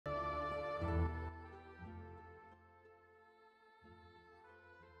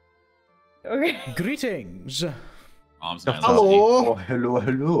Okay. Greetings. Hello. Oh, hello,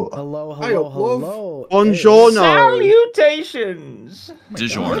 hello. Hello, Hi, hello, love. hello. Buongiorno. Salutations.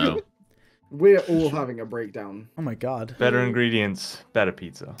 DiGiorno. We're all having a breakdown. Oh my god. Better ingredients, better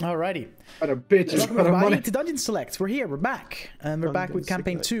pizza. Alrighty. Better bitches, Welcome better everybody money. to Dungeon Select. We're here, we're back. And we're back with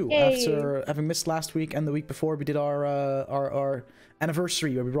Campaign 2. Yay. After having missed last week and the week before, we did our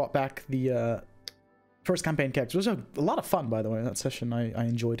anniversary where we brought back the first campaign characters. It was a lot of fun, by the way, that session. I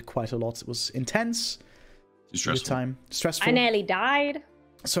enjoyed quite a lot. It was intense. Stressful. Good time. Stressful. I nearly died.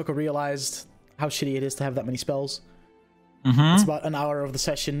 Soko realized how shitty it is to have that many spells. Mm-hmm. It's about an hour of the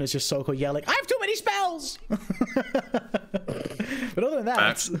session. It's just Soko yelling, I have too many spells! But other than that,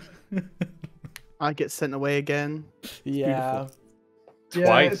 Facts. I get sent away again. yeah. Yeah,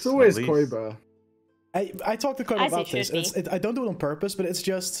 Twice, it's always at least. Koiba. I talked to Koiba As it about this. should be. I don't do it on purpose, but it's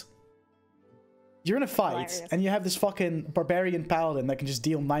just... You're in a fight, Hilarious. and you have this fucking barbarian paladin that can just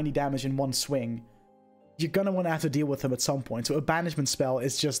deal 90 damage in one swing. You're gonna want to have to deal with him at some point. So a banishment spell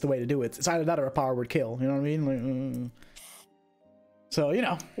is just the way to do it. It's either that or a power word kill. You know what I mean? Like, So, you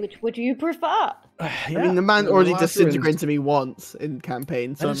know. Which would you prefer? Yeah. I mean, the man The already last disintegrated me once in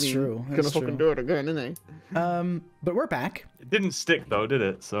campaign, so That I is mean, true, he's that's gonna fucking true. do it again, isn't he? But we're back. It didn't stick though, did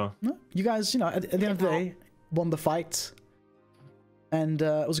it? So No, you guys, you know, at the end of the day, won the fight, and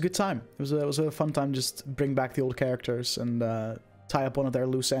it was a good time. It was a fun time. Just bring back the old characters and tie up one of their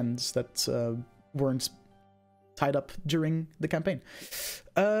loose ends that weren't tied up during the campaign.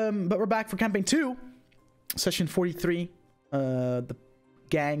 But we're back for campaign 2, session 43. The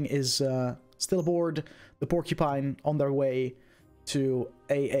gang is still aboard the Porcupine on their way to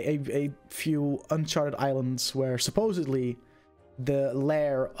a few uncharted islands where supposedly the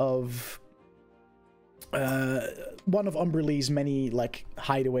lair of one of Umberlee's many like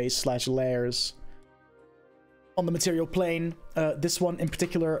hideaways slash lairs on the material plane. This one in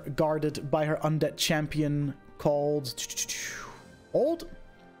particular guarded by her undead champion called Old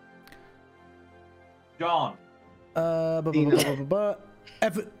John. Evanwood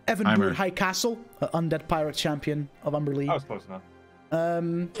High Castle, undead pirate champion of Umberlee. I was close enough.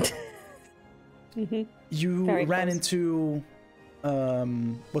 You Very ran close. into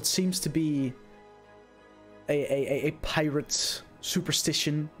what seems to be a pirate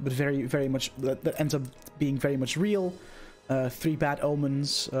superstition, but very much that ends up being very much real. 3 bad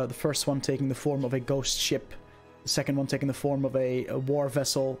omens. The first one taking the form of a ghost ship, the second one taking the form of a war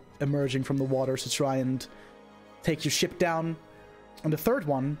vessel emerging from the waters to try and take your ship down, and the third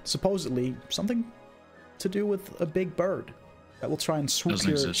one supposedly something to do with a big bird that will try and swoop Doesn't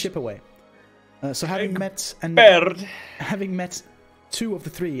your exist. ship away. So having met 2 of the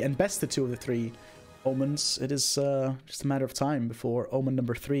 3 and bested 2 of the 3 omens, it is just a matter of time before omen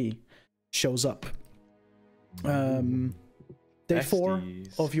number 3 shows up. Day 4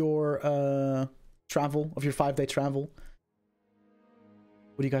 Besties. of your travel, of your 5-day travel.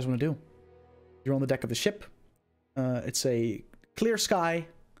 What do you guys want to do? You're on the deck of the ship. It's a clear sky,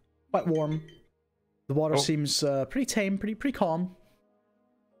 quite warm. The water seems pretty tame, pretty calm. What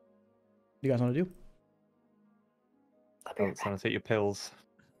do you guys want to do? Oh, it's time to take your pills.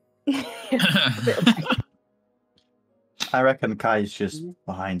 I reckon Kai's just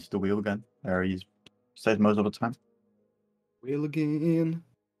behind the wheel again, where he stays most of the time. Wheel again.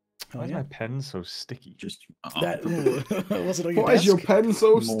 Oh, Why is yeah. my pen so sticky? Just That was it on your Why is your desk? pen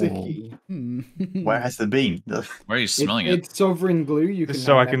so More. sticky? where has it been? Why are you smelling it? It's sovereign glue. You can Just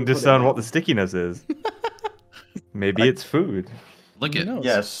so I never can put it discern what out. the stickiness is. Maybe it's food. Lick Who it. knows?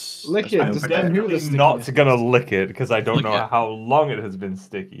 Yes. Lick that's it, fine. just Okay. don't who the Definitely not stickiness gonna is. lick it because I don't Lick know it. how long it has been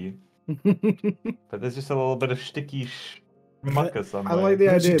sticky. But there's just a little bit of sticky mucka I somewhere. like the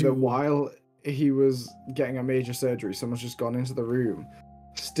idea Residue. that while he was getting a major surgery, someone's just gone into the room,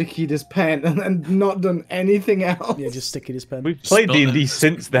 stickied his pen, and then not done anything else. Yeah, just stick it his pen. We've played Spilled D&D it.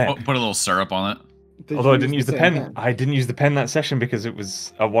 since then. Put a little syrup on it. Did Although you I didn't use the same pen. I didn't use the pen that session because it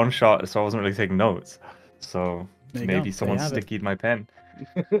was a one shot, so I wasn't really taking notes. So There you maybe go. There someone you have it. stickied my pen.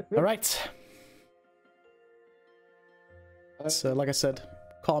 All right. So, like I said,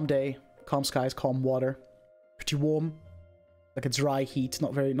 calm day, calm skies, calm water, pretty warm, like a dry heat,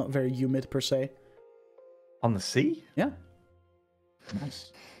 not very humid per se. On the sea? Yeah.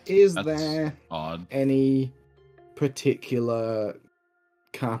 Nice. Is That's there odd. any particular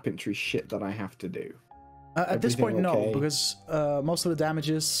carpentry shit that I have to do? At this point, Everything no, okay? because most of the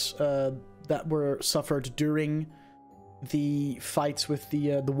damages that were suffered during the fights with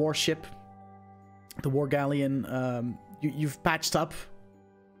the warship, the war galleon, you've patched up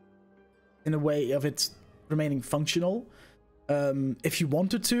in a way of it remaining functional. If you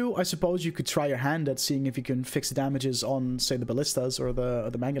wanted to, I suppose you could try your hand at seeing if you can fix the damages on, say, the ballistas or the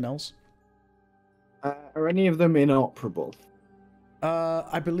mangonels. Are any of them inoperable?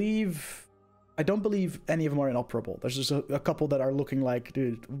 I don't believe any of them are inoperable. There's just a couple that are looking like,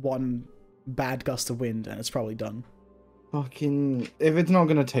 dude, one bad gust of wind and it's probably done. Fucking, if it's not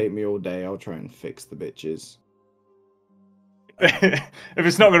gonna take me all day, I'll try and fix the bitches. If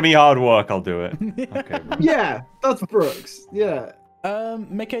it's not going to be hard work, I'll do it. Okay. Yeah, that's Brooks. Yeah.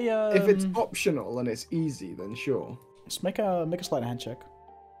 Make a If it's optional and it's easy, then sure. just make a sleight of hand check.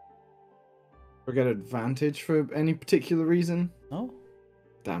 Or get advantage for any particular reason. No.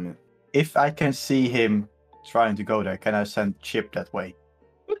 Damn it. If I can see him trying to go there, can I send Chip that way?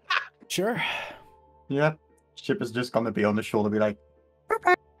 Sure. Yep. Chip is just gonna be on the shoulder, be like,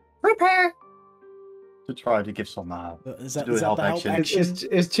 prepare. To try to give some Is to that, do is a that help the help action. action?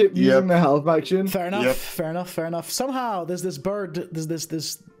 Is Chip using the health action? Fair enough. Yep. Fair enough. Somehow there's this bird, there's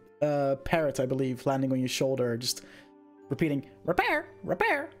this parrot, I believe, landing on your shoulder, just repeating repair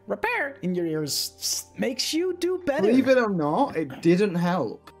in your ears. Makes you do better. Believe it or not, it didn't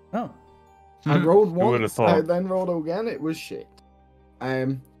help. Oh. I rolled Who would've once, thought? I then rolled again, it was shit.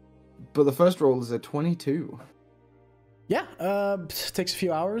 But the first roll is a 22. Yeah, takes a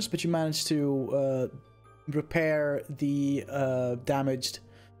few hours, but you manage to repair the damaged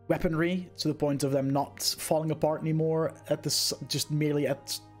weaponry to the point of them not falling apart anymore at this, just merely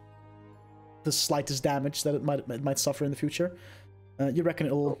at the slightest damage that it might suffer in the future. You reckon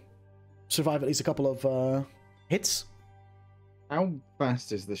it'll survive at least a couple of hits? How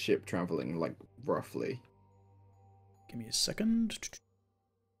fast is the ship traveling, like, roughly? Give me a second.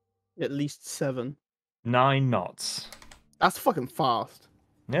 At least 7. 9 knots. That's fucking fast.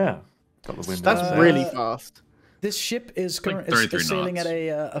 Yeah. Got the wind. That's out there. really fast. This ship is like is 33 sailing knots.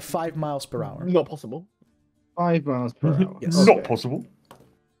 at a 5 miles per hour. Not possible. 5 miles per hour. Yes. Okay. Not possible.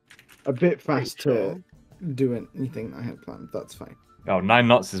 A bit fast sure. to do anything I had planned. That's fine. Oh, 9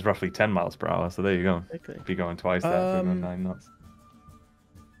 knots is roughly 10 miles per hour, so there you go. Okay. Be going twice that for 9 knots.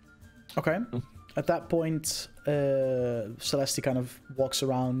 Okay. At that point, Celeste kind of walks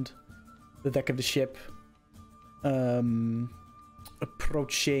around the deck of the ship,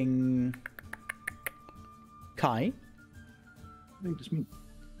 approaching Kai.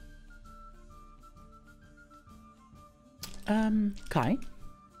 Kai,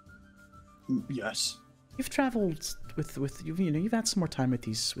 Yes. you've traveled with you've had some more time with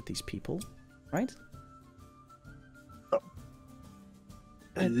these people, right?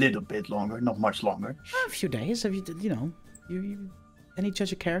 A little bit longer, not much longer. A few days. Have you you any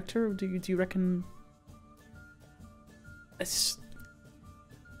judge a character? Or do you reckon?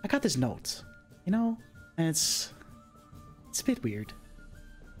 I got this note, and it's a bit weird.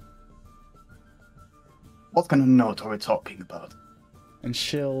 What kind of note are we talking about? And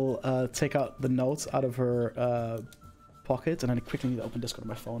she'll take out the note out of her pocket, and I quickly need to open Discord on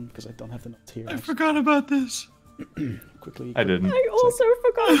my phone because I don't have the note here. I forgot about this. Quickly. I didn't. I also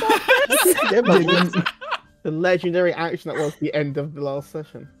forgot about this. The legendary action that was the end of the last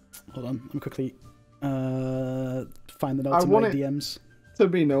session. Hold on. I'm quickly find the I notes in want my it- DMs. To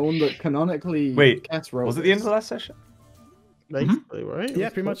be known that canonically, Wait, Cass wrote Was it the end of this. the last session? Basically, right? Yeah,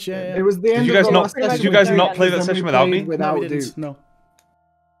 pretty much. Yeah. It was the end you of guys the not- last did session you guys with not Duke, play that and then session we without played me? No, Without we didn't. Duke. No.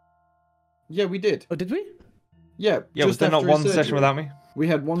 Yeah, we did. Oh, did we? Yeah. Yeah, was just there not after one his session surgery. without me? We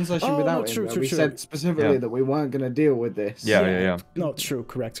had one session Oh, without no, him. true, where true, we true. said specifically Yeah. that we weren't going to deal with this. Yeah. No, true.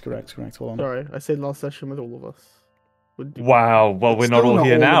 Correct. Hold on. Sorry, I said last session with all of us. Wow, well, we're not Still all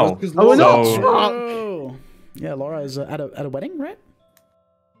here of now. us, 'cause Oh, we're not. Laura- Fuck. Oh. Yeah, Laura is at a wedding, right?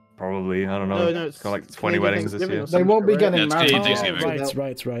 Probably, I don't know. No, it's got like 20 Canadian weddings this Thanksgiving year. or They some won't be shit, getting Yeah, it's married. Canadian Oh,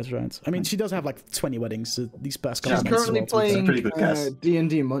 Thanksgiving. right. I mean, she does have like 20 weddings these past couple She's months. as currently well, to be fair. playing Pretty good guess.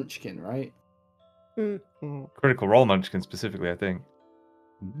 D&D Munchkin, right? Critical Role Munchkin specifically, I think.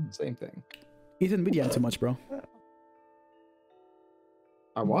 Same thing. Ethan, we DM too much, bro.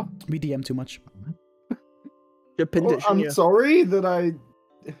 What? We DM too much. You pinned Oh, it, I'm shouldn't you? sorry that I...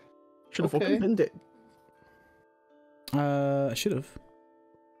 Should have okay. fucking pinned it. I should have.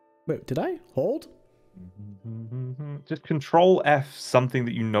 Wait, did I hold? Just Control F something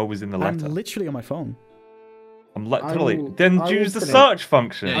that you know is in the I'm letter. literally on my phone. I'm I literally. will- Then I will use the pin it. search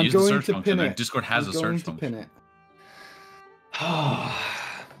function. Yeah, I'm use the going search to function. pin Like, it. Discord has I'm a going search to pin function.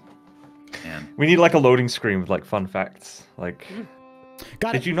 it. Man. We need like a loading screen with like fun facts. Like,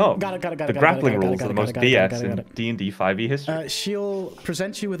 Got did it. you know? Got it. The grappling rules are the most DS in D&D 5e history. She'll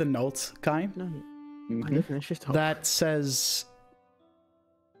present you with a note, Kai, No, Mhm. I didn't finish this talk. that says,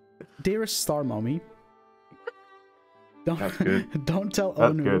 "Dearest Star Mommy, don't That's good. don't tell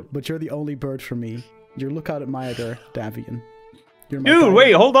That's Onu, good. but you're the only bird for me. Your lookout admirer, Davian. You're my Dude, guiding-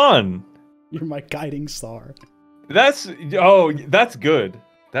 wait, hold on. You're my guiding star." That's good.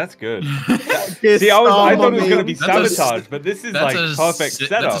 That's good. Yes, See, I thought it was going to be That's a- sabotage, but this is like perfect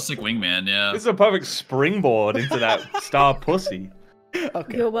setup. That's a sick wingman, yeah. This is a perfect springboard into that star pussy.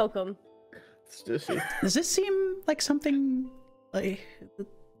 Okay. You're welcome. Does this seem like something like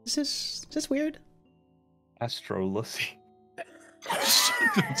is this weird? Astro Lucy.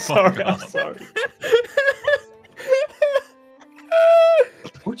 Fuck Sorry, I'm off. sorry.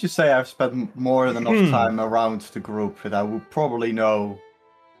 Would you say I've spent more than enough time around the group that I would probably know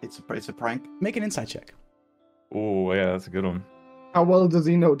it's a prank? Make an insight check. Oh, yeah, that's a good one. How well does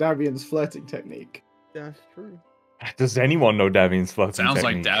he know Davian's flirting technique? That's true. Does anyone know Davian's flirting Sounds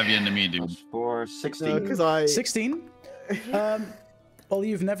like technique? Davian to me, dude. That's for 16. No, because I 16. Well,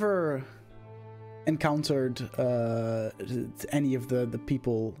 you've never encountered any of the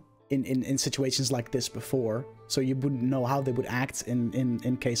people in situations like this before, so you wouldn't know how they would act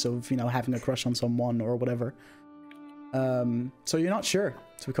in case of, you know, having a crush on someone or whatever. So you're not sure,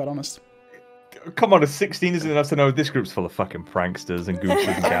 to be quite honest. Come on, a 16 isn't enough to know this group's full of fucking pranksters and goofers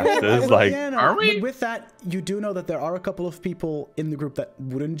and gangsters. Like, Yeah, no, Are we? but with that, you do know that there are a couple of people in the group that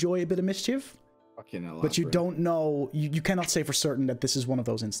would enjoy a bit of mischief, Fucking hell. but you don't know, you cannot say for certain that this is one of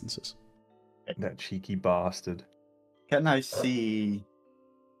those instances. that cheeky bastard. Can I see?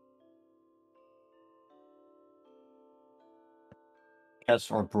 Cass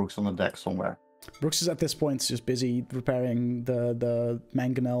or Brooks on the deck somewhere? Brooks is at this point just busy repairing the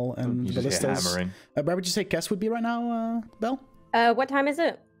mangonel and You the just hear ballistas. hammering. Where would you say Kess would be right now, Belle? What time is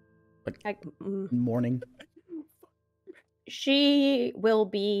it? Like- Morning. She will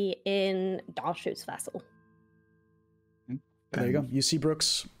be in Darshu's vessel. There you go. You see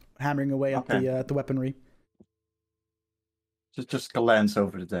Brooks hammering away Okay. at the weaponry. Just glance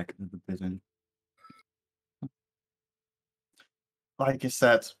over the deck a little bit and like I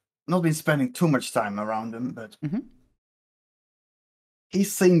said, not been spending too much time around him, but Mhm. he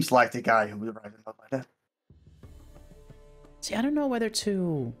seems like the guy who would write a note like that. See, I don't know whether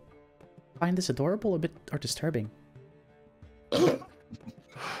to find this adorable or disturbing. I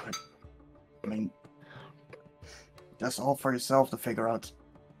mean, that's all for yourself to figure out.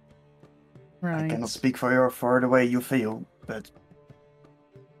 I Right. cannot speak for the way you feel, but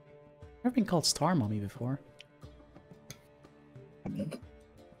I've been called Star Mommy before. I mean,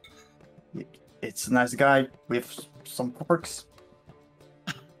 it's a nice guy with some quirks.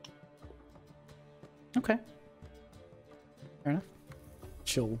 Okay. Fair enough.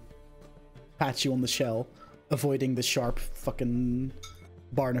 She'll pat you on the shell, avoiding the sharp fucking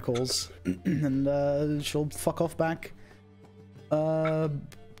barnacles, and she'll fuck off back to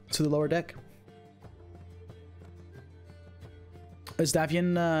the lower deck. Is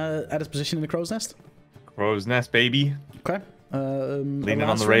Davian at his position in the crow's nest? Crow's nest, baby. Okay. Leaning on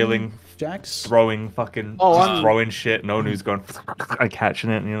last the one, railing, Jax. throwing fucking, Oh, just I'm- throwing shit. No one who's going, catching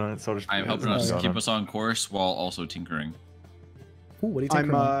it, you know, that sort of. I'm helping Yeah, us yeah. keep us on course while also tinkering. Ooh, what do you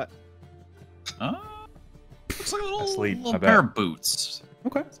think? I'm Looks like a little, Asleep, I little bet. pair of boots.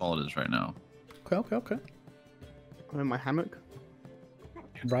 Okay. That's all it is right now. Okay. I'm in my hammock.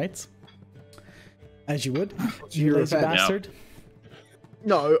 Right. As you would. You You're a lazy bad- bastard.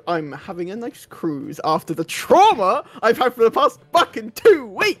 No, I'm having a nice cruise after the trauma I've had for the past fucking 2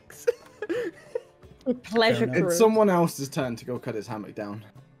 weeks. Pleasure enough. cruise. It's someone else's turn to go cut his hammock down.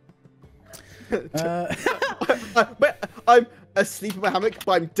 But I'm asleep in my hammock,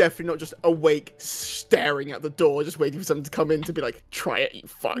 but I'm definitely not just awake, staring at the door, just waiting for someone to come in to be like, "Try it, you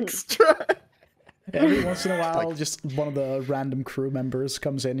fucks." Try." Every once in a while, just one of the random crew members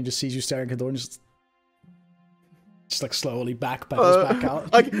comes in and just sees you staring at the door and just like slowly backpedals back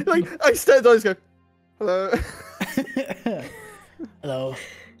out. like I stare at the door and just go, "Hello." Hello.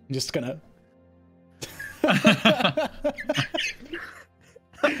 I'm just gonna.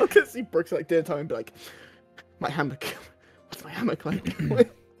 I can see Brooks like dinner time and be like, "My hammock. What's my hammock like?"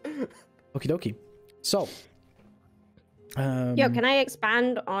 Okie dokie. So. Yo, can I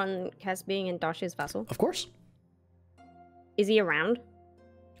expand on Kes being in Darshu's vessel? Of course. Is he around?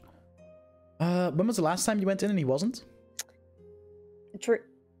 When was the last time you went in and he wasn't? True.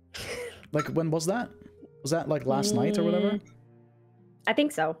 Like, when was that? Was that like last night or whatever? I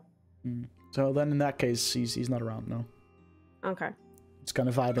think so. So then, in that case, he's not around. No. Okay. It's kind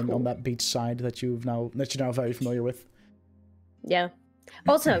of vibing on that beach side that you're now very familiar with. Yeah.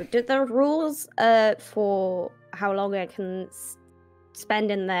 Also, did the rules for how long I can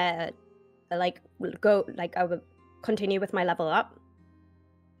spend in there continue with my level up?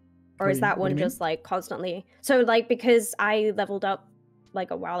 Or What is do you- that what do one you mean? just like constantly? So like because I leveled up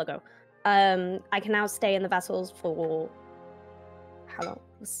like a while ago, I can now stay in the vessels for how long?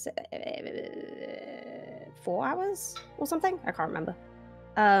 4 hours or something? I can't remember.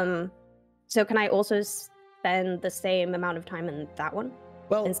 So can I also spend the same amount of time in that one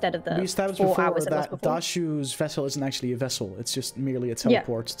Well, instead of the we established 4 before hours it was that before? Dashu's vessel isn't actually a vessel. It's just merely a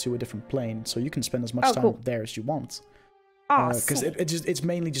teleport to a different plane. So you can spend as much time cool. there as you want. Oh, Because it's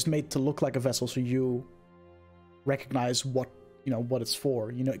mainly just made to look like a vessel, so you recognize what it's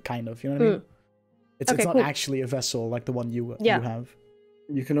for. You know, kind of. You know what I mean? It's not cool. actually a vessel like the one you Yeah. have.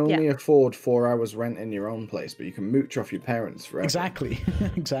 You can only afford 4 hours rent in your own place, but you can mooch off your parents forever. Exactly.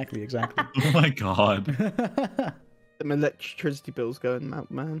 exactly. Oh my god. Them electricity bills going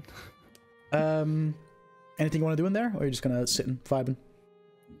out, man. Anything you want to do in there, or are you just gonna sit and vibing?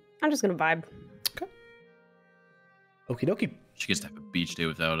 I'm just gonna vibe. Okie dokie. She gets to have a beach day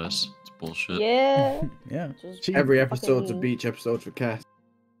without us. It's bullshit. Yeah. Yeah. Just She- Every episode's a fucking- beach episode for Cass.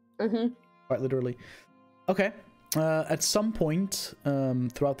 Mhm. Quite literally. Okay. At some point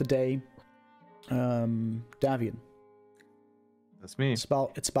throughout the day, Davian. That's me. It's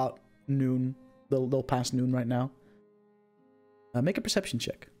about noon. Little past noon right now. Make a perception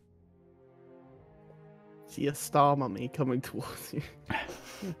check. See a star mummy coming towards you.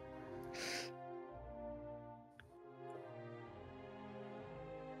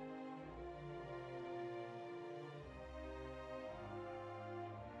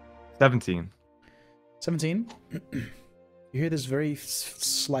 $17. 17. You hear this very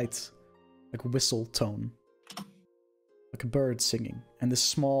slight, like whistle tone, like a bird singing, and this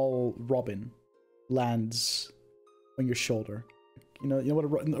small robin lands on your shoulder. You know what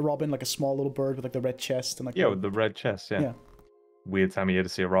a robin, like a small little bird with like the red chest and like Yeah, with the red chest, yeah. Yeah. Weird time of year to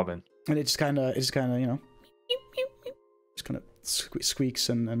see a robin. and it just kind of just kind of squeaks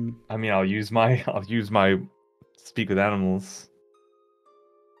and I mean, I'll use my speak with animals.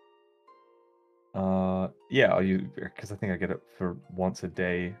 Yeah, I'll use, because I think I get it for once a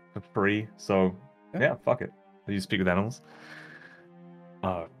day for free. So yeah, fuck it. I'll use speak with animals.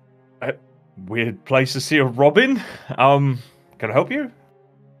 Weird place to see a robin. Can I help you?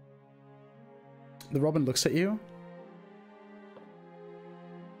 the robin looks at you.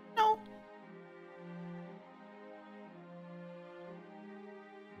 No.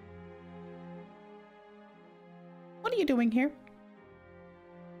 What are you doing here?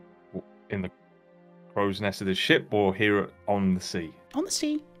 In the crow's nest of the ship or here on the sea? On the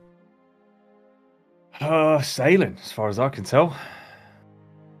sea. Sailing, as far as I can tell.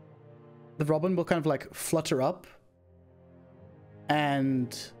 The robin will kind of like flutter up,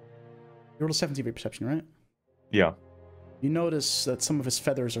 and you roll a 17 for your perception, right? Yeah. You notice that some of his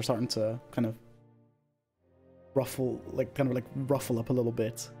feathers are starting to kind of ruffle up a little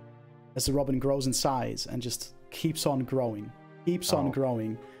bit as the robin grows in size and just keeps on growing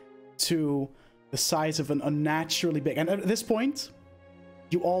to the size of an unnaturally big. And at this point,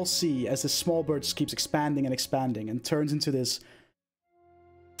 you all see as this small bird just keeps expanding and expanding and turns into this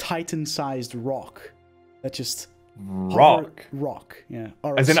titan-sized rock that just Rock. rock, yeah.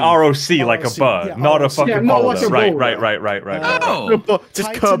 As in ROC. ROC, like a ROC, bird, yeah, not a ROC. fucking Yeah, not boulder. like a Right. boulder. Oh!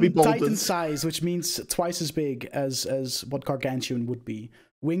 Just Kirby boulders. Titan size, which means twice as big as what Gargantuan would be.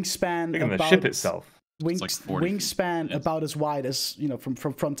 Wingspan Bigger than the about ship itself. It's like 40 feet. wingspan Yes. about as wide as from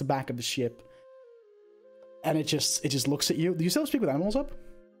front to back of the ship. And it just looks at you. Do you still speak with animals up?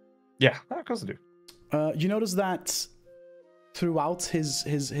 Yeah, of course I do. You notice that throughout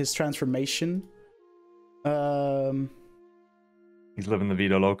his transformation, He's living the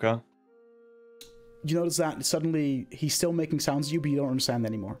Vida Loca. you notice that suddenly he's still making sounds to you, but you don't understand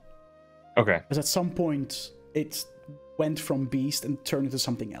anymore. Okay. Because at some point, it went from beast and turned into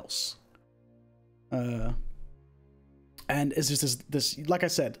something else. And it's just this, like I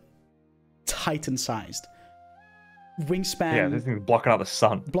said, titan-sized. Wingspan. Yeah, this thing's blocking out the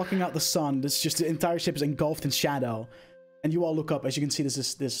sun. Blocking out the sun. This just the entire ship is engulfed in shadow. And you all look up, as you can see,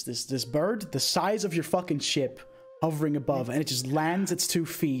 there's this bird, the size of your fucking ship, hovering above, and it just lands its 2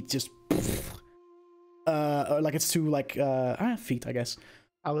 feet, just or like its 2 feet, I guess.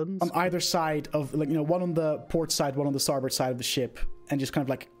 Talons. On either side of, one on the port side, one on the starboard side of the ship, and just kind of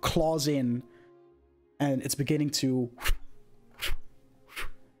like claws in, and it's beginning to,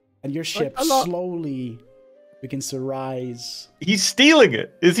 and your ship slowly begins to rise. He's stealing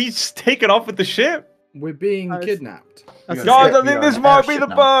it. Is he just taking off with the ship? We're being kidnapped. That's- Guys, I think this might be the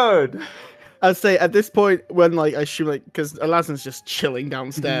bird. I'd say at this point, when I assume because Alazin's just chilling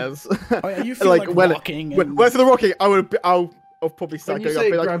downstairs. Oh yeah, you feel like rocking. When for the rocking, I'll probably start When you going say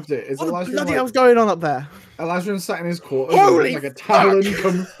up. Be like, grabs it, is what the Elijah bloody like, hell's going on up there? Elijah sat in his quarters Holy and like a talon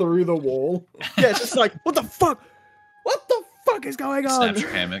comes through the wall. Yeah, it's just like, what the fuck? What the fuck is going on? Snaps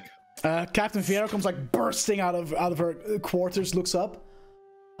your hammock. Captain Fierro comes like bursting out of her quarters, looks up.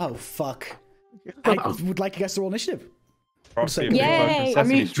 Oh fuck! I would like you guys to roll initiative. Prophecy of Yay! Big Buck and I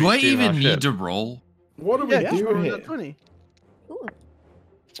Sesame mean, Street Do I stealing our even shit. need to roll? What do we Yeah, just do roll here? that 20. Ooh.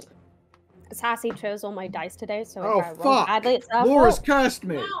 Sassy chose all my dice today, so Oh, if I roll fuck. badly, it's her Laura's fault. cursed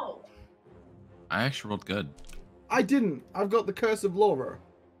me. I actually rolled good. I didn't. I've got the curse of Laura.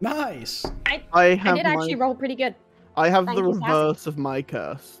 Nice. I I have did actually roll pretty good. I have Thank the you, Sassy. reverse of my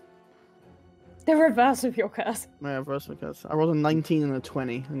curse. The reverse of your curse. My reverse of my curse. I rolled a 19 and a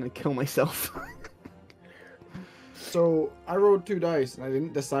 20. I'm gonna kill myself. So I rolled 2 dice and I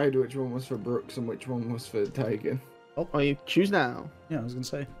didn't decide which one was for Brooks and which one was for Tigan. Oh, you choose now. Yeah, I was gonna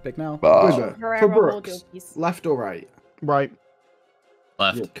say, pick now. Wizard, Forever for hold your Brooks, peace. left or right? Right.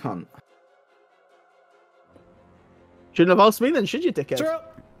 Left. You cunt. Shouldn't have asked me then, should you, dickhead? Sure.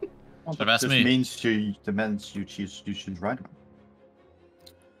 Well, Should've asked this me. means you demands you choose right.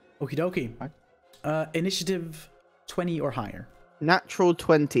 Okie dokie. Right. Initiative 20 or higher. Natural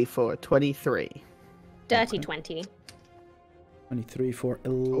 20 for 23. Dirty Okay. 20. 23 for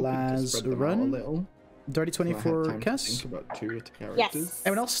Hoping to spread them out a Elazrin. little, Dirty 20 so I had for time to Cass. think about 2 characters. Yes.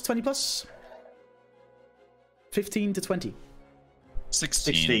 Anyone else? 20 plus? 15 to 20.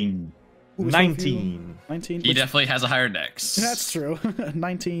 16. 16. Who was one of you? 19. 19. He Which- definitely has a higher dex. That's true.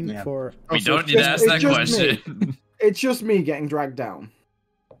 19 Yeah. for We Also, don't need to it's ask that just me. question. It's just me getting dragged down.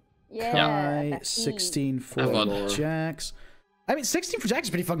 Yeah. Kai, that's 16 for Have fun. Jax. I mean, 16 for Jax is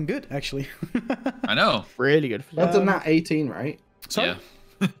pretty fucking good, actually. I know. Really good for That's Um, a nat 18, right? Sorry?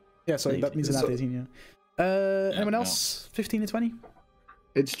 Yeah. Yeah, sorry, that means a nat So- 18, yeah. Anyone no. else? 15 to 20?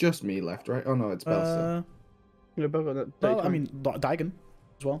 It's just me left, right? Oh no, it's Belson. You're both on that Well, daytime. I mean, Daigon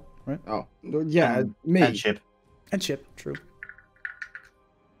as well, right? Oh, yeah, and- me. And Chip. And Chip, true.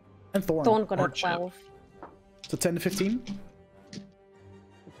 And Thorn. Thorn got a Or chip. 12. So 10 to 15?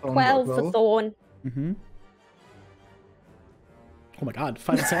 Thorn got 12 for 12. Thorn. Mm-hmm. Oh my god,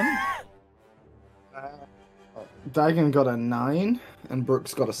 5 to 10? Dagon got a 9 and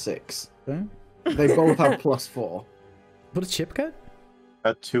Brooks got a 6. Okay. They both have +4. What does Chip get?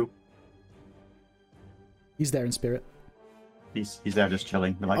 2. He's there in spirit. He's there just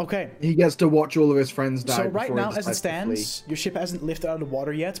chilling. Like, Okay, He gets to watch all of his friends die. so right before he now, as it decides to flee. stands, your ship hasn't lifted out of the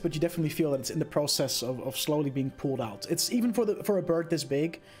water yet, but you definitely feel that it's in the process of slowly being pulled out. It's even for a bird this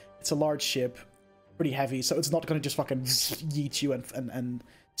big, it's a large ship, pretty heavy, so it's not gonna just fucking yeet you and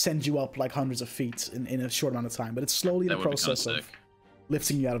send you up like hundreds of feet in a short amount of time. But it's slowly in That the would be kinda process of sick.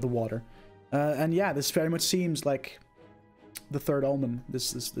 lifting you out of the water. And yeah, this very much seems like the third omen.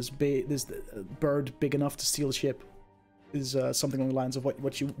 This bird big enough to steal a ship is something along the lines of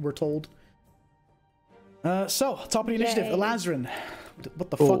what you were told. So top of the initiative, Yay. Elazrin. What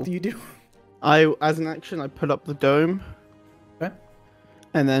the Cool. fuck do you do? As an action, I put up the dome. Okay.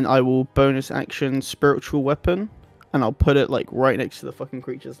 And then I will bonus action spiritual weapon, and I'll put it like right next to the fucking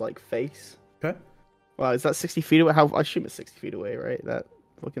creature's like face. Okay. Well, is that 60 feet away? How I assume it's 60 feet away, right? That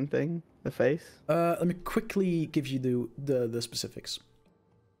fucking thing, the face. Let me quickly give you the specifics.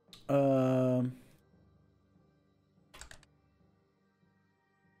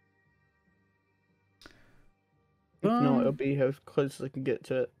 If not, it'll be as close as I can get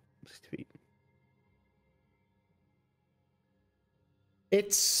to it. 60 feet.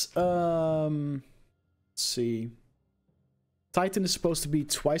 It's let's see. Titan is supposed to be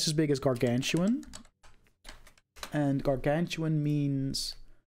twice as big as Gargantuan. And Gargantuan means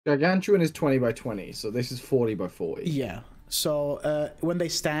Gargantuan is 20 by 20, so this is 40 by 40. yeah. So when they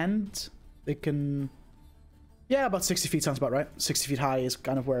stand, they can about 60 feet sounds about right. 60 feet high is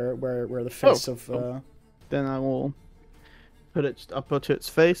kind of where the face of Then I will put it up to its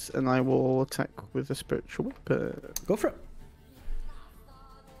face, and I will attack with a spiritual weapon. go for it.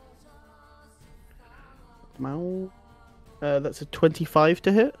 That's a 25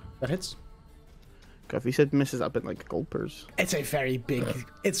 to hit. That hits. God, if he said misses, I've been like gulpers. It's a very big.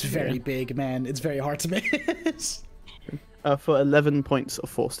 It's very big, man. It's very hard to miss. For 11 points of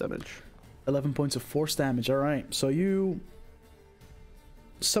force damage. 11 points of force damage. All right. So you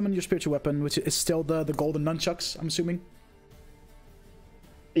summon your spiritual weapon, which is still the golden nunchucks, I'm assuming.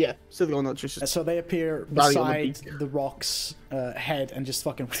 Yeah, so the not just So they appear Valley on the beside the rock's head and just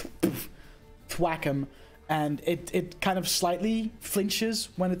fucking thwack him. And it kind of slightly flinches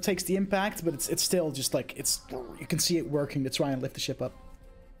when it takes the impact, but it's still just like you can see it working to try and lift the ship up.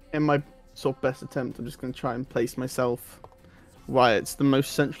 in my sort of best attempt. I'm just going to try and place myself right. It's the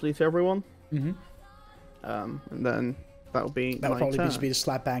most centrally to everyone. Mm-hmm. And then that'll be That would my probably turn. just be the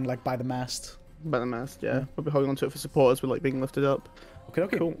slap bang like by the mast. By the mast, yeah. I'll be holding on to it for support as we're like being lifted up. Okay,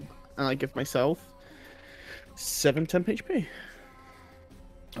 okay. Cool. And I give myself 7 temp HP.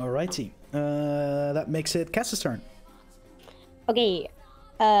 Alrighty. That makes it Cass's turn. Okay,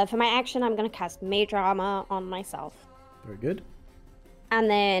 for my action, I'm gonna cast Mage Armor on myself. Very good. And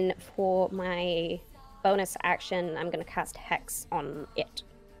then for my bonus action, I'm going to cast Hex on it.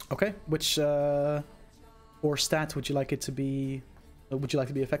 Okay. Which or stat would you like it to be? Would you like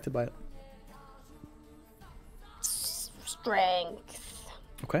to be affected by it? Strength.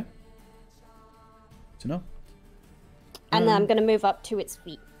 Okay. Good to know. And then I'm going to move up to its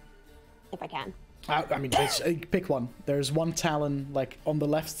feet, if I can. I mean, pick one. There's one talon like on the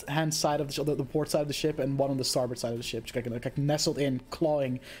left hand side of the port side of the ship, and one on the starboard side of the ship, just like nestled in,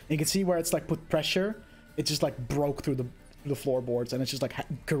 clawing. And you can see where it's like put pressure. It just like broke through the floorboards, and it's just like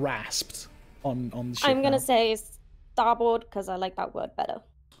grasped on the ship. I'm gonna now. say starboard because I like that word better.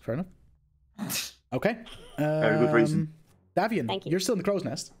 Fair enough. Okay. Very good reason. Davian, Thank you. you're still in the crow's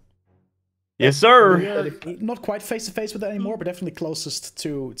nest. Yes, sir. You're not quite face to face with it anymore, but definitely closest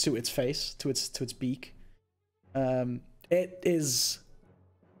to its face, to its beak. It is.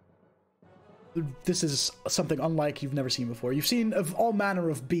 This is something unlike you've never seen before. You've seen of all manner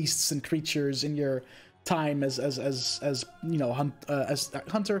of beasts and creatures in your time as you know as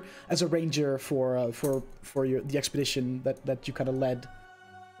a hunter, as a ranger for the expedition that you kind of led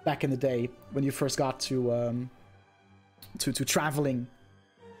back in the day when you first got to traveling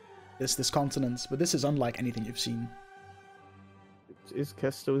this continent, but this is unlike anything you've seen. Is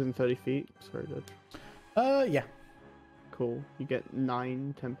Kess still within 30 feet? It's very good. Yeah. Cool. You get 10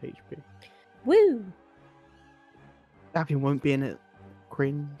 HP. Woo! Davian won't be in it.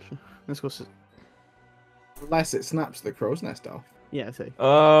 Cringe. Let's go. Unless it snaps the crow's nest off. Yeah, I say.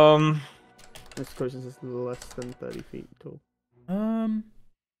 This crow's nest is less than 30 feet tall.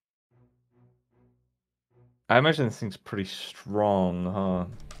 I imagine this thing's pretty strong, huh?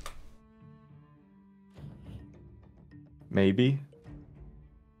 Maybe.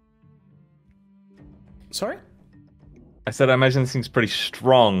 Sorry? I said I imagine this thing's pretty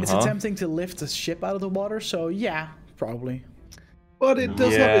strong, It's huh? attempting to lift the ship out of the water, so yeah, probably. But it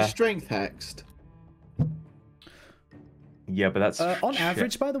does have Yeah. its strength hexed. Yeah, but that's On shit.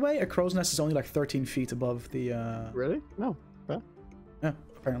 average, by the way, a crow's nest is only like 13 feet above the. Really? No. Fair. Yeah,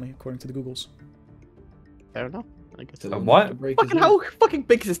 apparently, according to the Googles. Fair enough. I guess. Till it what? to break his Fucking neck. how fucking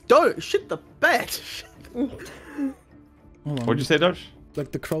big is this? Don't shit the bed. Hold on. What'd you say, Dodge?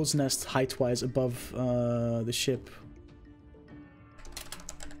 Like the crow's nest height-wise above the ship.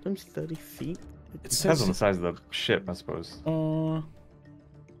 Times 30 feet. It Depends says. on the size of the ship, I suppose. Oh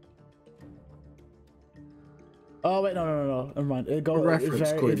wait, no. Never mind. It reference,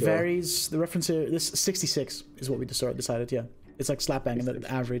 it Corridor. varies. The reference here, this 66 is what we decided. Yeah, it's like slap bang, and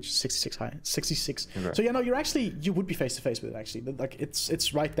the average 66 high, 66. Okay. So yeah, no, you would be face to face with it actually. Like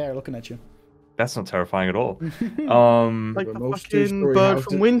it's right there looking at you. That's not terrifying at all. Like But the most fucking two-story bird houses-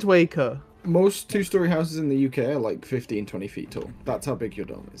 from Wind Waker. Most two-story houses in the UK are like 15, 20 feet tall. That's how big your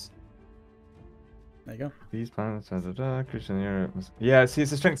dome is. There you go. These planets, creatures in the area must- Yeah, see,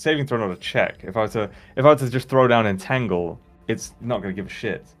 it's a strength saving throw, not a check. If I were to just throw down Entangle, it's not gonna give a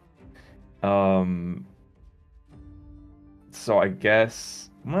shit. So I guess,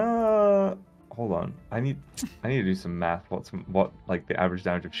 hold on. I need to do some math. What like the average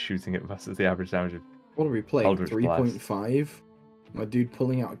damage of shooting it versus the average damage of What are we playing? Eldritch Blast. 3.5? My dude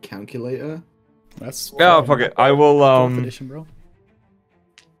pulling out a calculator. That's. Oh, fuck it. I will Fourth edition, bro.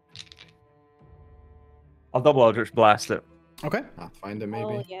 I'll double Eldritch Blast it. Okay. Pathfinder, maybe.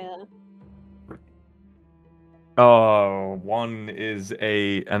 Oh yeah. Oh, one is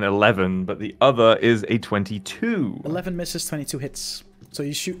an 11, but the other is a 22. 11 misses, 22 hits. So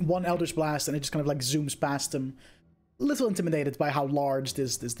you shoot one Eldritch Blast, and it just kind of like zooms past him. A little intimidated by how large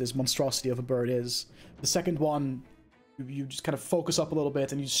this monstrosity of a bird is. The second one, you just kind of focus up a little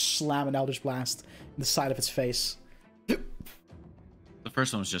bit, and you slam an Eldritch Blast in the side of its face. The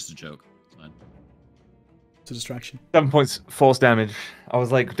first one was just a joke. It's fine. It's a distraction. 7 points force damage. I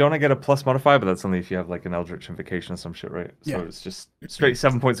was like, don't I get a plus modifier? But that's only if you have like an Eldritch Invocation or some shit, right? So Yeah. it's just straight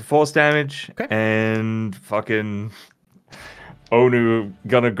 7 points of force damage. Okay. And fucking Onu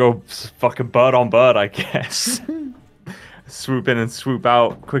gonna go fucking bird on bird, I guess. Swoop in and swoop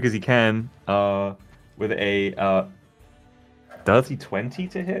out quick as he can. With a dirty 20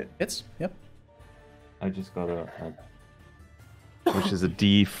 to hit. Hits? Yep. I just got which is a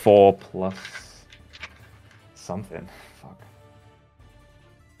D4 plus something. Fuck.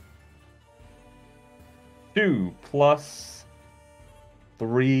 2 plus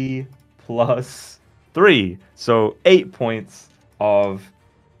 3 plus 3. So 8 points of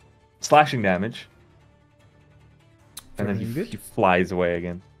slashing damage. And then Very good. he flies away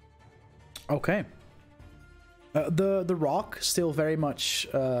again. Okay. The rock still very much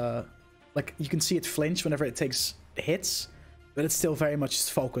like you can see it flinch whenever it takes hits, But it's still very much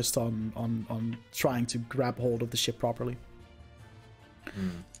focused on trying to grab hold of the ship properly.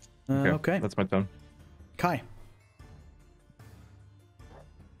 Okay. That's my turn. Kai.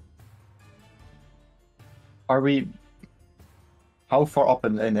 Are we? How far up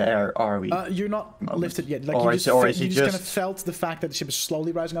in the air are we? You're not lifted yet. Like Or you is just, it- or is you it just kind of just- felt the fact that the ship is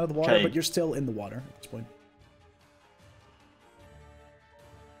slowly rising out of the water, Okay. but you're still in the water at this point.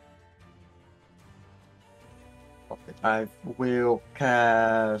 I will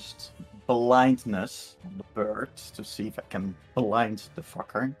cast blindness on the bird to see if I can blind the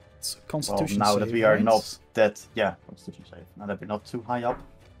fucker. It's a Well, Constitution now that save, we are right? not that, yeah, Constitution save. Now that we're not too high up.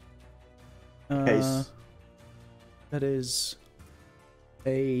 Case. That is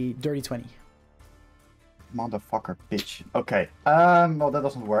a dirty 20. Motherfucker, bitch. Okay. Well, that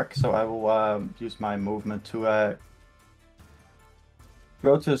doesn't work, so I will use my movement to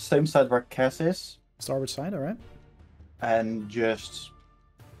go to the same side where Cass is Starboard side, alright. and just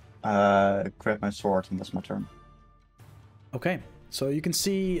grab my sword, and that's my turn. Okay, so you can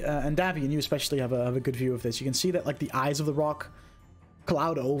see, and Davy and you especially have a good view of this. You can see that like the eyes of the rock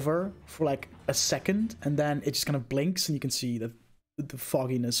cloud over for like a second, and then it just kind of blinks, and you can see the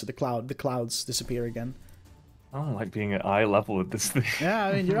fogginess of the clouds disappear again. I don't like being at eye level with this thing. Yeah,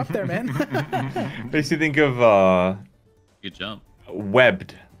 I mean you're up there, man. Makes you think of Good jump.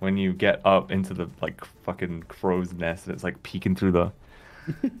 Webbed when you get up into the like fucking crow's nest and it's like peeking through the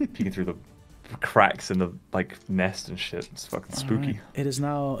cracks in the like nest and shit. It's fucking spooky. Alright, it is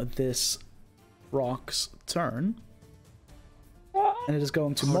now this rock's turn, and it is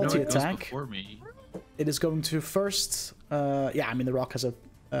going to Oh, no, it goes multi-attack. before me. It is going to first. Yeah, I mean the rock has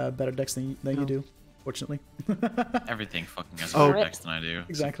a better dex than you do, fortunately. Everything fucking has Oh. more dex than I do.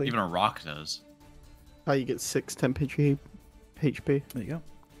 Exactly. Even a rock does. How you get 6 temp HP? There you go.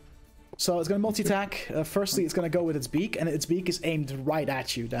 So it's going to multi-attack. Firstly, it's going to go with its beak, and its beak is aimed right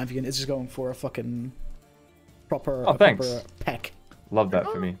at you, Davian. It's just going for a fucking proper, thanks. proper peck. Love that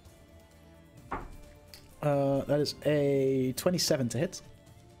for me. That is a 27 to hit.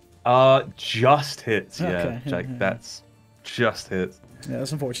 Just hits. Yeah, Okay, like yeah. that's just hits. Yeah,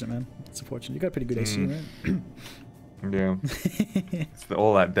 that's unfortunate, man. That's unfortunate. You got a pretty good AC, right? Yeah. It's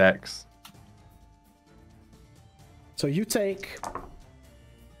all that dex. So you take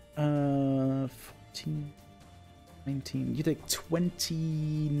 14, 19. You take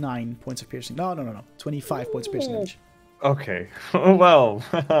 29 points of piercing. No. 25 points of piercing damage. Okay. Well,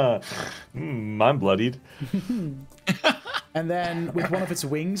 I'm bloodied. And then with one of its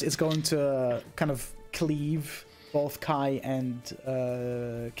wings, it's going to kind of cleave both Kai and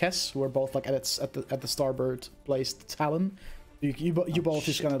Kess, who are both like at the starboard placed talon. You both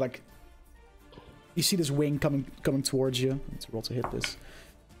just kind of like, you see this wing coming towards you. Let's roll to hit this.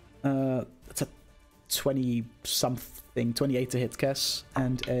 It's a 20 something, 28 to hit Kess,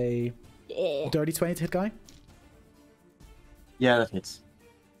 and a dirty 20 to hit Kai. Yeah, that hits.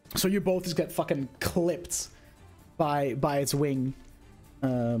 So you both just get fucking clipped by its wing.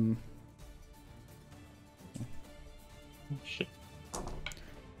 Shit.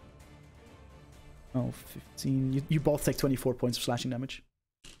 Oh, 15. You both take 24 points of slashing damage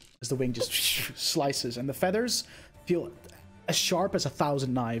as the wing just slices, and the feathers feel as sharp as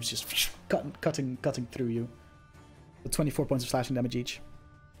 1,000 knives, just cutting through you. So 24 points of slashing damage each.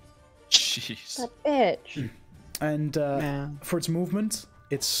 Jeez. That bitch. And Man. for its movement,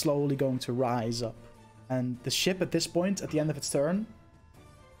 it's slowly going to rise up. And the ship at this point, at the end of its turn,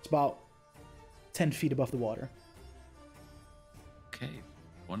 it's about 10 feet above the water. Okay.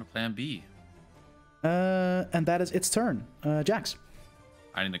 Going to plan B. And that is its turn. Jax.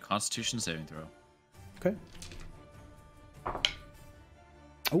 I need a Constitution saving throw. Okay.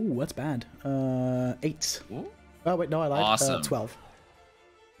 Oh, that's bad. 8. Ooh. Oh, wait, no, I lied. Awesome. 12.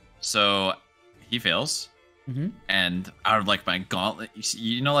 So he fails, Mm-hmm. and out of like my gauntlet,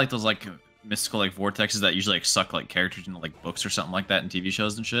 you know, like those like mystical like vortexes that usually like suck like characters into like books or something like that in TV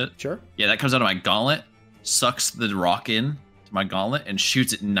shows and shit. Sure. Yeah, that comes out of my gauntlet, sucks the rock in to my gauntlet, and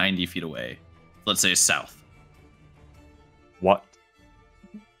shoots it 90 feet away. Let's say south. What?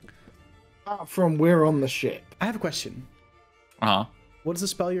 From where on the ship? I have a question. Uh huh. What is the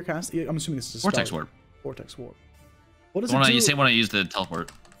spell you're casting? I'm assuming this is a Vortex spell. Warp. Vortex Warp. What does The it one do? you say when I use the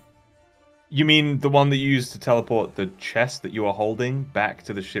teleport. You mean the one that you used to teleport the chest that you are holding back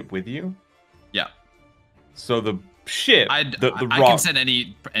to the ship with you? Yeah. So the ship, I the I rock, can send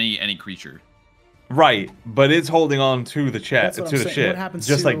any creature. right? But it's holding on to the chest, That's what to I'm the saying. ship, What happens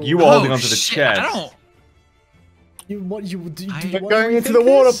just to- like you are holding onto the shit, chest. I don't. Going into the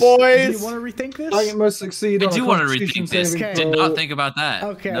water, boys. Do you want to rethink this? Giant must succeed. I on a do want to Constitution rethink this. saving Did throw. not think about that.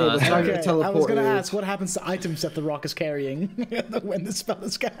 Okay, No, that's Giant okay. I teleported. was gonna ask what happens to items that the rock is carrying when the spell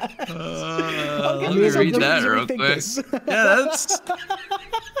is cast. let me read that real quick. Yeah, that's.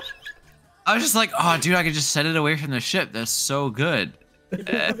 I was just like, oh, dude, I could just set it away from the ship. That's so good.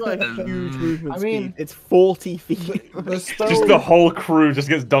 It's like huge movement I mean- speed. It's 40 feet. The spell, Just the whole crew just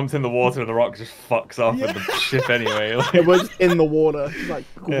gets dumped in the water and the rock just fucks off with the ship anyway. Like, It was in the water. It's like,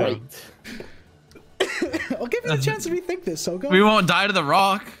 great. I'll give you a chance to rethink this, so go. We won't die to the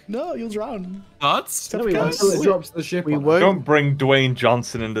rock. No, you'll drown. Thoughts? No, we won't. until it drops the ship. We on. won't. don't bring Dwayne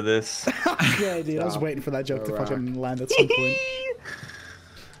Johnson into this. Yeah, dude, I was waiting for that joke to Alright. fucking land at some point.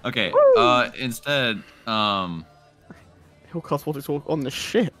 Okay. Instead, He'll cast Vortex Warp on the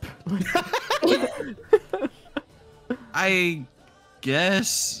ship. I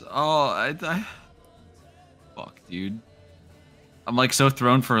guess. Oh, I. Fuck, dude. I'm like so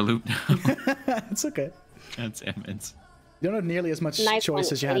thrown for a loop now. It's okay. God damn it. You don't have nearly as much Nice choice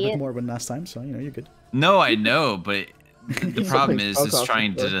one, as you had with idiot. Morbin last time, so you know you're good. No, I know, but the problem is Something's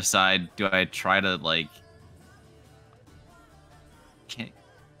trying to awesome, decide: do I try to like? Can't.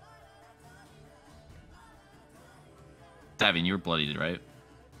 Davin, you were bloodied, right?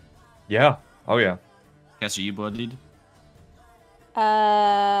 Yeah. Oh yeah. Cass, are you bloodied?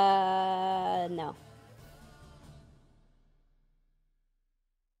 No.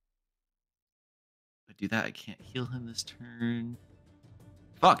 If I do that, I can't heal him this turn.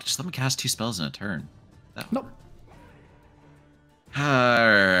 Fuck, just let me cast 2 spells in a turn. That Nope.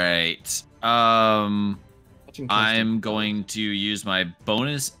 Alright. Watching I'm going to use my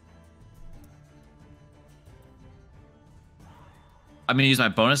bonus. I'm going to use my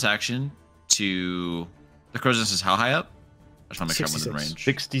bonus action to. The crow's nest is how high up? I just want to make sure I'm within 66. range.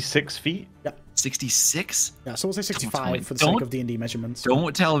 66 feet? 66? Yeah, so we'll say tell 65 me. for the Don't- sake of D&D measurements.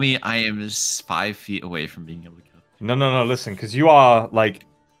 Don't tell me I am 5 feet away from being able to kill. No, listen, because you are like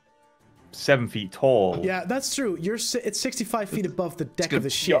 7 feet tall. Yeah, that's true. It's 65 feet above the deck good. of the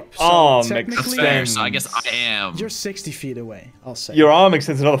ship. Your arm That's technically, fair, so I guess I am. you're 60 feet away. I'll say. Your arm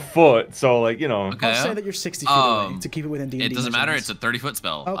extends another foot, so like, you know. Okay. I'll say that you're 60 feet away to keep it within D&D It doesn't matter, it's measurements. a 30-foot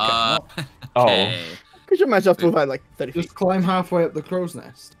spell. Okay, well. Okay. Could you imagine if we had like 30 feet? Just climb halfway up the crow's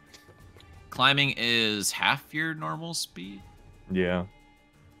nest. Climbing is half your normal speed. Yeah.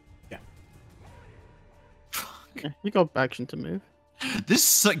 Yeah, you got action to move.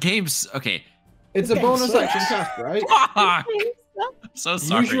 This game's okay. It's a Okay, bonus so- action cast, right? Fuck! I'm so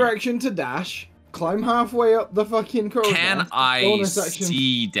sorry. Use your action to dash. Climb halfway up the fucking crow's Can nest. I Bonus action.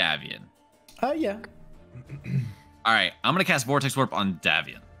 see Davian? Yeah. All right, I'm gonna cast Vortex Warp on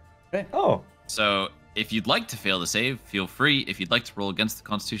Davian. Oh. So if you'd like to fail the save, feel free. If you'd like to roll against the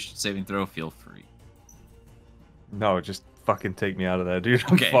Constitution saving throw, feel free. No, just fucking take me out of there, dude.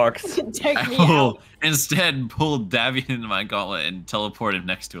 I'm Okay. fucked. Take I me will out. instead pull Davian into my gauntlet and teleport him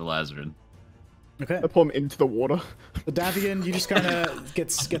next to Elazarin. Okay. I pull him into the water. The Davian, you just kind of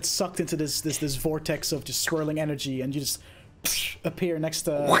gets sucked into this vortex of just swirling energy, and you just appear next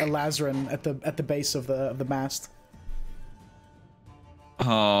to Elazarin at the base of the mast.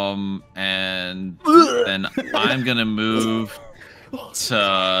 And then I'm gonna move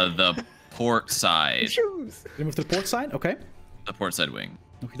to the port side, You move to the port side. Okay. the port side wing,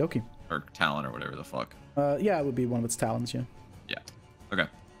 Okie dokie. or talon, or whatever the fuck. Yeah, it would be one of its talons. Yeah. Yeah. Okay.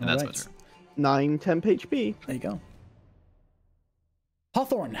 And that's my Alright. turn. 9 temp HP. There you go.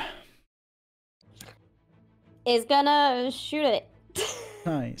 Hawthorne. Is gonna shoot it.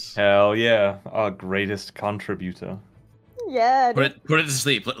 Nice. Hell yeah. Our greatest contributor. Yeah. Put it to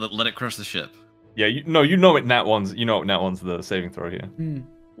sleep. Let it crush the ship. Yeah, you know it nat one's the saving throw here. Hmm.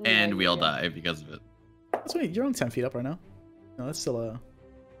 And we all die because of it. That's wait, you're only 10 feet up right now. No, that's still a.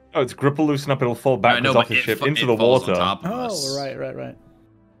 Oh, its grip will loosen up, it'll fall backwards off the ship into the falls on water. top of Oh, us. right.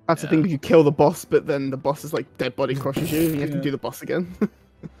 That's the Yeah. thing, you kill the boss, but then the boss is like dead body crushes you, and you have Yeah. to do the boss again.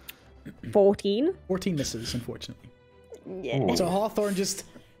 14. 14 misses, unfortunately. Yeah. Ooh. So Hawthorne just.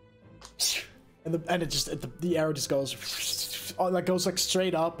 And the arrow just goes. Like goes like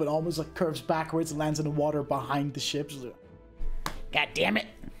straight up and almost like curves backwards and lands in the water behind the ship. Just like, God damn it.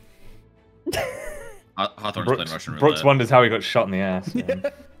 Hawthorne's playing Brooks, Russian roulette. Brooks wonders how he got shot in the ass.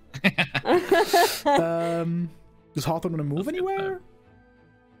 man. Does Hawthorne want to move anywhere?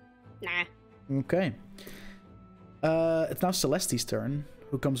 Nah. Okay. It's now Celeste's turn,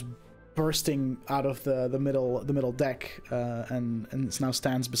 who comes bursting out of the middle deck, and it now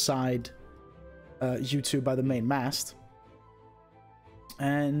stands beside you two by the main mast.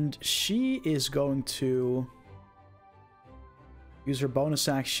 And she is going to use her bonus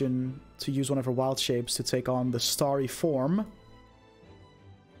action to use one of her wild shapes to take on the starry form.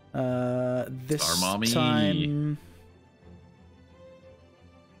 This Star Mommy. time...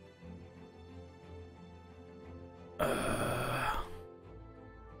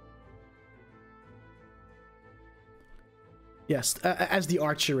 Yes, as the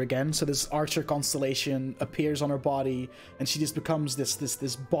archer again. So this archer constellation appears on her body, and she just becomes this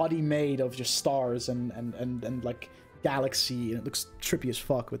body made of just stars and like galaxy, and it looks trippy as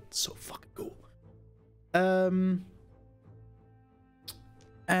fuck, but so fucking cool.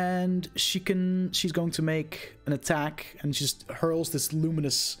 And she's going to make an attack, and she just hurls this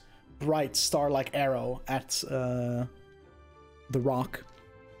luminous, bright star-like arrow at the rock.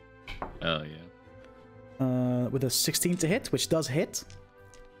 Oh yeah. With a 16 to hit, which does hit.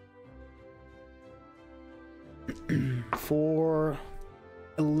 For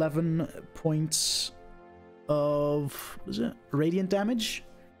 11 points of, what is it? Radiant damage.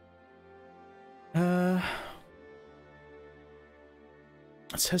 It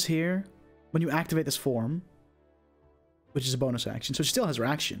says here, when you activate this form, which is a bonus action, so she still has her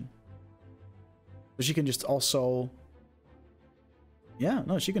action. So she can just also... Yeah,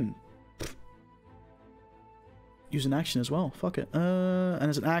 no, she can... use an action as well. Fuck it. And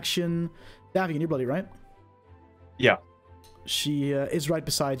as an action, Davian, you're bloody, right? Yeah. She is right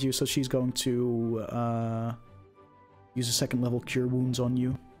beside you, so she's going to use a second level Cure Wounds on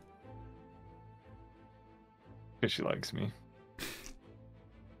you. Because she likes me.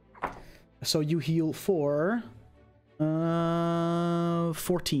 So you heal for 14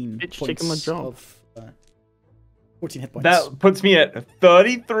 Bitch, points taking my job. of 14 hit points. That puts me at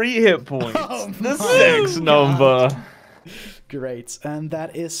 33 hit points. Oh The my sex number. Great. And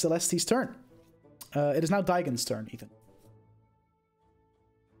that is Celeste's turn. It is now Daigon's turn, Ethan.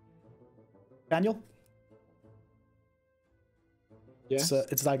 Daniel? Yes.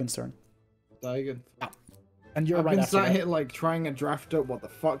 It's Daigon's turn. Daigon. And you're I've right been after sat that. here like trying to draft up what the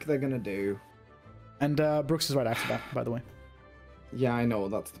fuck they're gonna do. And Brooks is right after that, by the way. Yeah, I know,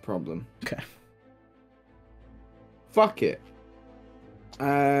 that's the problem. Okay. Fuck it.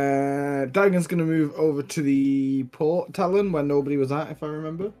 Daigon's gonna move over to the port Talon where nobody was at, if I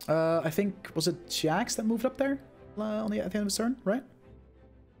remember. I think, was it Jax that moved up there at the end of his turn, right?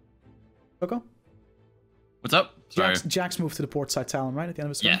 Coco? What's up? Sorry. Jax moved to the port side Talon, right, at the end of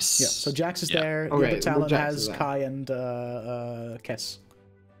his turn? Yes. Yeah, so Jax is Yeah. there. The Okay, other Talon Jax has is there. Kai and Kess.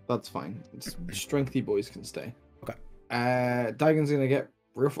 That's fine. It's strengthy boys can stay. Okay. Daigon's gonna get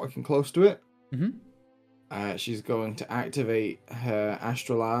real fucking close to it. Mm-hmm. She's going to activate her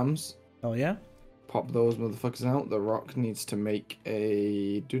astral arms. Oh, yeah? Pop those motherfuckers out. The rock needs to make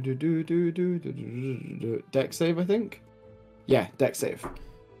a deck save, I think. Yeah, deck save.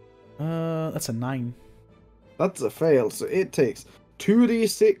 That's a 9. That's a fail, so it takes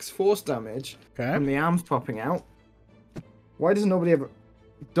 2d6 force damage Okay. from the arms popping out. Why does nobody ever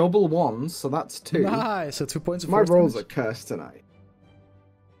double ones? So that's 2. Nice, so 2 points of My force rolls damage. are cursed tonight.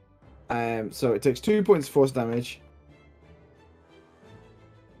 So it takes 2 points of force damage.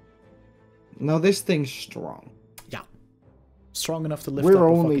 Now this thing's strong. Yeah. Strong enough to lift We're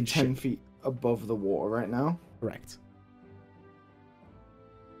up a only fucking 10 ship. feet above the water right now. Correct.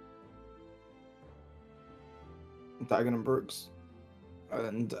 Daigon and Brooks.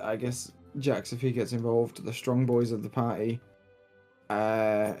 And I guess Jax, if he gets involved, the strong boys of the party.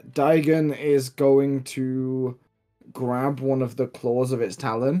 Daigon is going to grab one of the claws of its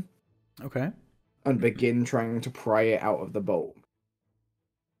talon Okay. and begin trying to pry it out of the boat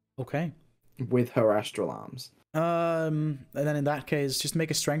Okay. with her astral arms. And then in that case, just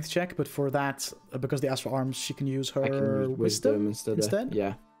make a strength check, but for that, because the astral arms, she can use her I can use wisdom instead.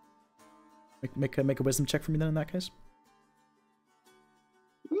 Yeah. Make a wisdom check for me then in that case.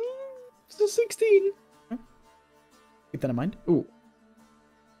 It's a 16. Keep that in mind. Ooh.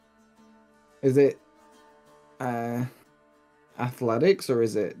 Is it athletics or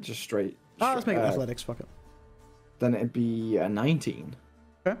is it just straight? Let's make it athletics, fuck it. Then it'd be a 19.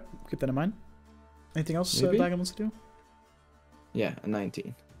 Okay, keep that in mind. Anything else Maybe? Daigon wants to do? Yeah, a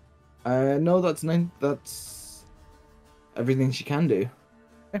 19. No, that's 9. That's everything she can do.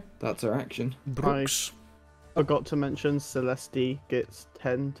 Okay. That's her action. Brooks. Forgot to mention Celeste gets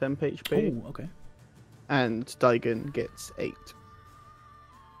 10 HP, Oh, okay. and Daigon gets 8.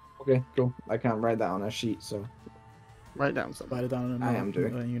 Okay, cool. I can't write that on a sheet, so Write down something. Write it down in I am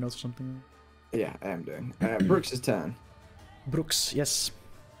doing. your notes or something. yeah, I am doing. Brooks' turn. Brooks, yes.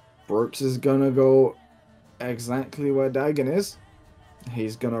 Brooks is gonna go exactly where Daigon is.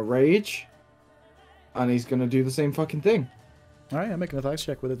 He's gonna rage, and he's gonna do the same fucking thing. Alright, I'm making an athletics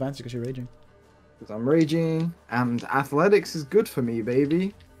check with advantage because you're raging. Because I'm raging, and athletics is good for me,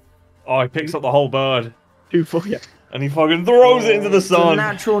 baby. Oh, he picks up the whole bird. 2, 4, yeah. And he fucking throws it into the It's a sun.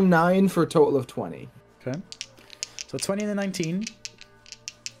 natural 9 for a total of 20. Okay. So 20 and a 19.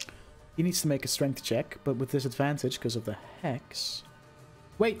 He needs to make a strength check, but with disadvantage because of the hex.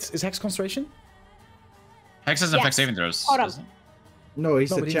 Wait, is hex concentration? Hex doesn't affect Yes. saving throws. Hold on. does it? No, he No,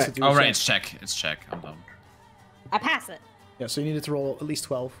 said but he needs check. to do a Oh, right, check. it's check. It's check. I'm dumb. I pass it. Yeah, so you needed to roll at least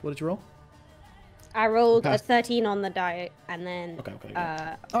 12. What did you roll? I rolled a Pass. 13 on the die, and then Okay.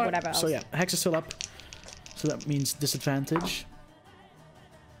 uh, Alright, whatever else. So yeah, hex is still up. So that means disadvantage.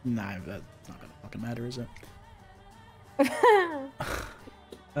 Nah, that's not gonna fucking matter, is it?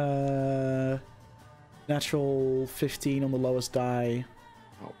 Natural 15 on the lowest die.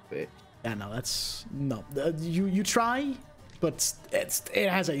 Oh, bitch. Yeah, no, that's no. You try, but it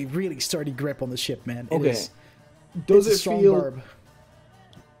has a really sturdy grip on the ship, man. It Okay. is- Does it's a it strong feel burb.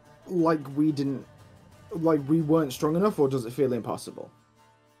 like we weren't strong enough, or does it feel impossible?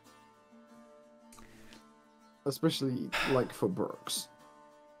 Especially like for Brooks.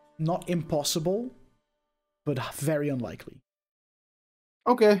 Not impossible, but very unlikely.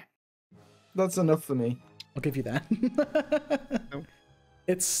 Okay, that's enough for me. I'll give you that. No.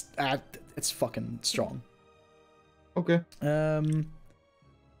 It's fucking strong. Okay.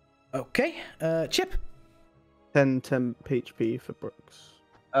 Okay. Chip. 10 HP for Brooks.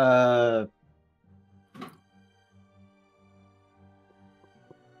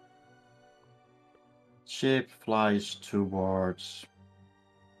 Ship flies towards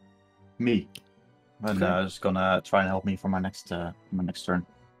me, and Okay. it's gonna try and help me for my next turn.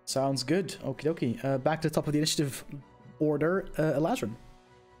 Sounds good. Okie dokie. Back to the top of the initiative order. Elazrin.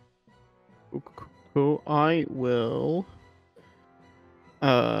 Cool. I will,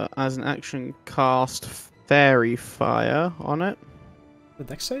 as an action, cast Fairy Fire on it. The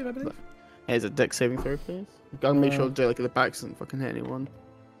dex save, I believe. Here's a dex saving throw, please. Gotta make sure J like at the back doesn't fucking hit anyone.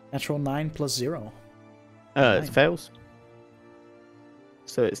 Natural 9 plus 0. It Nine. fails.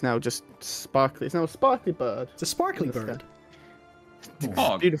 So it's now just sparkly. It's now a sparkly bird. It's a sparkly In the bird.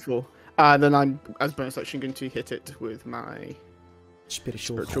 Oh, Beautiful. And then I'm, as bonus action, going to hit it with my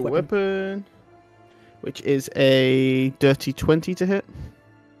Spiritual spiritual weapon, which is a dirty 20 to hit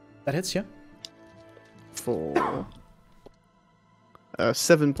That hits, yeah. for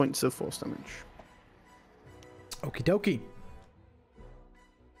 7 points of force damage. Okie dokie.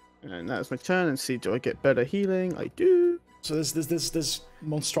 And that's my turn. And see, do I get better healing? I do. So this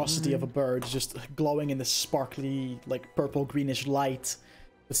monstrosity of a bird just glowing in this sparkly, like purple greenish light,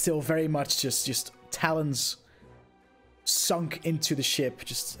 but still very much just talons sunk into the ship,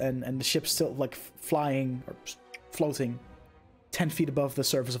 and the ship's still like flying or floating 10 feet above the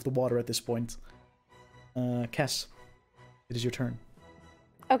surface of the water at this point. Cass, it is your turn.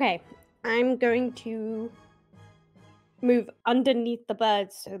 Okay, I'm going to move underneath the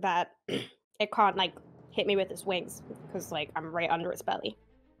bird so that it can't like hit me with its wings, because like I'm right under its belly.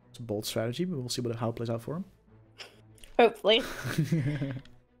 It's a bold strategy, but we'll see how it plays out for Hopefully. him.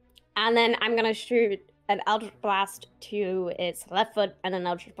 And then I'm gonna shoot an Eldritch Blast to its left foot and an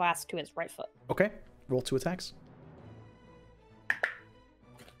Eldritch Blast to its right foot. Okay, roll 2 attacks.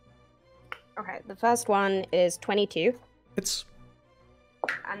 Okay, the first one is 22, It's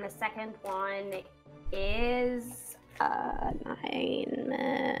and the second one is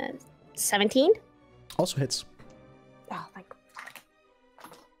 17. also hits. Oh, thank God.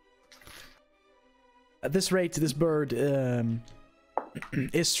 At this rate, this bird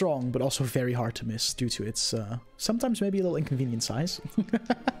is strong, but also very hard to miss due to its sometimes maybe a little inconvenient size.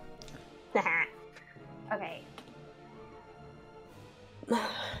 Okay.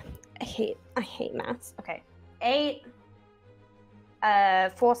 I hate maths. Okay. 8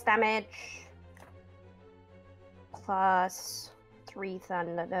 force damage plus 3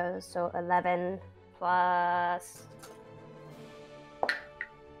 thunder, so 11 plus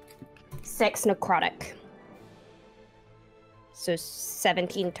 6 necrotic. So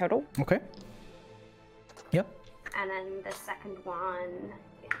 17 total. Okay. Yep. And then the second one,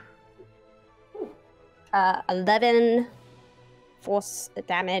 11 force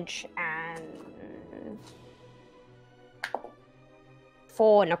damage and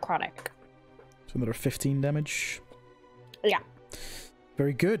 4 necrotic. So another 15 damage. Yeah.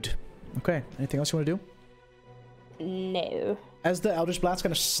 Very good. Okay. Anything else you want to do? No. As the Eldritch Blast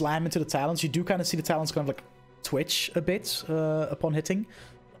kind of slam into the talons, you do kind of see the talons kind of like twitch a bit upon hitting.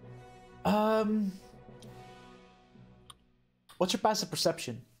 What's your passive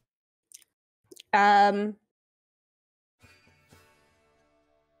perception?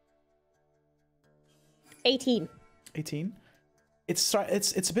 18. 18.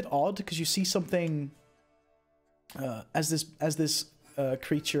 it's a bit odd because you see something as this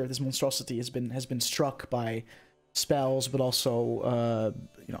creature, this monstrosity has been struck by spells, but also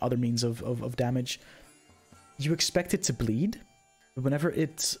other means of damage. You expect it to bleed, but whenever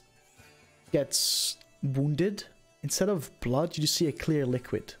it gets wounded, instead of blood, you just see a clear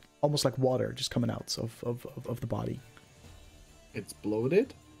liquid, almost like water, just coming out of the body. It's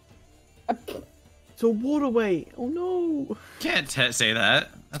bloated? It's a waterway. Oh no. Can't say that.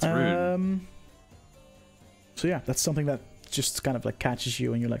 That's rude. So yeah, that's something that just kind of like catches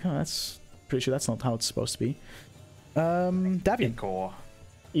you, and you're like, oh, that's pretty sure that's not how it's supposed to be. Davian. Core.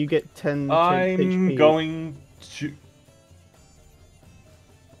 You get 10 I'm HP. going to.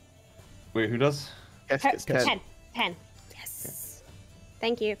 Wait, who does? Yes, it's 10. 10. 10. Yes.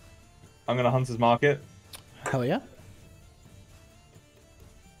 Thank you. I'm gonna Hunter's Market. Hell yeah.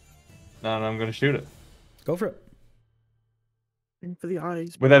 And I'm gonna shoot it. Go for it. In for the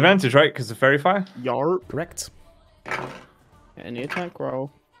eyes. With advantage, right? Because of Fairy Fire? Yarp. Correct. Any attack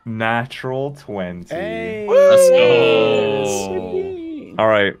roll. Natural 20. Hey. Let's go.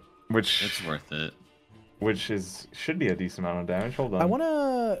 Alright, which It's worth it. should be a decent amount of damage. Hold on. I want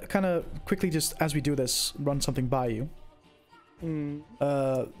to kind of quickly, just as we do this, run something by you.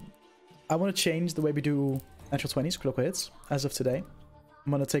 I want to change the way we do natural 20s, critical hits, as of today.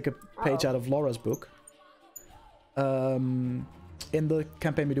 I'm going to take a page out of Laura's book. In the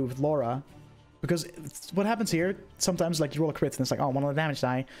campaign we do with Laura, because what happens here, sometimes like you roll a crit and it's like, oh, one of the damage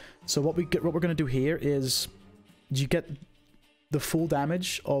die. So what we're going to do here is you get the full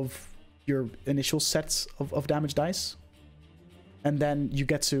damage of your initial sets of damage dice, and then you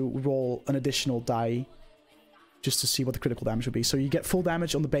get to roll an additional die just to see what the critical damage would be. So you get full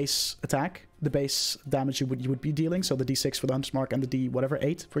damage on the base attack, the base damage you would be dealing, so the d6 for the Hunter's Mark and the d whatever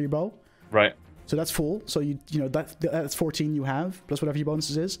 8 for your bow. Right. So that's full. So you know that's 14 you have plus whatever your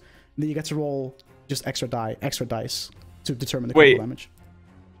bonuses is, and then you get to roll just extra dice to determine the critical damage.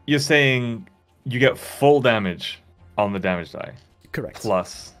 You're saying you get full damage on the damage die? Correct.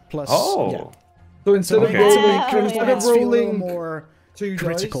 Plus. Oh. Yeah. So instead of rolling more two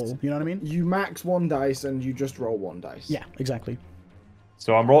critical, dice, you know what I mean? You max one dice and you just roll one dice. Yeah, exactly.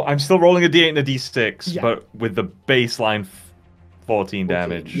 So I'm still rolling a d8 and a d6, Yeah. but with the baseline 14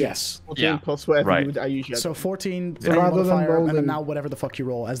 damage. Yes. 14 plus whatever I usually have. So 14 So rather than modifier, and then rolling- now whatever the fuck you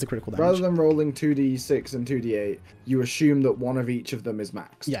roll as the critical damage. Rather than rolling 2d6 and 2d8, you assume that one of each of them is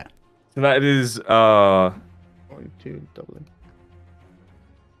maxed. Yeah. So that is 1, 2, doubling.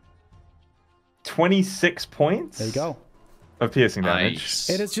 26 points. There you go. Of piercing damage. Nice.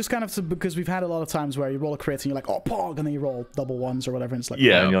 It is just kind of because we've had a lot of times where you roll a crit and you're like, oh, pog, and then you roll double ones or whatever, and it's like,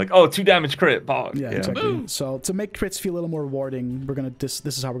 Yeah, and you're like, oh, 2 damage crit. Pog. yeah, exactly. So to make crits feel a little more rewarding, we're gonna this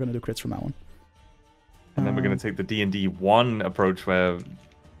is how we're gonna do crits from that one. And then we're gonna take the D&D 1 approach where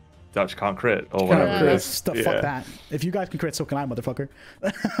Dutch can't crit or whatever. it is. Fuck that. If you guys can crit, so can I, motherfucker.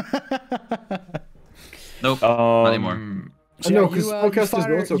 Nope. Not anymore. So No, yeah, 'cause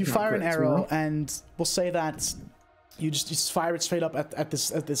spellcasters also you count fire an crits, arrow, remember? and we'll say that you just fire it straight up at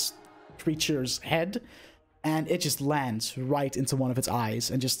this creature's head, and it just lands right into one of its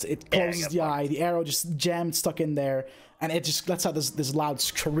eyes, and just it closes the eye. The arrow just jammed stuck in there, and it just lets out this loud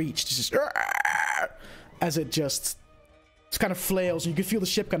screech, just as it just kind of flails, and you can feel the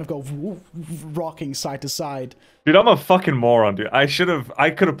ship kind of go rocking side to side. Dude, I'm a fucking moron, dude. I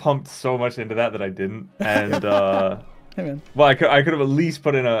could have pumped so much into that I didn't. And Hey man. well, I could have at least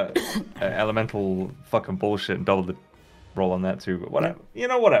put in a elemental fucking bullshit and doubled the roll on that too. But whatever. You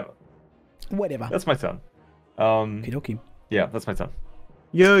know, whatever. Whatever. That's my turn. Okie Yeah, that's my turn.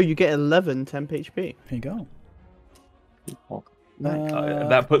 Yo, you get 11 temp HP. Here you go.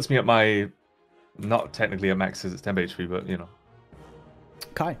 That puts me at my, not technically at max as it's 10 HP, but you know.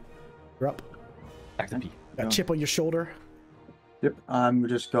 Kai, you're up. Active P. Got a chip on your shoulder. Yep, I'm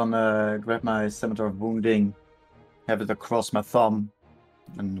just gonna grab my Scimitar of Wounding, have it across my thumb,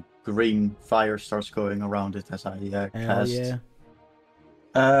 and green fire starts going around it as I Hell cast. yeah.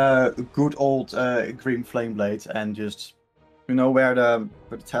 Good old green flame blade, and just where the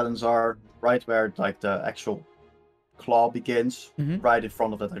talons are, right where like the actual claw begins, right in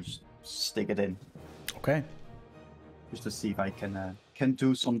front of it. I just stick it in. Okay. Just to see if I can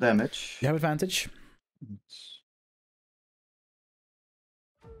do some damage. You have advantage.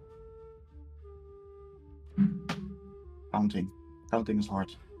 Counting is hard.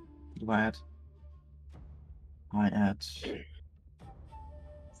 What do I add? I add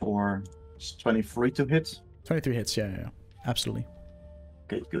 4. It's 23 to hit. 23 hits, yeah. Absolutely.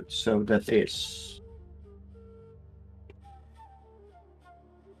 Okay, good. So that is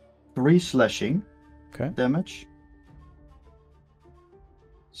 3 slashing Okay. damage.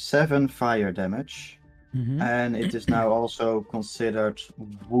 7 fire damage. And it is now also considered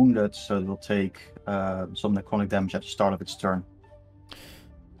wounded, so it will take some necrotic damage at the start of its turn.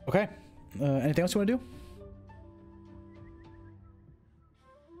 Okay. Anything else you want to do?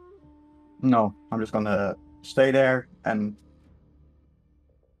 No, I'm just gonna stay there and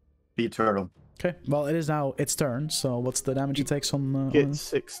be a turtle. Okay. Well, it is now its turn. So what's the damage it takes on? Get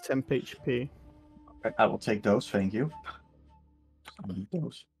 6 temp HP. I will take those, thank you. I need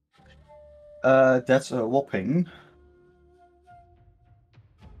those. That's a whopping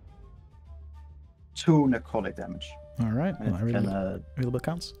 2 necrotic damage. All right. Well, And, every little bit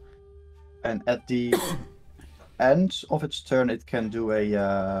counts. and at the end of its turn, it can do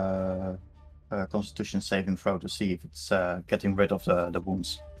a Constitution saving throw to see if it's getting rid of the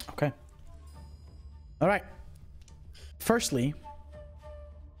wounds. Okay. All right. Firstly,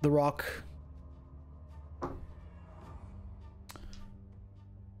 the rock.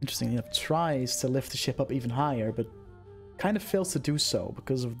 Interestingly enough, tries to lift the ship up even higher, but kind of fails to do so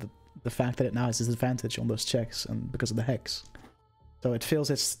because of the fact that it now has disadvantage on those checks and because of the hex. So it fails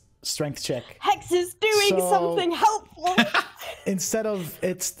its strength check. Hex is doing something helpful. Instead of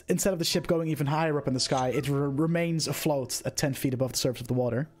the ship going even higher up in the sky, it remains afloat at 10 feet above the surface of the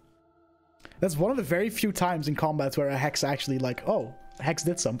water. That's one of the very few times in combat where a hex actually Hex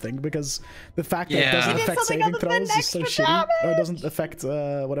did something, because the fact that it doesn't affect saving throws is so shitty. Or it doesn't affect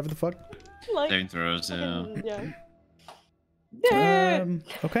whatever the fuck. Saving throws,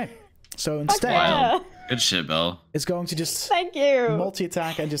 Okay. So instead, good shit, Belle. It's going to just thank you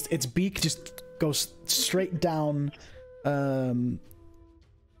multi-attack and just its beak just goes straight down.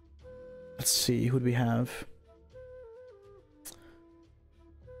 Let's see, who do we have?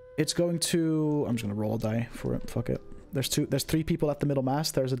 It's going to. I'm just gonna roll a die for it. Fuck it. There's 3 people at the middle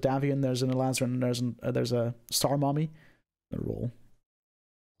mast. There's a Davian, there's an Elazarin, and there's a Star Mommy. I'm gonna roll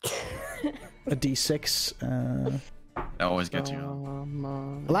a D6. That always gets you.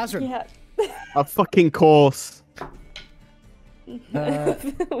 Elazarin. Yeah. A fucking course.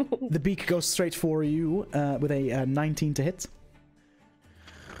 The beak goes straight for you with a 19 to hit.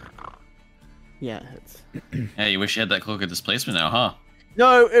 Yeah, it hits. Hey, you wish you had that cloak of displacement now, huh?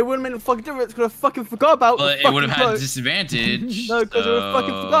 No, it wouldn't have made a fucking difference because I fucking forgot about But the it would have had cloak. disadvantage. No, because I would have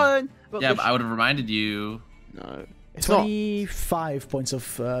fucking forgotten. Yeah, but I would have reminded you. No. It's 25 points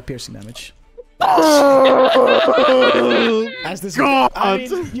of piercing damage. As this, God. I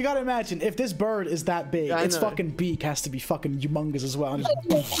mean, you gotta imagine if this bird is that big, Yeah, its know. fucking beak has to be fucking humongous as well. And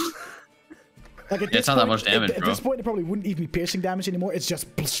just, like It's not that much damage, at bro. this point, it probably wouldn't even be piercing damage anymore. It's just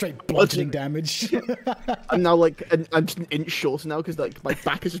straight bludgeoning damage. I'm now like I'm just an inch shorter now because like my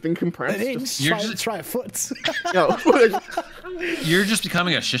back has just been compressed. An inch. You're Try a foot. No. You're just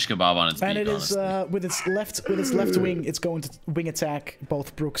becoming a shish kebab on its beak, And it is honestly. with its left wing, it's going to wing attack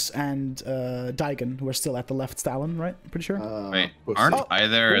both Brooks and Daigen, who are still at the left Stalin, right? Pretty sure. Wait, aren't I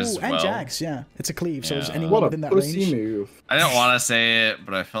there as and well? Jax, yeah. It's a cleave, so there's Yeah. anyone What within a that pussy range. move. I didn't want to say it,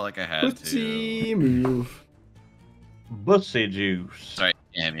 but I felt like I had to. Pussy move. Pussy juice. Sorry,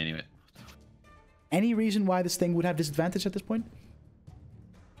 yeah, anyway. Any reason why this thing would have disadvantage at this point?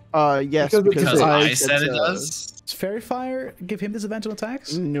 Yes, Because I I said it does. Does Fairy Fire give him disadvantage on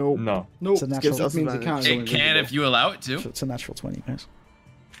attacks? No. No. Nope. It's a natural. gives us That means it can't. go It can if you allow it to. So it's a natural 20, guys.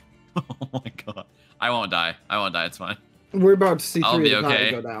 Oh my god. I won't die. I won't die. It's fine. We're about to see I'll 3 be of the party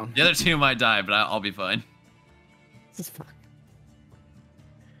okay. go down. The other 2 might die, but I'll be fine. This is fine.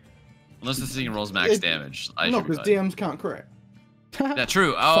 Unless this thing rolls max damage. I No, should be because fine. DMs can't crit. Yeah,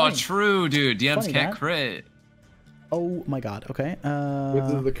 true. Oh, Funny. true, dude. DMs Funny, can't man. crit. Oh my god, okay.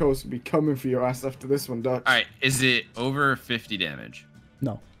 Wizards of the Coast will be coming for your ass after this one, Dutch. Alright, is it over 50 damage?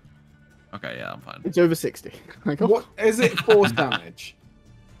 No. Okay, yeah, I'm fine. It's over 60. Like, oh, What is it? Force damage.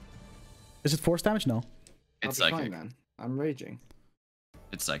 Is it force damage? No. It's I'll be psychic. fine, then. I'm raging.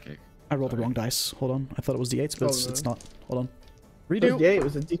 It's psychic. I rolled the wrong dice. Hold on. I thought it was D8s, but Oh, it's no. not. Hold on. it was Redo. D8, it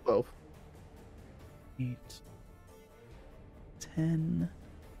was a D12. 8, 10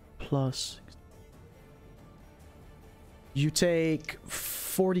 plus. You take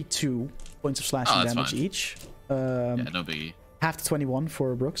 42 points of slashing Oh, that's damage fine. each. Yeah, no biggie. Half to 21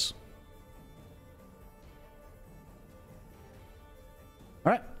 for Brooks.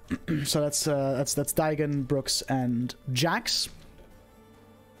 All right. So that's Daigen, Brooks, and Jax.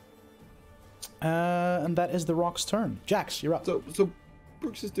 And that is the Rock's turn. Jax, you're up. So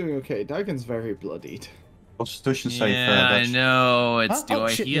Brooks is doing okay. Dagon's very bloodied. Constitution save. Yeah, I Dutch. know. It's Huh? do Oh,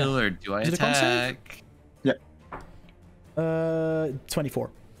 I shit, heal yeah. or do I Is it a con save? attack? 24.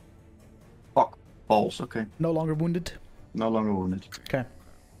 Fuck balls. Okay. No longer wounded. No longer wounded. Okay.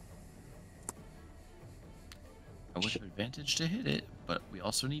 I would have advantage to hit it, but we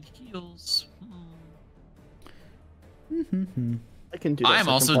also need heals. I can do that. I'm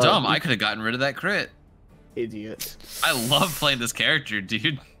also dumb. I could have gotten rid of that crit. Idiot. I love playing this character,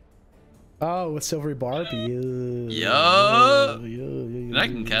 dude. Oh, with Silvery Barb? Yeah. And I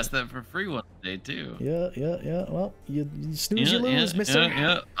can cast that for free one day, too. Yeah. Well, you snooze, you lose, mister.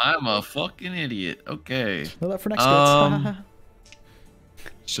 Yeah. I'm a fucking idiot. Okay. Well, that for next crit.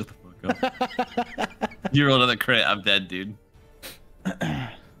 Shut the fuck up. You roll another crit, I'm dead, dude.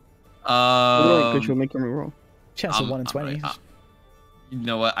 Good, you'll make me roll. Chance of 1 in 20. Right. You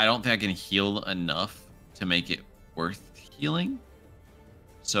know what? I don't think I can heal enough to make it worth healing.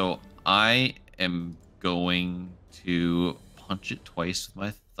 So I am going to punch it twice with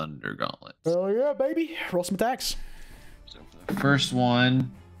my Thunder Gauntlet. Oh yeah, baby. Roll some attacks. So for the first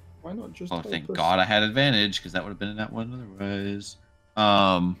one... Why not just? Oh, thank God I had advantage, because that would have been in that one otherwise.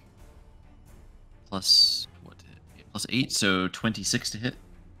 Plus, what to hit? Plus 8, so 26 to hit.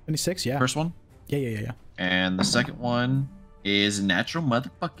 26, yeah. First one. Yeah. And the second one is natural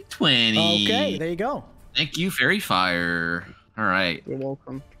motherfucking 20. Okay, there you go. Thank you, Fairy Fire. All right. You're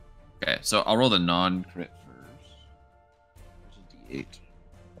welcome. Okay, so I'll roll the non-crit first. There's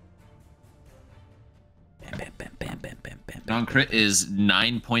a D8. Bam. Non-crit is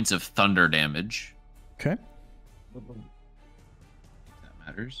 9 points of thunder damage. Okay. That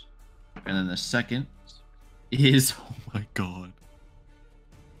matters. And then the second is, oh my God.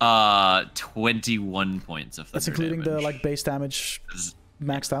 21 points of thunder That's including damage. the like base damage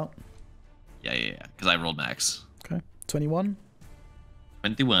maxed out. Yeah. Because I rolled max. Okay. 21.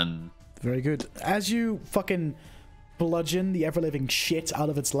 21. Very good. As you fucking bludgeon the ever-living shit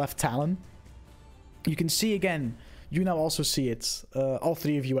out of its left talon, you can see again. You now also see it. All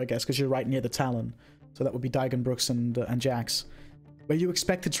three of you, I guess, because you're right near the talon. So that would be Daigen, Brooks, and Jax. Where you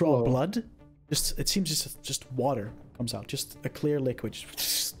expect to draw blood, it seems just water comes out, just a clear liquid,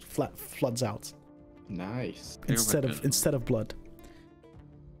 just floods out. Nice. Instead of blood.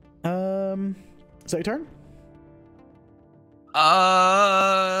 Is that your turn?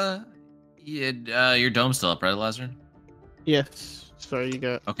 Yeah. Your dome's still up, right, Lazarus? Yes. So you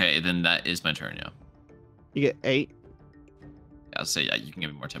get Okay, then that is my turn. Yeah. you get 8. Yeah, I'll say you can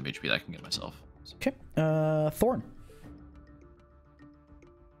give me more temp HP that I can get myself. Okay. Thorn.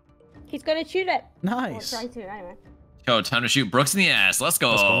 He's gonna shoot it. Nice. Or try to, anyway. Yo, time to shoot Brooks in the ass. Let's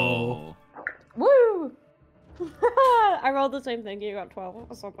go. Let's go. Woo! I rolled the same thing. You got 12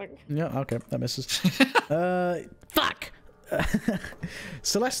 or something. Yeah, okay, that misses. Fuck!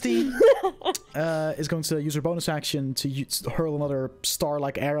 Celeste is going to use her bonus action to hurl another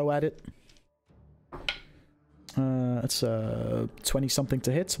star-like arrow at it. It's 20-something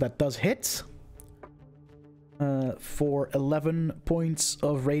to hit, so that does hit. For 11 points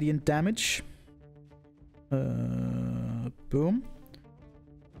of radiant damage. Boom.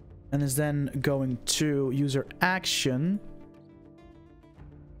 And is then going to use her action.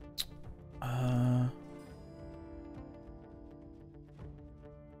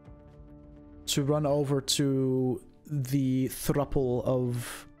 To run over to the thruple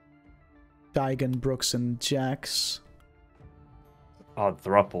of Daigen, Brooks, and Jax. Oh,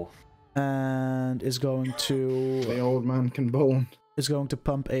 thruple. And is going to... The old man can bone. Is going to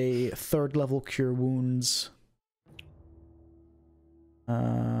pump a 3rd level Cure Wounds. In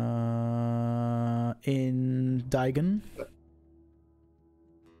Daigen.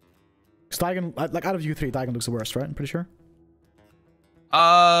 Because Daigen, like out of you three, Daigen looks the worst, right? I'm pretty sure.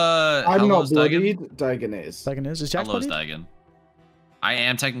 I'm not bloodied. Daigen? Daigen is. Daigen is. Is Jax How low is bloodied? Daigen? I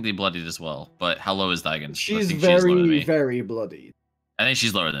am technically bloodied as well, but how low is Daigen? She's lower than me. very bloodied. I think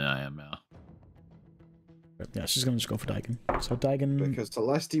she's lower than I am now. Yeah, she's gonna just go for Daigen. So Daigen... Because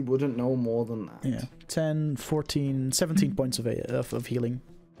Celeste wouldn't know more than that. Yeah. 10, 14, 17 points of healing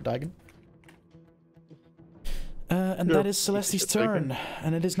for Daigen. And that is Celeste's turn.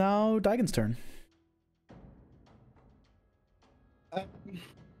 And it is now Daigen's turn.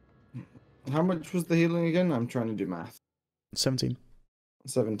 How much was the healing again? I'm trying to do math. 17.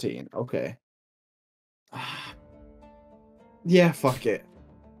 17. Okay. Yeah, fuck it.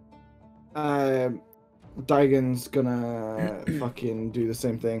 Daigen's gonna fucking do the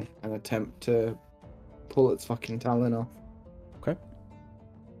same thing and attempt to pull its fucking talon off. Okay.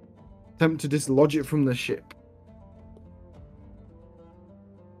 Attempt to dislodge it from the ship.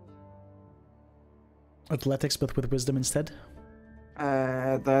 Athletics, but with wisdom instead.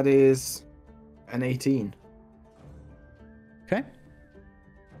 That is an 18. Okay.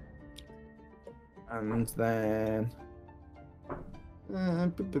 And then...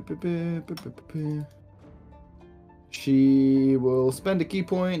 She will spend a key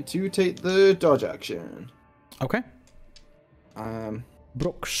point to take the dodge action. Okay.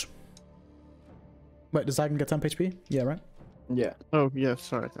 Brooks. Wait, does Zygon get 10 HP? Yeah, right? Yeah. Oh yeah,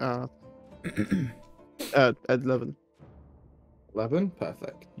 sorry. 11. 11?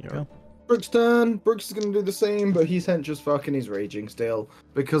 Perfect. Yeah. Brooks' turn. Brooks is gonna do the same, but he's hench as fuck and he's raging still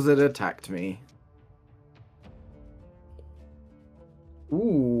because it attacked me.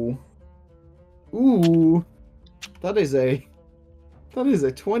 Ooh. Ooh. That is a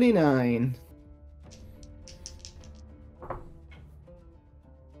 29.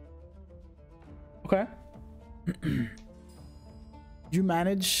 Okay. You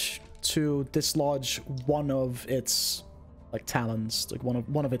manage to dislodge one of its like talons, like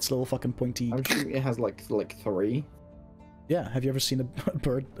one of its little fucking pointy. I'm sure it has like 3. Yeah, have you ever seen a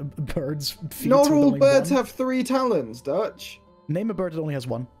bird's feet? Not with all only birds one? have 3 talons, Dutch. Name a bird that only has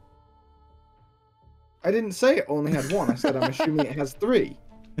one. I didn't say it only had 1. I said I'm assuming it has 3.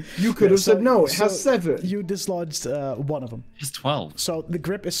 You could have said no, it has 7. You dislodged one of them. It's 12. So the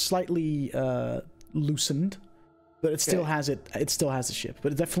grip is slightly loosened, but it still has it. It still has the ship,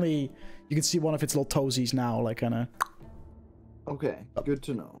 but it definitely you can see one of its little toesies now, like kind of. Okay, good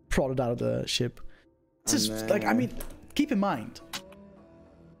to know. Prodded out of the ship. It's just And like I then- mean, keep in mind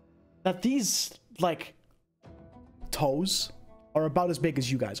that these like toes are about as big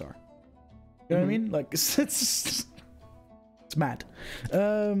as you guys are. You know what I mean? Like it's mad.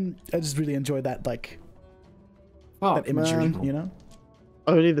 I just really enjoyed that like that imagery. man. You know?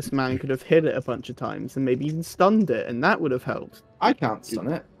 Only this man could have hit it a bunch of times and maybe even stunned it, and that would have helped. I can't stun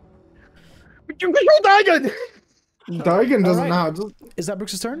it. But you control Daigon! Daigon doesn't Alright. know how to... Is that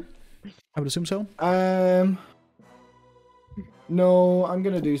Brooks' turn? I would assume so. No, I'm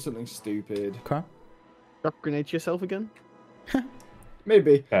gonna do something stupid. Okay. Drop grenade to yourself again?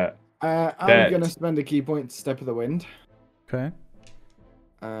 Maybe. That I'm gonna spend a key point to Step of the Wind. Okay.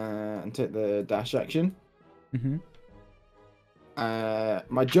 And take the dash action. Mm-hmm.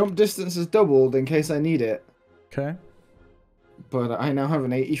 My jump distance is doubled in case I need it. Okay. But I now have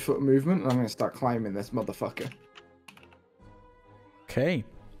an 80-foot movement, and I'm gonna start climbing this motherfucker. Okay.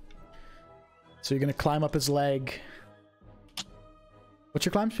 So you're gonna climb up his leg. What's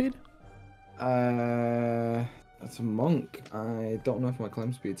your climb speed? That's a monk. I don't know if my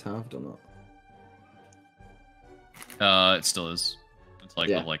climb speed's halved or not. It still is. It's like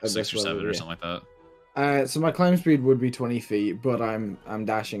Yeah, level, like at 6 this or 7 level, or yeah. something like that. So my climb speed would be 20 feet, but I'm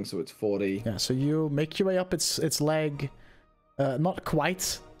dashing, so it's 40. Yeah. So you make your way up its leg. Not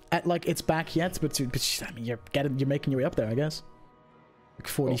quite at like its back yet, but I mean you're making your way up there, I guess. Like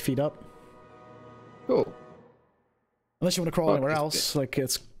 40 feet up. Cool. Unless you want to crawl Fuck anywhere this else, like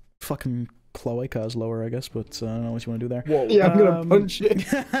it's fucking cloaca's lower, I guess. But I don't know what you want to do there. Whoa. Yeah, I'm gonna punch it.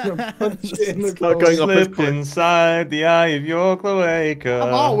 I'm gonna punch it in the Not going cloak. up his Slipped inside the eye of your cloaca.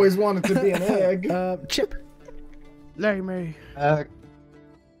 I've always wanted to be an egg. Chip. Lame.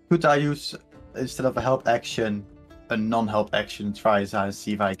 Could I use, instead of a help action, a non-help action, try to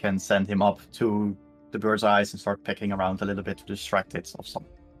see if I can send him up to the bird's eyes and start pecking around a little bit to distract it of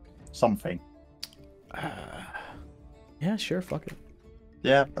something? Yeah, sure. Fuck it.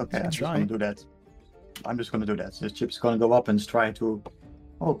 Yeah, okay, I'm just try. gonna do that. I'm just gonna do that. So Chip's gonna go up and try to...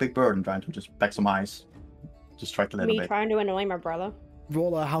 Oh, big bird, and trying to just peck some eyes. Distract a little Me bit. trying to annoy my brother.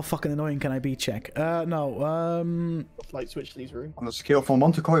 Roll a how fucking annoying can I be check. No. Light switch leaves room. On the scale from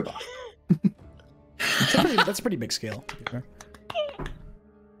 1 to Koiba. That's a pretty big scale. To be fair.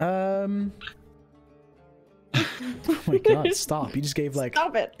 Oh my god! Stop! You just gave like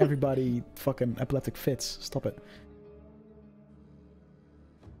Stop it. everybody fucking epileptic fits. Stop it.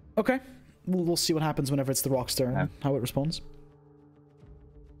 Okay, we'll see what happens whenever it's the rock's turn. Yeah. How it responds.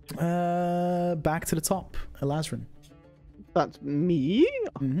 Back to the top, Elazrin. That's me?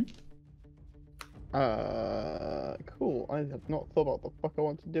 Mm-hmm. Cool. I have not thought about what the fuck I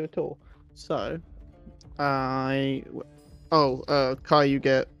want to do at all. So, Kai, you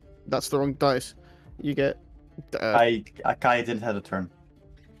get... That's the wrong dice. You get... Kai didn't have a turn.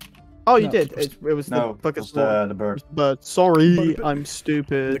 Oh, you No, did. It was No, the it was fucking the bird. But sorry, But- I'm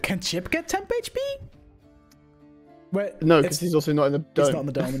stupid. Can Chip get temp HP? Wait, No, it's- because he's also not in the he's dome. not in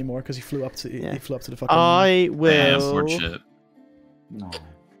the dome anymore because he flew up to Yeah. he flew up to the fucking. I Damn, will. poor Chip. No.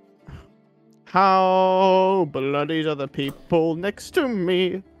 How bloody are the people next to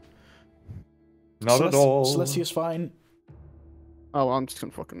me? Not at all. Celestia's fine. Oh, I'm just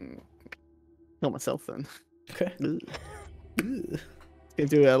gonna fucking kill myself then. Okay. Ugh. Gonna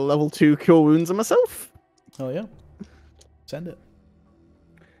do a level 2 cure wounds on myself. Oh yeah. Send it.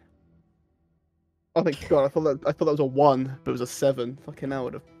 Oh thank God! I thought that was a 1, but it was a 7. Fucking hell, I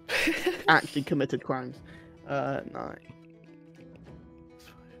would have actually committed crimes. 9.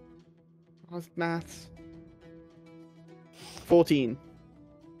 How's maths? 14.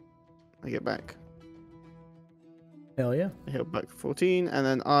 I get back. Hell yeah. I heal back 14, and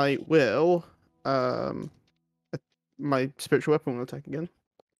then I will my spiritual weapon will attack again.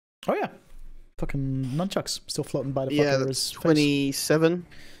 Oh yeah. Fucking nunchucks still floating by the Yeah, fucker's that's face. 27.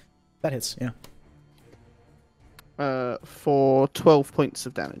 That hits, yeah. For 12 points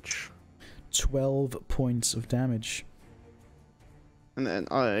of damage. 12 points of damage. And then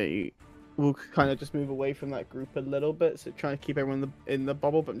I will kind of just move away from that group a little bit, so trying to keep everyone in the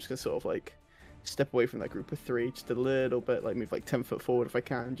bubble, but I'm just gonna sort of like step away from that group of 3 just a little bit, like move like 10 foot forward if I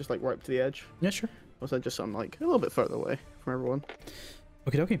can, just like right up to the edge. Yeah, sure. Also, just so I'm like a little bit further away from everyone.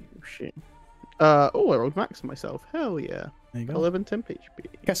 Okie dokie. Oh, shit. I rolled max on myself. Hell yeah. There you go. 11 temp HP.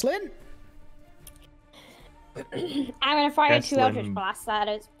 Kesslin? I'm gonna fire 2 Kesslin. Eldritch Blasts at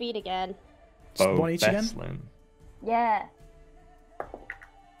its feet again. Just one each again? Beslin. Yeah.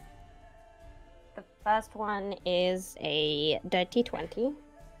 The first one is a dirty 20.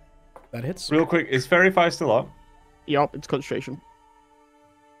 That hits. Real quick, is Fairy Fire still up? Yup, it's concentration.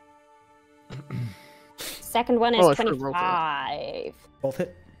 Second one is Oh, I should've rolled for that. 25. Both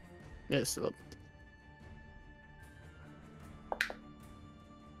hit. Yeah, it's still up.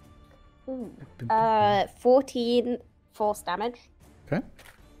 Ooh. 14 force damage. Okay.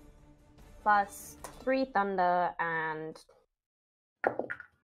 Plus 3 thunder and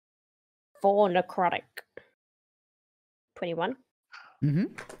 4 necrotic. 21. Mm-hmm.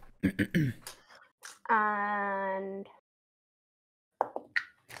 And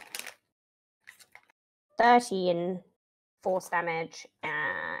 13 force damage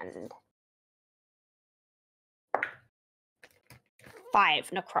and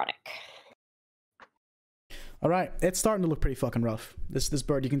 5 necrotic. All right, it's starting to look pretty fucking rough. This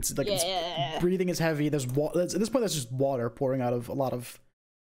bird, you can see, like, Yeah. its breathing is heavy. There's at this point, there's just water pouring out of a lot of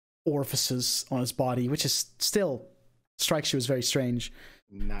orifices on its body, which is still strikes you as very strange.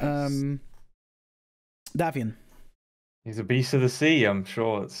 Nice. Davian. He's a beast of the sea. I'm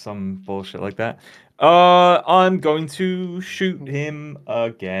sure it's some bullshit like that. I'm going to shoot him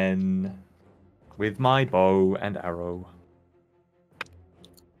again with my bow and arrow.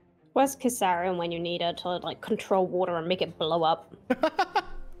 Where's Kisarian when you need her to like control water and make it blow up?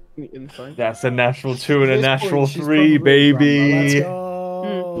 Inside. That's a natural 2 and a At this natural point, she's 3, probably a grandma. Let's baby.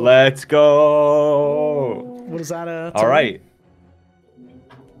 go. Let's go. What is that? All right.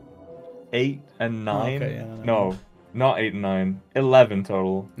 8 and 9. okay, yeah, no, not 8 and 9. 11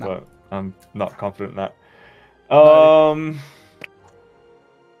 total. No. But I'm not confident in that.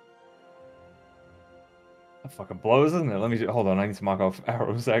 That fucking blows, isn't it? Let me hold on. I need to mark off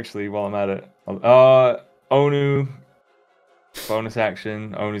arrows actually while I'm at it. Onu. Bonus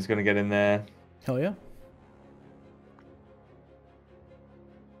action. Onu's gonna get in there. Hell yeah.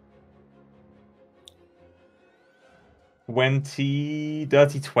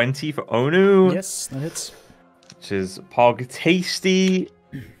 Dirty 20 for Onu. Yes, that hits. Which is Pog Tasty.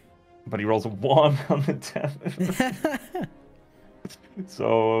 But he rolls a 1 on the damage.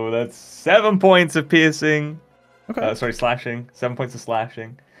 So that's 7 points of piercing. Okay. Sorry, slashing. 7 points of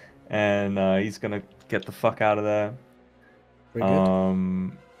slashing. And he's gonna get the fuck out of there. Very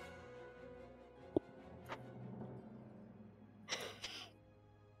good.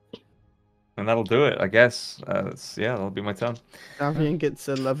 And that'll do it, I guess. That'll be my turn. Davian gets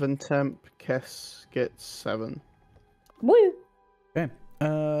 11 temp, Kess gets 7. Woo! Okay.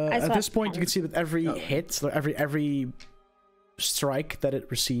 I At saw this point, you 10. can see that every hit, so every strike that it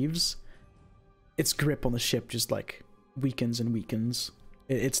receives, its grip on the ship just like weakens and weakens.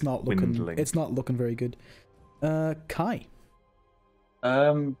 It's not looking. Dwindling. It's not looking very good. Kai.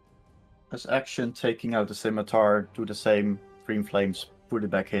 As action, taking out the scimitar, do the same. Green flames, put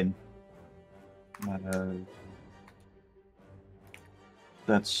it back in.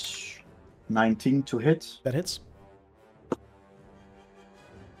 That's 19 to hit. That hits.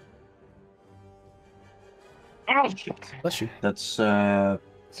 Bless you. That's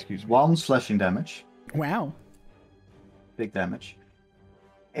Excuse me. 1 slashing damage. Wow. Big damage.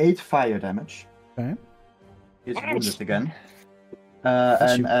 8 fire damage. Okay. It's wounded again. Bless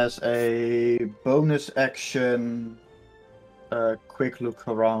And you. as a bonus action, quick look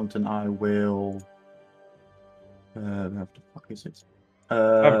around, and I will. Where the fuck is it? I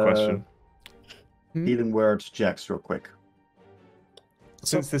have a question. Healing words, Jax, real quick.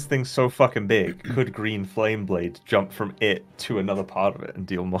 Since this thing's so fucking big, could Green Flame Blade jump from it to another part of it and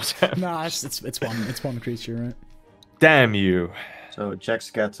deal more damage? Nah, it's one creature, right? Damn you. So Jax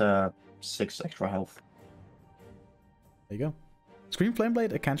gets 6 extra health. There you go. Scream Flame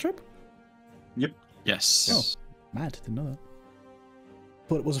Blade, a cantrip? Yes. Mad, didn't know that.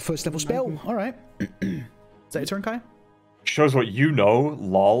 But it was a first level spell. All right. Is that your turn, Kai? Shows what you know,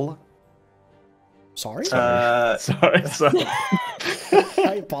 lol. Sorry? Sorry.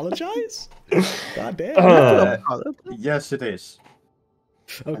 I apologize? God damn. Yes, it is.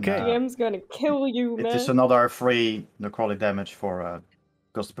 Okay. DM's gonna kill you, It man. is another free necrotic damage for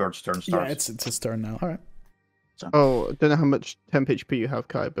because the bird's turn starts. Yeah, it's his turn now. Alright. Oh, I don't know how much temp HP you have,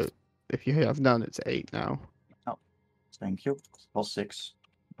 Kai, but if you have none, it's 8 now. Oh, thank you. Plus 6.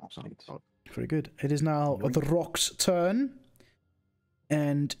 Absolute. Very good. It is now the rock's turn.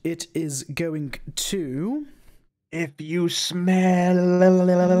 And it is going to... If you smell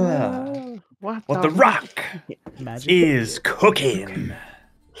What what the rock Magic. is cooking.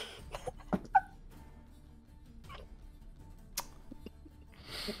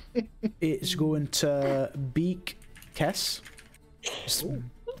 It's going to beak Kess. Just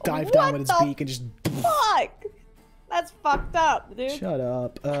dive down with its beak and just... Fuck! That's fucked up, dude. Shut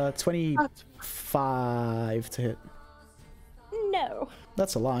up. 25 to hit. No.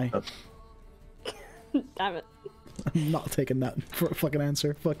 That's a lie. Damn it. I'm not taking that for a fucking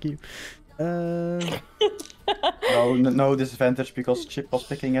answer. Fuck you. No disadvantage because Chip was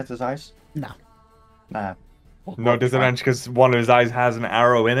picking at his eyes? No. Nah. No disadvantage because one of his eyes has an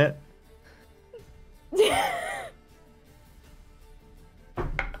arrow in it.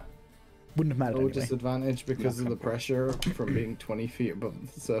 Wouldn't have mattered No anyway. disadvantage because of the pressure from being 20 feet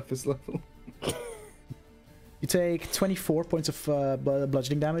above the surface level. You take 24 points of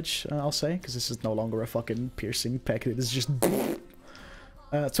bludgeoning damage, I'll say, because this is no longer a fucking piercing peck. It is just...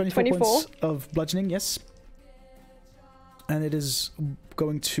 24 points of bludgeoning, yes. And it is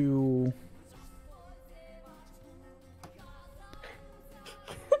going to...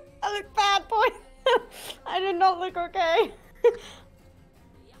 I look bad, boy. I did not look okay.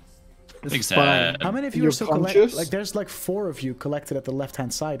 Big sad. How many of you You're are still conscious? like, there's like 4 of you collected at the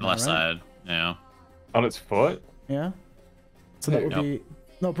left-hand side now, Left right? side. Yeah. On its foot? Yeah? So that would Yep. be...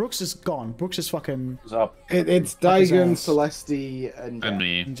 No, Brooks is gone. Brooks is fucking... It's up. It's Up his Daigon, ass. Celeste, and And Jack.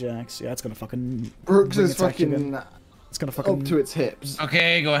 me. Jax. Yeah, it's gonna fucking... Brooks bring is its action in. fucking It's gonna fucking... up to its hips.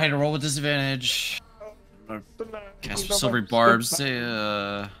 Okay, go ahead and roll with disadvantage. Cast for silvery barbs.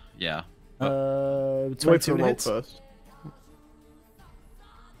 Yeah. Wait 22 for to roll hit. first.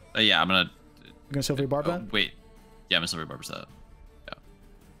 Yeah, I'm gonna. You're gonna silvery barb that? Wait. Yeah, I'm gonna silvery barbs that.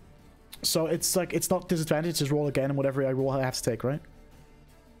 So it's like, it's not disadvantage, just roll again, and whatever I roll I have to take, right?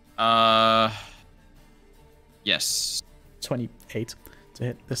 Yes. 28 to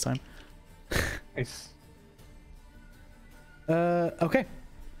hit this time. Nice. Okay.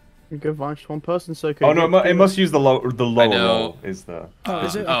 You go vanish one person, so Oh no, it must use the lower know. roll. Is the Oh,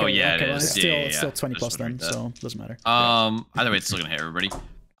 is it? Oh, Okay, yeah, okay, it well, is. It's still, Yeah, it's still yeah. 20 I plus just then, wondered that. so it doesn't matter. Either way, it's still gonna hit everybody.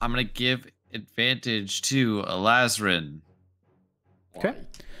 I'm gonna give advantage to Lazrin. Okay.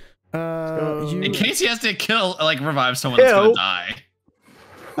 In You... case he has to kill, like, revive someone that's gonna die.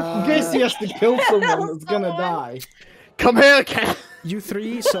 In case he has to kill someone that's gonna die. Come here, Ken! You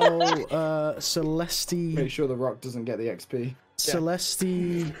three, so Celeste, Make sure the rock doesn't get the XP.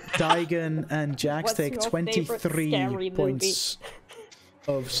 Celeste, Daigon, and Jax What's take your favorite 23 scary points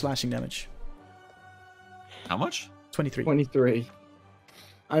of slashing damage. How much? 23. 23.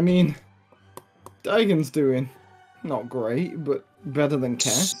 I mean, Daigon's doing not great, but better than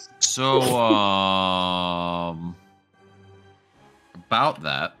Cass. So, about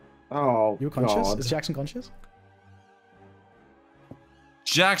that, Oh, You conscious? God. Is Jackson conscious?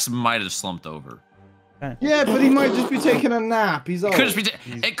 Jax might have slumped over. Yeah, but he might just be taking a nap. He's old. Could just be.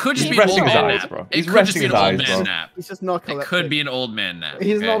 It could just He's be an resting old his man eyes, nap. bro. It He's could just be resting an his old eyes, man bro. nap. He's just not It could be an old man nap.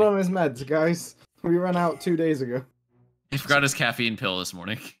 He's okay? not on his meds, guys. We ran out 2 days ago. He forgot his caffeine pill this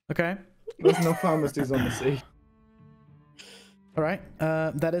morning. Okay. There's no pharmacies on the sea. Alright.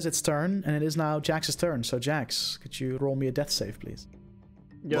 That is its turn, and it is now Jax's turn. So, Jax, could you roll me a death save, please?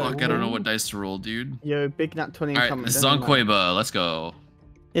 Fuck, I don't know what dice to roll, dude. Yo, big nat 20 All incoming. right, doesn't matter. Zonqueba, let's go.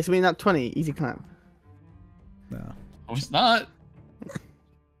 It's me nat 20, easy clap. No. Oh, it's not.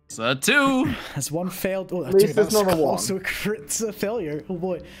 It's a 2. That's one failed. Oh, At least dude, that it's was not a close one. to a crit failure. Oh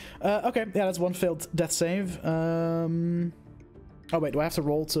boy. Okay, yeah, that's one failed death save. Oh wait, do I have to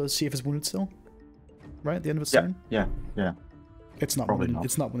roll to see if it's wounded still? Right at the end of its turn? Yeah. It's not Probably wounded. not.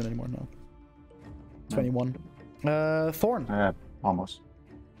 It's not wounded anymore. No. 21. Thorn. Almost.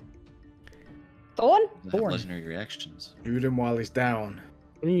 Thorn? Thorn. Legendary reactions. Shoot him while he's down.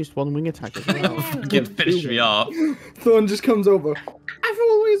 Only used one wing attack as well. Get finish me off. Thorn just comes over. I've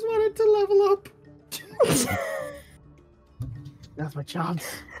always wanted to level up. That's my chance.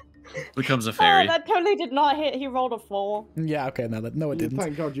 Becomes a Oh, fairy. that totally did not hit. He rolled a 4. Yeah, okay, no, it didn't.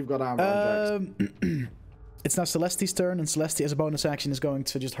 Thank God you've got armor on, Jax. It's now Celeste's turn, and Celeste as a bonus action is going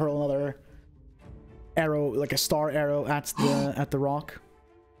to just hurl another arrow, like a star arrow at the rock.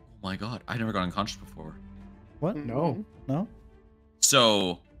 Oh my god, I never got unconscious before. What? No. No?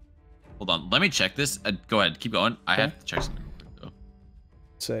 So, hold on. Let me check this. Go ahead. Keep going. I Okay. have to check something real quick, though.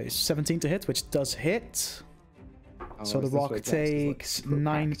 Say 17 to hit, which does hit. Oh, So the is this rock where Dex is, like, takes super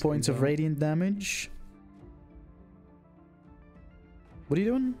 9 packed points as of well? radiant damage. What are you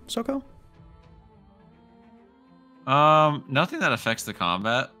doing, Soko? Nothing that affects the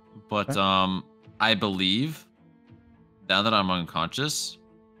combat, but Okay. I believe now that I'm unconscious,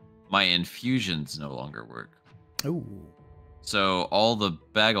 my infusions no longer work. Ooh. So all the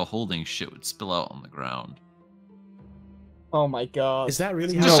bag of holding shit would spill out on the ground. Oh my god. Is that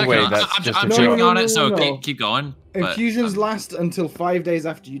really No Just how? checking way, on- that's I'm, just I'm a checking joke. on it, so No. keep going. but, Infusions last until 5 days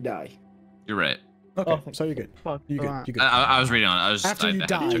after you die. You're right. Okay, thank so you're good. Fuck You're good. that. You're good. I was reading on it. I was After I you had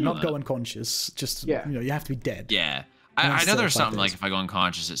to die, check not on go that. unconscious. Just Yeah. you know, you have to be dead. Yeah. And I it's know still there's 5 something like days. if I go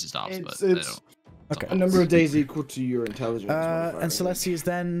unconscious, it stops, It's- but I it's- don't. Okay. A number of days equal to your intelligence. And Celestia is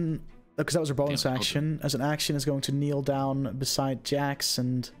then, because that was her bonus Damn, okay. action, as an action is going to kneel down beside Jax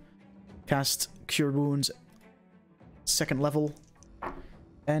and cast Cure Wounds, 2nd level,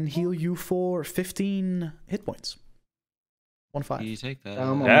 and heal you for 15 hit points. 1-5. You take that.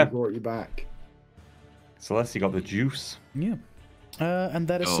 Yeah. Brought you back. Celestia got the juice. Yeah. And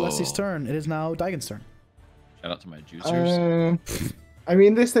that is Celestia's Oh. turn. It is now Daigon's turn. Shout out to my juicers. I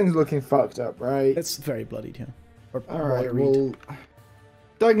mean, this thing's looking fucked up, right? It's very bloodied, yeah. Or Alright, wateried. well...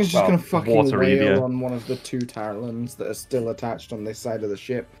 Dagon's just Well, gonna fucking watery, wail yeah. on one of the 2 Tarlons that are still attached on this side of the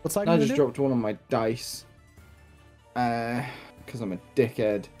ship. What's I Daigon just gonna do? dropped one of my dice. Because I'm a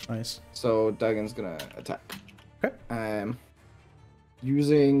dickhead. Nice. So Dagon's gonna attack. Okay.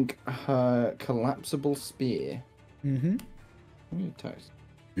 Using her collapsible spear. Mm-hmm. How many attacks?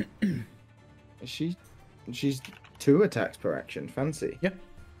 Is she? She's 2 attacks per action. Fancy. Yeah.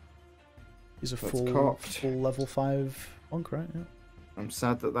 He's a That's full cocked. level 5 monk, right? Yeah. I'm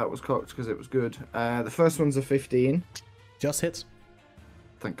sad that that was cocked because it was good. The first one's a 15. Just hits.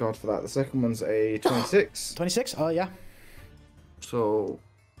 Thank God for that. The second one's a 26. 26? Oh, yeah. So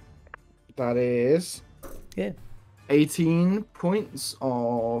that is Yeah. 18 points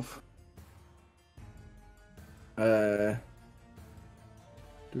of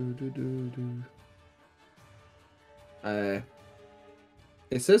it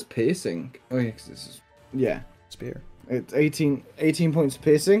says piercing. Oh yeah, 'cause this is yeah. Spear. It's 18 points of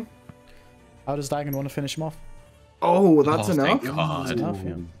piercing. How does Daigon want to finish him off? Oh, that's Oh, enough. thank God. That's enough,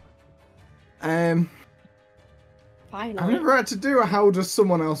 yeah. I've Finally. never had to do a how does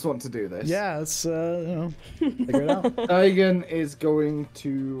someone else want to do this? Yeah, let's, you know, figure it out. Daigon is going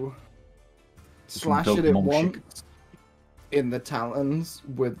to slash it at once in the talons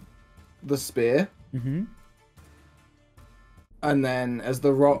with the spear. Mm-hmm. And then as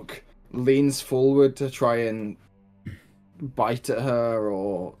the rock leans forward to try and bite at her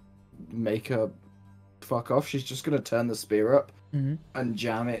or make her fuck off, she's just going to turn the spear up Mm-hmm. and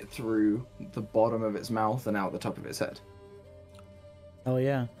jam it through the bottom of its mouth and out the top of its head. Oh,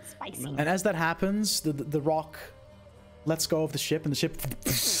 yeah. Spicy. And as that happens, the rock lets go of the ship, and the ship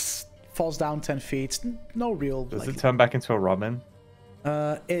falls down 10 feet. No real, Does like... it turn back into a ramen?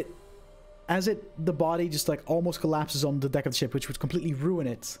 The body just, like, almost collapses on the deck of the ship, which would completely ruin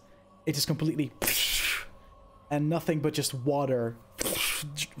it. It just completely... And nothing but just water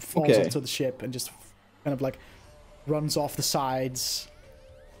falls Okay. onto the ship and just kind of, like, runs off the sides.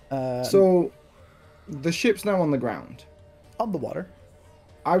 So the ship's now on the ground. On the water.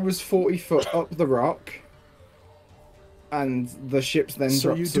 I was 40 foot up the rock, and the ship's then So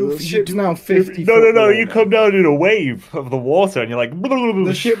dropped. you So do- the you ship's do- now 50 No, foot no, no! below You me. come down in a wave of the water, and you're like.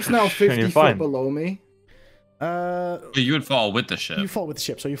 The ship's now and 50 you're foot fine. below me. You would fall with the ship. You fall with the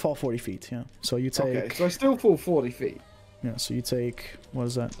ship, so you fall 40 feet, yeah. So you take... Okay, so I still fall 40 feet. Yeah, so you take... What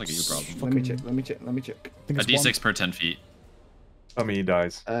is that? It's like a you problem. Let me Fucking- check, let me check, let me check. I think A it's d6 per 10 feet. I mean, he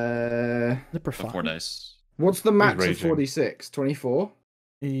dies. Zipper So 4 5. dice. What's the max of raging? 46? 24?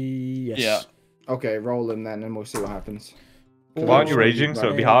 Yes. Yeah. Okay, roll him then and we'll see what happens. Why aren't you raging? So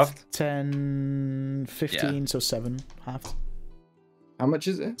it'd be halved. 10, 15, Yeah. so 7. Half. How much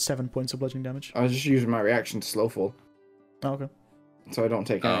is it? 7 points of bludgeoning damage. I was just using my reaction to slow fall, Oh, okay. so I don't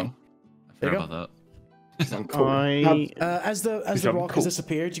take any. I There you forgot go. about 'Cause I'm cool. As the jump rock has cool.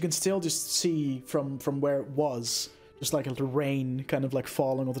 disappeared, you can still just see from where it was, just like a little rain kind of like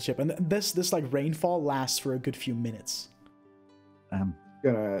falling on the ship. And this like rainfall lasts for a good few minutes.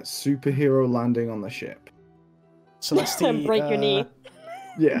 Gonna superhero landing on the ship. Celeste Break your knee.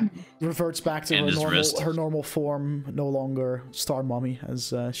 Yeah. reverts back to And his wrist. her normal form, no longer Star Mommy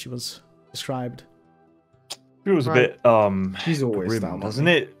as she was described. It was a Right. bit She's always grim, down. wasn't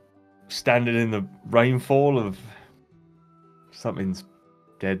it? standing in the rainfall of something's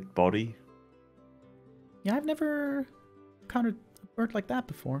dead body. Yeah, I've never encountered a bird like that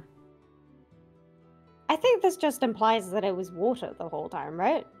before. I think this just implies that it was water the whole time,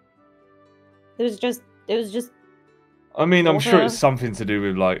 right? It was just I mean, I'm sure water. it's something to do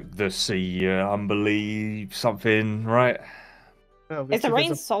with like the sea, unbelief, something, right? Well, we'll Is see the if there's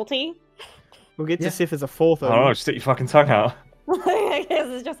rain a- salty? We'll get Yeah. to see if there's a fourth. I don't know. Stick your fucking tongue out. I guess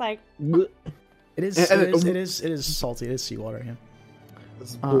it's just like It is salty. It is seawater. Yeah.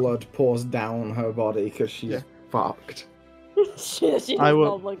 As blood pours down her body because she's fucked. she does I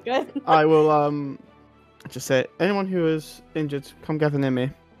will- not look good. I will just say, anyone who is injured, come gather near me,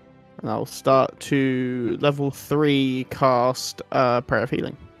 and I'll start to level 3 cast Prayer of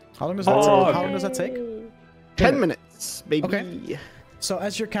Healing. How long does that take? How long does that take? 10 minutes, baby. Okay. So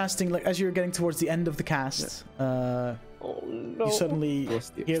as you're casting, like as you're getting towards the end of the cast, Oh no. you suddenly What's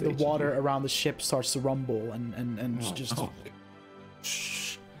the hear the stage? water around the ship starts to rumble and Oh, just fuck.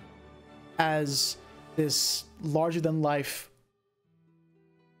 as this larger than life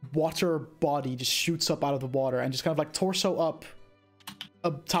water body just shoots up out of the water and just kind of like torso up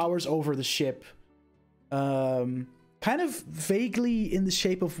towers over the ship, kind of vaguely in the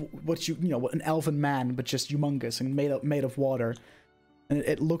shape of what what an elven man, but just humongous and made of water, and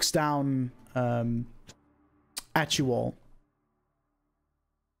it looks down at you all.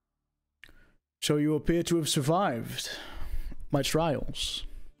 So you appear to have survived my trials.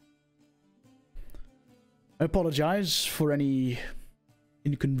 I apologize for any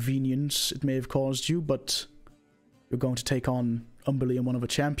inconvenience it may have caused you, but you're going to take on Umberly and one of her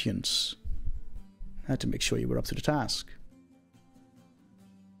champions. I had to make sure you were up to the task.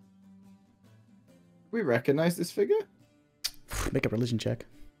 We recognize this figure? Make a religion check.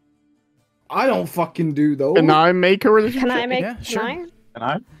 I don't fucking do those. Can I make a religion Can check? I make? Yeah, can sure. I? Can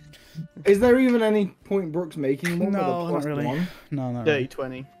I? Is there even any point Brooks making one? No, with a not plus really. one? No, not Dirty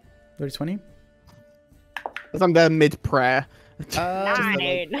really. 20. 30-20? Because I'm there mid-prayer.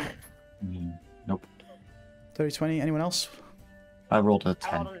 9. Nope. 30-20. Anyone else? I rolled a I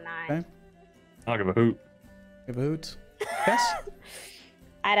 10. rolled a 9. Okay. I'll give a hoot. Give a hoot. Yes?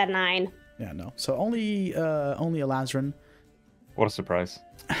 I had a 9. Yeah, no. So only Elazrin. What a surprise.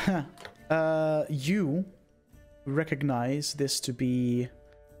 You recognize this to be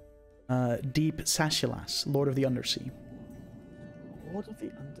Deep Sashilas, Lord of the Undersea. Lord of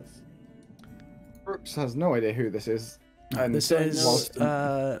the Undersea. Brooks has no idea who this is. And This is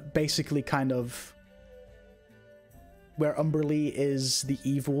whilst- basically kind of where Umberly is the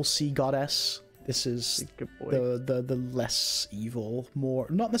evil sea goddess. This is Good boy. the less evil, more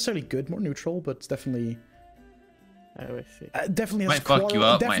not necessarily good, more neutral, but definitely Oh, I see. definitely Might has fuck you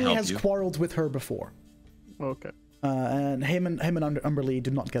up, might definitely help has you. quarreled with her before. Okay. And him and Umberly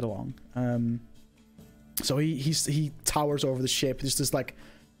do not get along. So he towers over the ship. There's this like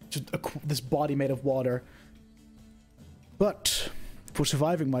this body made of water. But for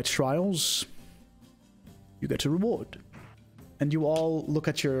surviving my trials, you get a reward. And you all look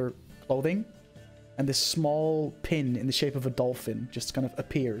at your clothing, and this small pin in the shape of a dolphin just kind of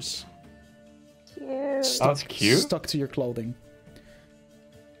appears. Cute. That's cute. Stuck to your clothing.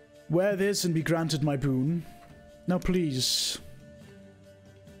 Wear this and be granted my boon. Now please,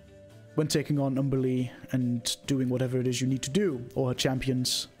 when taking on Umberly and doing whatever it is you need to do, or her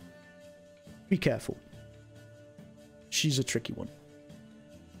champions, be careful. She's a tricky one.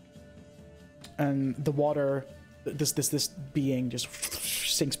 And the water, this being just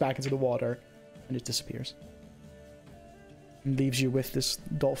sinks back into the water, and it disappears. And leaves you with this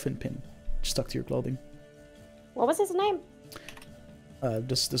dolphin pin stuck to your clothing. What was his name?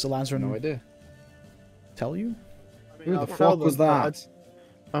 Does Elazrin no idea. tell you? Who the I'll fuck tell was them, but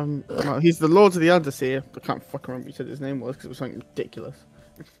that? well, he's the Lord of the Undersea. I can't fucking remember what you said his name was because it was something ridiculous.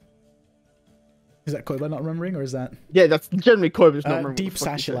 Is that Koiba not remembering, or is that Yeah, that's generally Coy, but just not remembering Deep what the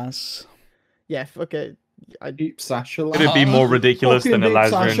fuck he said. Sashilas? Yeah, okay. Deep Sasha. Could it be more ridiculous than Fucking big Elazrin,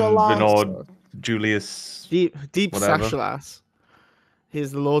 Sasha Lance. Bernard, Julius? Deep Whatever. Sashalas.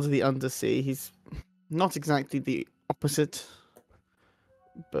 He's the Lord of the Undersea. He's not exactly the opposite,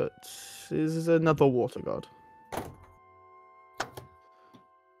 but is another water god.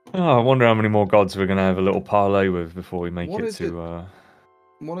 Oh, I wonder how many more gods we're gonna have a little parlay with before we make What it is to.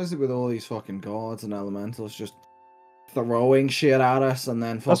 What is it with all these fucking gods and elementals just throwing shit at us and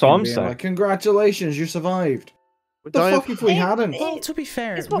then fucking That's what I'm being saying. like, congratulations, you survived. Would The I fuck have- if we It- hadn't? Well, to be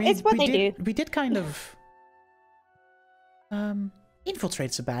fair, It's what they do. We did kind of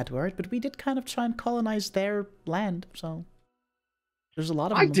infiltrate's a bad word, but we did kind of try and colonize their land. So there's a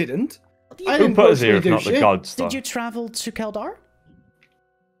lot of I them. didn't. You- I Who didn't put us here if personally not do the shit. gods? Though? Did you travel to Keldar?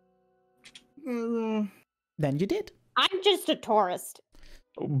 Then you did. I'm just a tourist.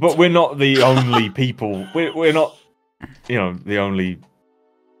 But we're not the only people. We're not, the only.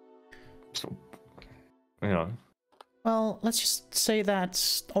 Well, let's just say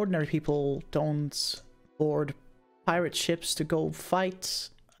that ordinary people don't board pirate ships to go fight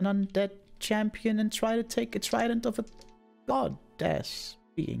an undead champion and try to take a trident of a goddess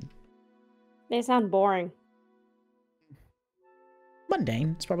being. They sound boring.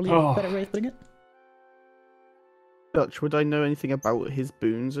 Mundane. It's probably a better way of putting it. Dutch, would I know anything about his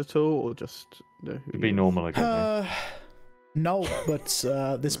boons at all, or just know who It'd be normal again. No, but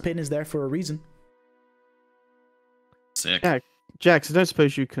this pin is there for a reason. Sick. Yeah, Jax, I don't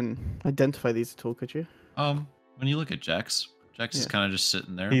suppose you can identify these at all, could you? When you look at Jax is kind of just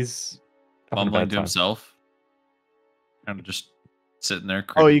sitting there. He's having a bumbling bad to time. himself. Kind of just sitting there,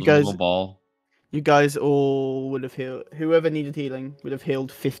 Oh, you cradled in a guys- little ball. You guys all would have healed. Whoever needed healing would have healed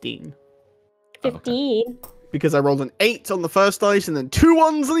 15. 15. Because I rolled an 8 on the first dice and then 2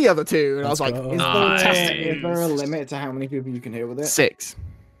 ones on the other 2. And I was Let's like, go. Nice. Is there a limit to how many people you can heal with it? 6.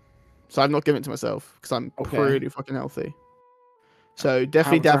 So I'm not giving it to myself because I'm Okay. pretty fucking healthy. So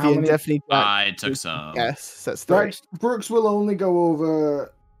definitely So how Davian, many- definitely Jack. I took some. Yes, that's 3. Brooks will only go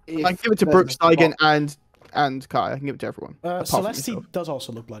over. If I can give it to there's Brooks, a spot. Steigen, and Kai. I can give it to everyone. apart from Celeste myself. does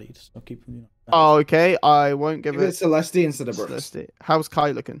also look bloodied, so keep Oh, okay. I won't give Give it it. Celeste instead of Brooks. Celeste. How's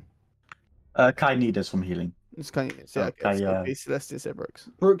Kai looking? Kai needed some healing. It's kind of Oh, yeah. Okay, Kai, it's gotta be Celeste instead of Brooks.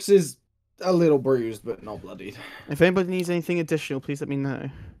 Brooks is a little bruised, but not bloodied. If anybody needs anything additional, please let me know.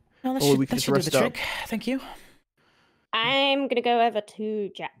 No, that Or we should, can that just should do rest the up. trick. Thank you. I'm gonna go over to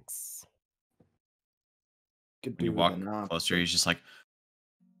Jax. Could When you do walk with an arm. closer, he's just like,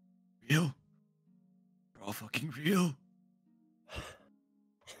 real? They're all fucking real.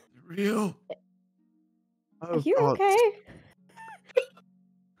 They're real. Are you okay?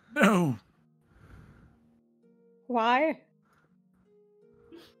 No, Why?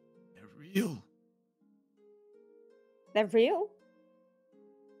 they're real. They're real?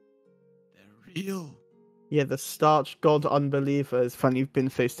 They're real. Yeah, the starch god unbeliever is funny. You've been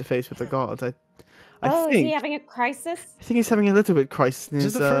face to face with a god. I Oh, is think. he having a crisis? I think he's having a little bit crisis in This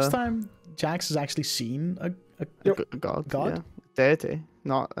his. is the first time Jax has actually seen a God. God? Yeah. Deity,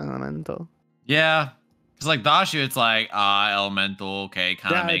 not an elemental. Yeah. Because, like, Dashu, it's like, elemental, okay,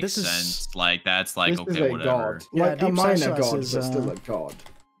 kind of Yeah, makes this is- sense. Like, that's like, This okay, is a whatever. god. Yeah, Like a Deep minor Sash god, is, but still a god.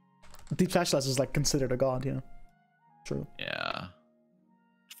 Deep Flashlights is like considered a god, yeah. True. Yeah.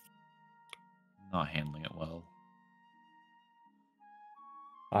 Not handling it well.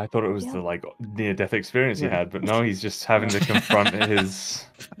 I thought it was Yeah. the near-death experience he Yeah. had, but no, he's just having to confront his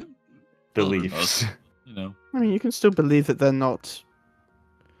beliefs. You know. I mean, you can still believe that they're not.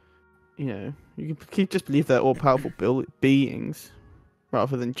 You can just believe they're all powerful beings,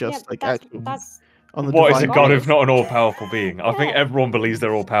 rather than just like actual that's on the What is a divine god level. if not an all-powerful being? I think Yeah. everyone believes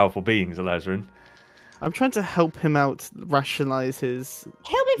they're all-powerful beings, Elazarin. I'm trying to help him out, rationalize his.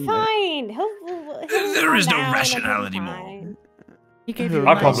 he'll be Yeah. fine. He'll There is no calm down and he'll be rationality more. fine. He gave I you a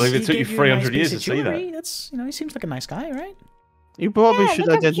can't nice- believe it he took you gave a 300 nice years piece to of see that. jewelry. That's, he seems like a nice guy, right? You probably Yeah, should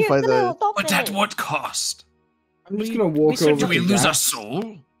look how cute identify the little the. dolphin But at is. what cost? I'm just We- gonna we walk survived- over Do we to lose our Jax.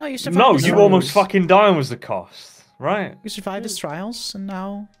 soul? No, you survived No, his you trials. almost fucking dying was the cost, right? You survived his trials, and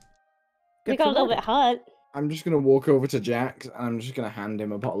now... We get got a little rewarded. bit hurt. I'm just gonna walk over to Jax and I'm just gonna hand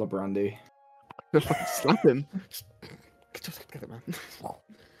him a bottle of brandy. Fucking slap him. Just get it, man.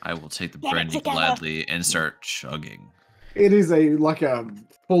 I will take the Get it brandy together. gladly and start chugging. It is a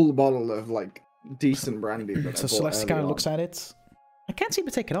full bottle of decent brandy. That So I bought Celeste kind early of on. looks at it. I can't seem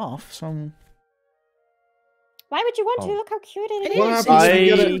to take it off, so... Why would you want to? Oh. Look how cute it It is. What is, happens, if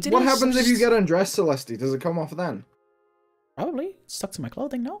you, I- get what happens if you get undressed, Celeste? Does it come off then? Probably. It's stuck to my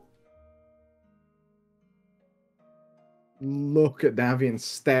clothing, no? Look at Davy and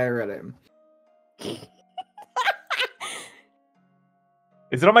stare at him.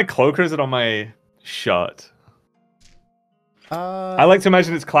 Is it on my cloak or is it on my shirt? Uh, I like to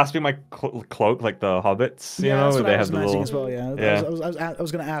imagine it's clasping my cloak like the hobbits, you yeah, know, that's where what they I was have the imagining little... as well, yeah. Yeah. I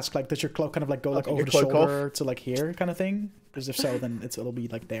was gonna ask, does your cloak kind of go Take over your the cloak shoulder to here kind of thing? Because if so, then it'll be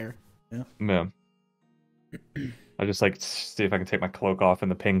there. Yeah. I just see if I can take my cloak off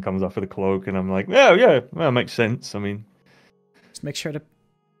and the pin comes off of the cloak and I'm like, yeah, well, it makes sense. I mean, Just make sure to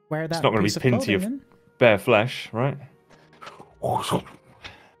wear that. not gonna be piece of pinned to your clothing, bare flesh, right?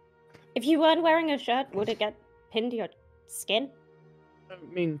 If you weren't wearing a shirt, would it get pinned to your skin? I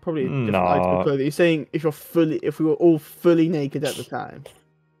mean, probably a different No. item of clothing. You're saying if we were all fully naked at the time.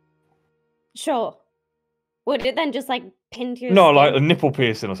 Sure. Would it then just pin to your No, skin? like a nipple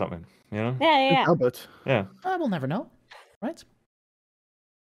piercing or something, you know? Yeah. Albert. Yeah. We'll never know, right?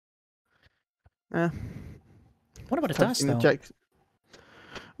 What about it does, though? Jax.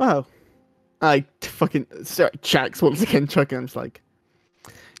 Well, I fucking sorry, Jax once again chugging. I'm just like,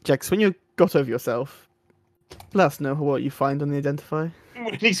 Jax, when you got over yourself, let us know what you find on the identify.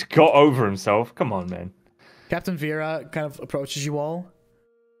 He's got over himself. Come on, man. Captain Vera kind of approaches you all.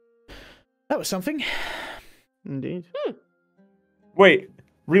 That was something. Indeed. Wait,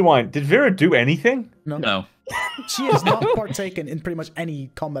 rewind. Did Vera do anything? No. She has not partaken in pretty much any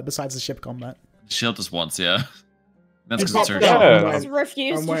combat besides the ship combat. She helped us once, yeah. That's Just because it's her popped ship. out Yeah. and Just went,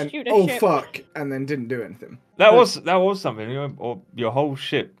 refused to shoot a oh ship. fuck, and then didn't do anything. That was something. Or your whole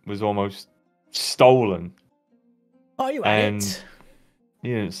ship was almost stolen. Oh, you And- right.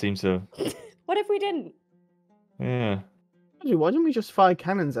 You didn't seem to. What if we didn't? Yeah. Actually, why didn't we just fire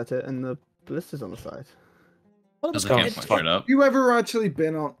cannons at it and the ballistas on the side? Well, Because it I was, can't Don't fire it up. Have you ever actually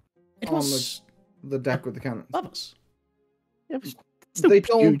been on it on was the deck with the cannons? Bubbles. Yeah, but it's still They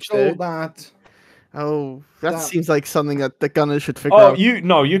don't huge, go though. that. Oh, that that- seems like something that the gunners should figure Oh, out. you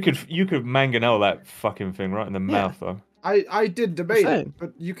could mangonel that fucking thing right in the mouth though. I did debate it, Same.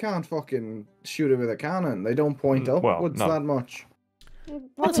 but you can't fucking shoot it with a cannon. They don't point Mm, well, upwards no. that much.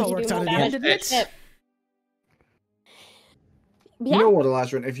 That's all Probably worked do out more in the end, damage didn't to the it? ship. You Yeah. know what,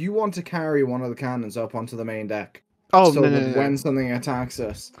 Elastrin? If you want to carry one of the cannons up onto the main deck, Oh, so no, that no, no, when no. something attacks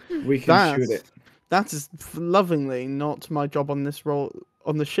us, we can shoot it. That is lovingly not my job on this role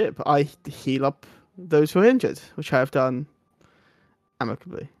on the ship. I heal up those who are injured, which I have done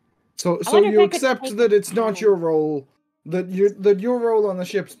amicably. So wonder if you I could accept take that it's not cannon. your role, that your role on the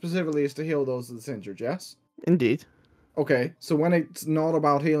ship specifically is to heal those that's injured, yes? Indeed. Okay, so when it's not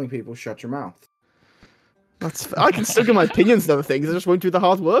about healing people, shut your mouth. I can still give my opinions on other things. I just won't do the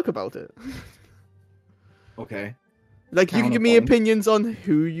hard work about it. Okay. Like you can give me Counterpoint. opinions on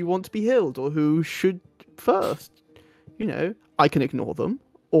who you want to be healed or who should first. You know, I can ignore them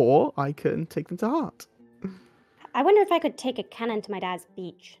or I can take them to heart. I wonder if I could take a cannon to my dad's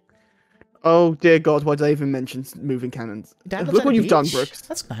beach. Oh dear God, why did I even mention moving cannons? Dad lives Look at what a you've done, beach? Brooks.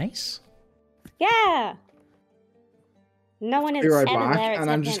 That's nice. Yeah. No one is Be right standing back, there. and except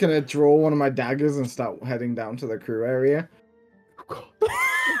I'm just him. gonna draw one of my daggers and start heading down to the crew area.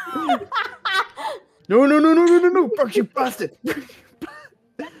 No, Brooks, you bastard!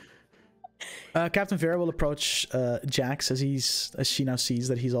 Captain Vera will approach Jax as she now sees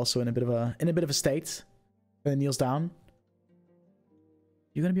that he's also in a bit of a state. And then kneels down.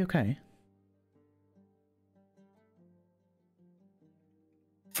 You gonna be okay?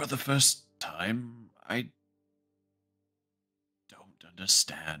 For the first time, I don't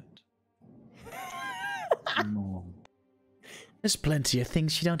understand. There's plenty of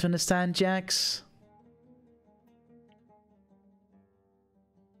things you don't understand, Jax.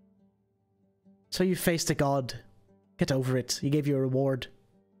 So you faced a god. Get over it. He gave you a reward.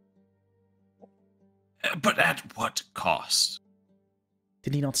 But at what cost?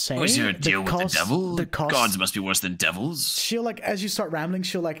 Did he not say? Was there a deal with the devil? The cost. Gods must be worse than devils. She'll like, as you start rambling,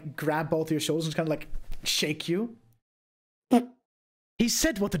 she'll like grab both of your shoulders and kind of like shake you. He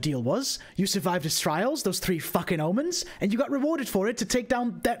said what the deal was. You survived his trials, those 3 fucking omens, and you got rewarded for it to take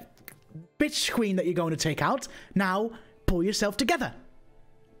down that bitch queen that you're going to take out. Now, pull yourself together.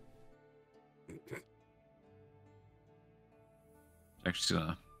 Actually,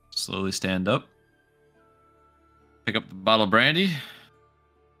 gonna slowly stand up, pick up the bottle of brandy,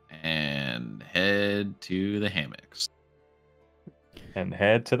 and head to the hammocks. And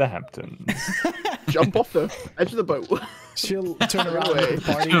head to the Hamptons. Jump off the edge of the boat. She'll turn around and look at the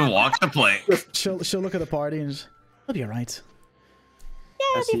party. Gonna walk the plank. She'll look at the party and just, it'll be alright.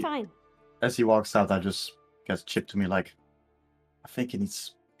 Yeah, As it'll be he- fine. As he walks out, I just gets chipped to me like, I think he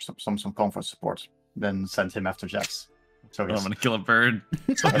needs some comfort support. Then send him after Jax. So I'm he's, gonna kill a bird.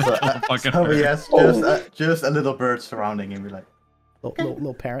 Fucking so he bird. has just a little bird surrounding him. Be like,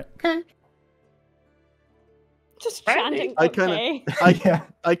 Little parrot. Just chanting. I kinda- Okay.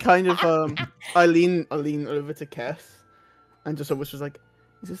 I kind of I lean over to Keth and just almost was like,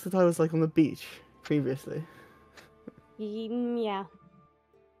 is this that I was like on the beach previously? Yeah.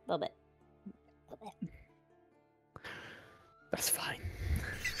 A little bit. That's fine.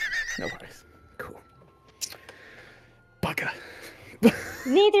 No worries. Cool. Bugger.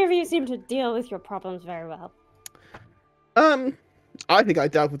 Neither of you seem to deal with your problems very well. I think I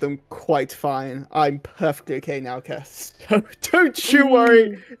dealt with them quite fine. I'm perfectly okay now, Keth. So don't you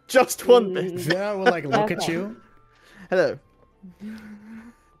worry. Just one bit. Vera will like look at Okay. you. Hello.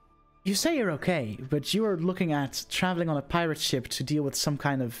 You say you're okay, but you are looking at traveling on a pirate ship to deal with some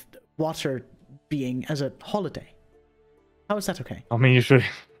kind of water being as a holiday. How is that okay? I mean, you should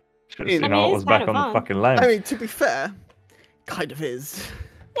have I seen mean, how it it is was back kind on of the fun. fucking land. I mean, to be fair, kind of is.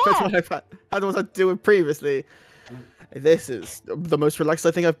 That's Yeah. what I've had what I was doing previously. This is the most relaxed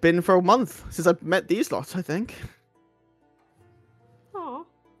I think I've been for a month since I've met these lots, I think. Aw.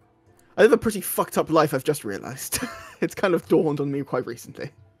 I live a pretty fucked up life, I've just realised. It's kind of dawned on me quite recently.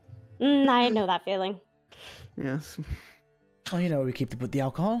 I know that feeling. Yes. Well, you know, we keep the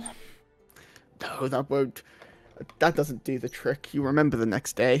alcohol. No, that won't. That doesn't do the trick. You remember the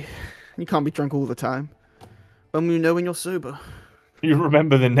next day. You can't be drunk all the time. When you know when you're sober. You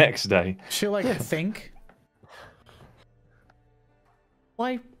remember the next day. She'll like think.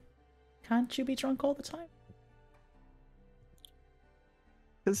 Why can't you be drunk all the time?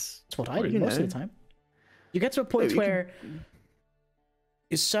 Because That's what I do most of the time. You get to a point where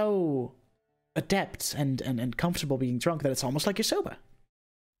you're so adept and comfortable being drunk that it's almost like you're sober.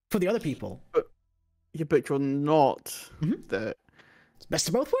 For the other people. But you're not. The It's best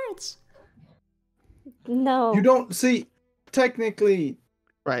of both worlds. No. You don't see. Technically,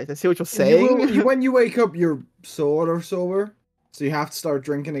 right. I see what you're saying. when you wake up, you're sort of sober, so you have to start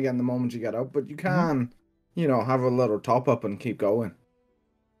drinking again the moment you get up. But you can, you know, have a little top up and keep going.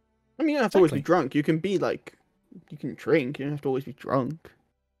 I mean, you don't have to always be drunk. You can be like, you can drink. You don't have to always be drunk.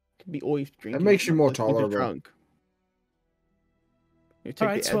 You can be always drinking. It makes you more just when you're tolerable. drunk. You take All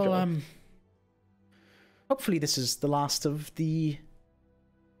the right, edge well, off. hopefully this is the last of the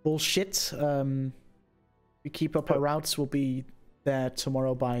bullshit. We keep up our routes. We'll be there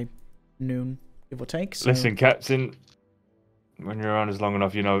tomorrow by noon, give or take. So... Listen, Captain, when you're around as long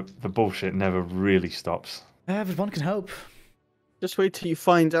enough, you know, the bullshit never really stops. Everyone can hope. Just wait till you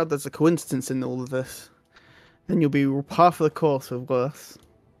find out there's a coincidence in all of this. Then you'll be half of the course or worse.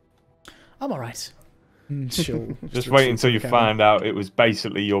 I'm alright. She'll Just wait until you retreat find out it was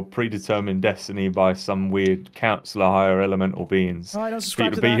basically your predetermined destiny by some weird councillor higher elemental beings Oh, I don't for you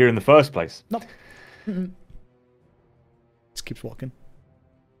subscribe to to be that. here in the first place. Nope. Mm-mm. Just keeps walking.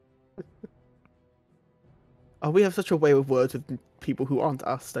 Oh, we have such a way with words with people who aren't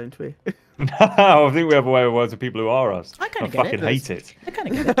us, don't we? I think we have a way of words with people who are us. I kinda I get fucking it. hate it. I kind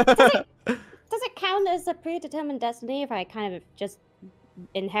of get it. Does it count as a predetermined destiny if I kind of just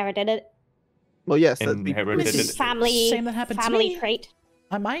inherited it? Well, yes. That'd Inherited This it. is Family, same that happened to family me. trait.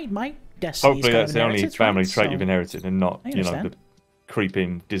 My destiny. Hopefully that's the only family trait you've in. inherited and not, I you know, the understand.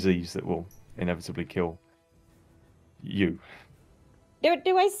 creeping disease that will inevitably kill you.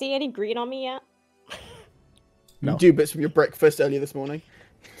 Do I see any green on me yet? No. You do bits from your breakfast earlier this morning.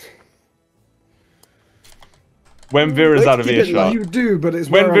 When Vera's out of keep it earshot, You do, but it's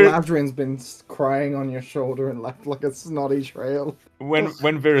When where Vir- Eladrin's been crying on your shoulder and left like a snotty trail.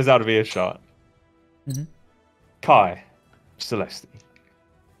 when Vera's out of earshot, Mhm. Kai, Celeste,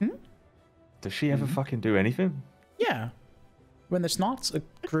 Hmm? does she ever fucking do anything? Yeah. When there's not a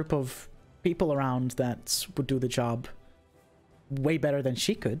group of people around that would do the job way better than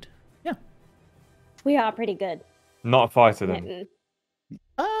she could. Yeah. We are pretty good. Not a fighter then.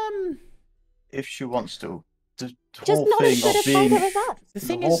 If she wants to. The Just whole not as thing good a of being fighter as us. The the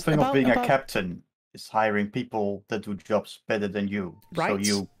thing whole is thing about, of being about a captain is hiring people that do jobs better than you. So Right.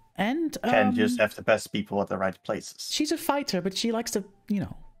 you and can just have the best people at the right places. she's a fighter, but she likes to, you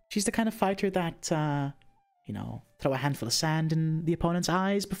know, she's the kind of fighter that, you know, throw a handful of sand in the opponent's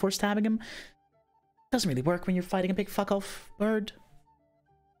eyes before stabbing him. Doesn't really work when you're fighting a big fuck off bird.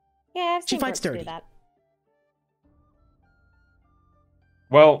 Yeah, I've She seen fights groups do dirty. that.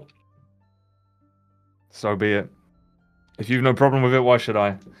 Well, so be it. If you've no problem with it, why should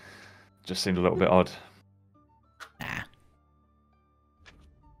I? Just seemed a little bit odd. Nah.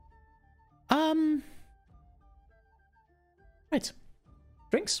 Right.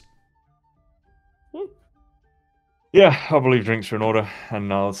 Drinks? Yeah, I believe drinks are in order,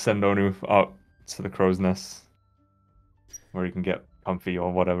 and I'll send Onu up to the crow's nest, where he can get comfy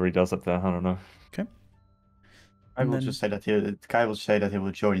or whatever he does up there. I don't know. Okay. I And will then- just say that Kai will say that he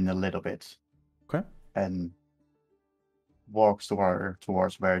will join in a little bit. Okay. And walks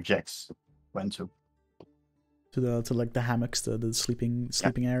towards where Jax went to. To like the hammocks, the sleeping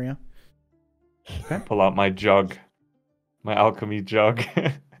area. Pull out my jug, my alchemy jug,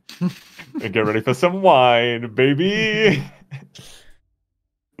 and get ready for some wine, baby.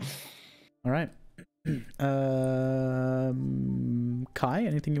 All right. Kai,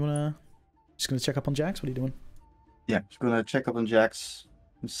 anything you wanna? Just gonna check up on Jax. What are you doing? Yeah, just gonna check up on Jax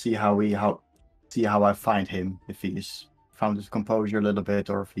and see how I find him, if he's found his composure a little bit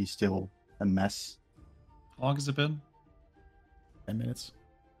or if he's still a mess. How long has it been? 10 minutes.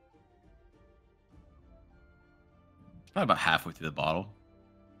 Probably about halfway through the bottle.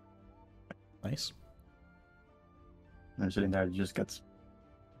 Nice. And I'm sitting there, just gets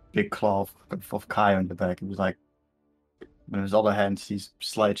big claw of Kai on the back. He was like, In his other hand, he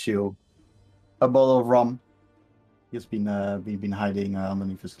slides you a bottle of rum. He's been hiding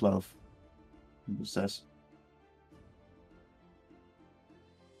underneath his glove. He says,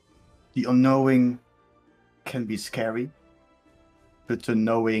 "The unknowing can be scary, but the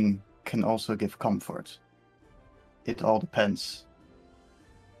knowing can also give comfort. It all depends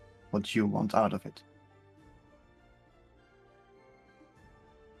what you want out of it.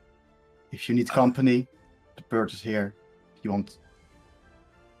 If you need company, the bird is here. If you want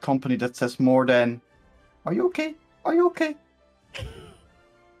company that says more than, 'Are you okay? Are you okay?'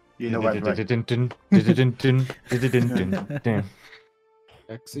 You know where to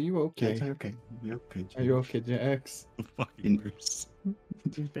X, are you okay? Are you okay? You okay? Are you okay, X? Fucking Bruce.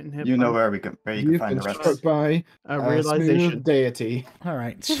 You've been hit You know by where you can You've find been the struck rest. by a a realization. smooth deity. All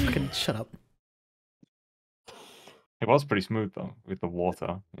right, fucking shut up. It was pretty smooth though, with the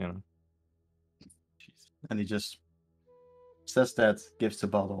water, you know. And he just says that, gives the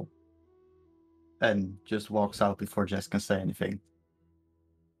bottle, and just walks out before Jess can say anything,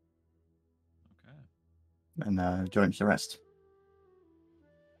 Okay. and joins the rest.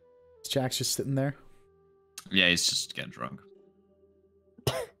 Jack's just sitting there. Yeah, he's just getting drunk.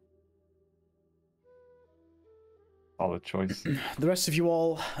 Solid choice. The rest of you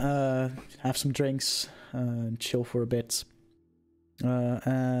all have some drinks and chill for a bit.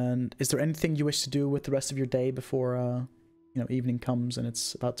 And is there anything you wish to do with the rest of your day before evening comes and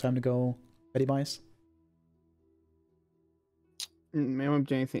it's about time to go Betty Mice? I won't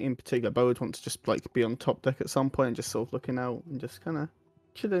do anything in particular, but I would want to just like be on top deck at some point and just sort of looking out and just kind of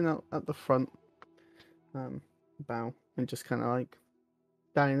chilling out at the front, bow, and just kind of like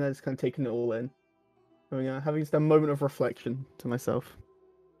down there, just kind of taking it all in, having just a moment of reflection to myself.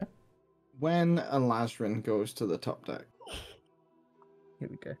 When a Lazarus goes to the top deck, Here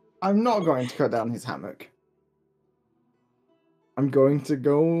we go. I'm not going to cut down his hammock. I'm going to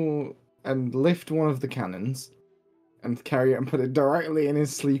go and lift one of the cannons and carry it and put it directly in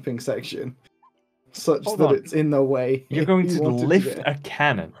his sleeping section, such Hold that on. it's in the way. You're if going he to wanted lift do. a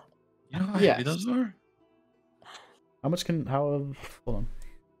cannon. You know how Yes. heavy those are? How much can hold on?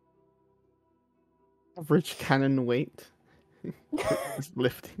 Average cannon weight. It's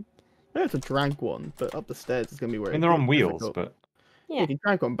lifting. I have to drag one, but up the stairs is gonna be where. I mean, it they're on gets wheels, difficult. but Yeah, you can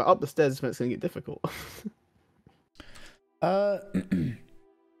drag one, but up the stairs is when it's gonna get difficult.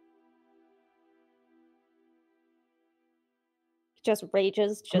 Just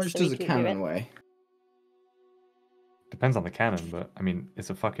rages How just much so does he a can cannon do it. weigh? depends on the cannon. But I mean, it's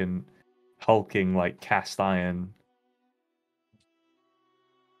a fucking hulking like cast iron.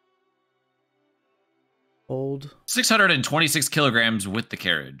 Hold. 626 kilograms with the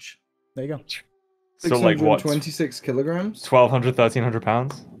carriage. There you go. So like what? 26 kilograms? 1,200, 1,300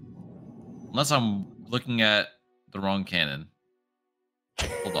 pounds? Unless I'm looking at the wrong cannon.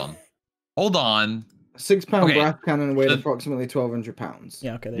 Hold on. Hold on. A 6-pound Okay, brass cannon weighed the- approximately 1,200 pounds.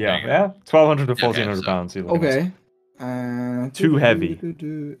 Yeah. Okay. There you Yeah, you go. yeah. 1,200 to Okay, 1,400 so- pounds. You're looking at. Okay. Too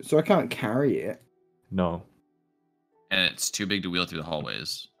heavy. So I can't carry it. No. And it's too big to wheel through the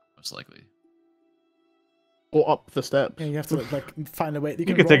hallways, most likely. Or up the steps. Yeah, you have to like find a way. You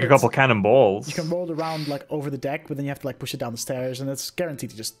could take a roll couple it- cannonballs. You can roll it around like over the deck, but then you have to like push it down the stairs, and it's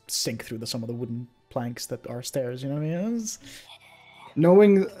guaranteed to just sink through some of the wooden planks that are stairs. You know what I mean?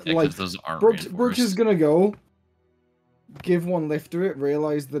 Knowing, Yeah, like, 'cause those aren't Brooks is reinforced. gonna go, give one lift to it,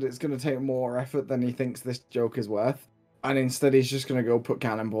 realize that it's gonna take more effort than he thinks this joke is worth, and instead he's just gonna go put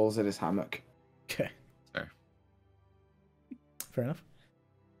cannonballs in his hammock. Okay. Fair. Fair enough.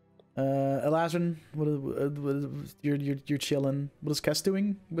 Elazrin, what is you're chilling. What is Kess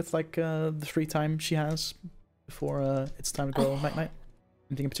doing with like the free time she has before it's time to go night night?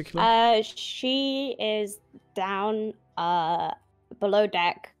 Anything in particular? She is down below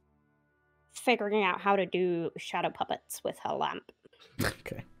deck, figuring out how to do shadow puppets with her lamp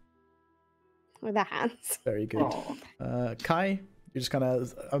Okay. with her hands. Very good. Aw. Kai, you're just kind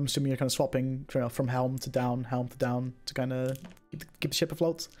of. I'm assuming you're kind of swapping from helm to down to kind of keep the ship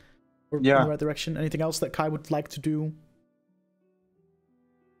afloat. Or in Yeah. the right direction. Anything else that Kai would like to do?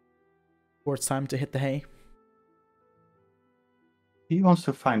 Or it's time to hit the hay. He wants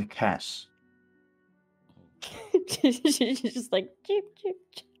to find Cass. She's just like cheep cheep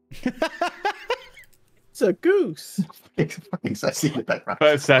cheep. It's a goose. Fucking sassy in the background.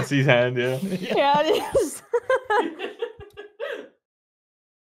 But it's Sassy's hand, yeah. Yeah, it is.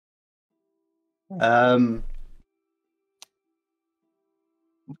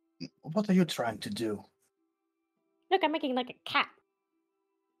 What are you trying to do? Look, I'm making like a cat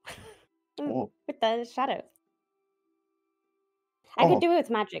Oh, with the shadows. I Oh. could do it with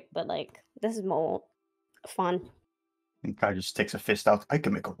magic, but like this is more fun. And Kai just sticks a fist out. I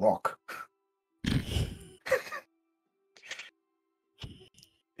can make a rock.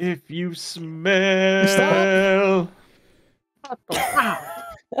 If you smell.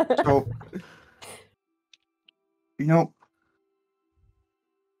 So, you know,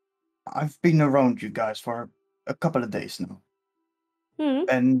 I've been around you guys for a couple of days now. Hmm.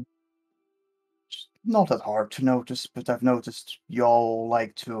 And it's not that hard to notice, but I've noticed y'all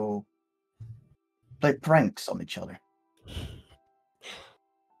like to play pranks on each other.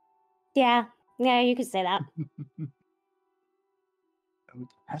 Yeah, you could say that. It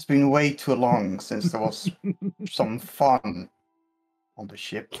has been way too long since there was some fun on the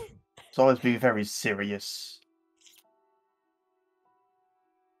ship. It's always been very serious.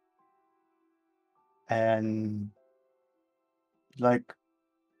 And like,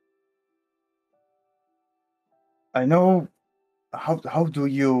 I know how do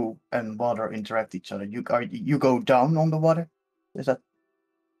you and water interact each other? You go down on the water? Is that?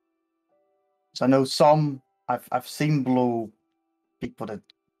 So I know some I've seen blue people that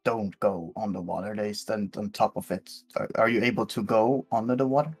don't go on the water. They stand on top of it. Are you able to go under the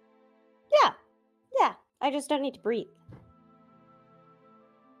water? Yeah. I just don't need to breathe.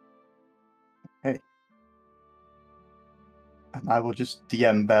 And I will just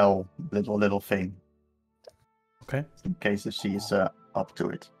DM Belle little thing. Okay. In case if she is up to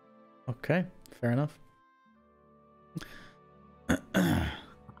it. Okay. Fair enough.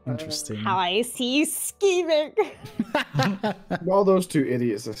 Interesting. How I see you scheming. While those two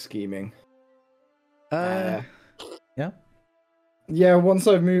idiots are scheming. Yeah. Yeah, once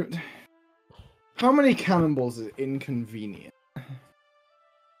I've moved... How many cannonballs is inconvenient?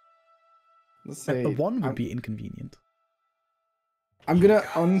 Let's say... One would be inconvenient. I'm gonna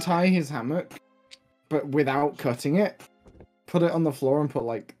untie his hammock, but without cutting it. Put it on the floor and put,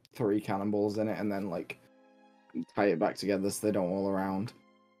 like, 3 cannonballs in it, and then, like, tie it back together so they don't roll around.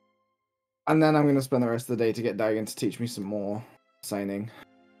 And then I'm gonna spend the rest of the day to get Dagon to teach me some more signing.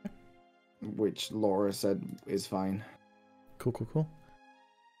 Which Laura said is fine. Cool.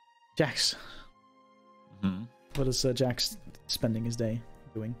 Jax. Mhm. What is Jax spending his day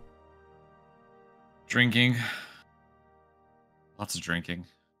doing? Drinking. Lots of drinking.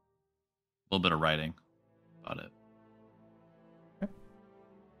 A little bit of writing. About it.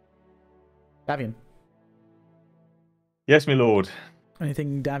 Davian. Yes, my lord.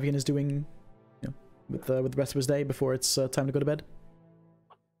 Anything Davian is doing, with the rest of his day before it's time to go to bed?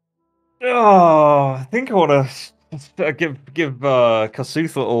 Oh, I think I want to give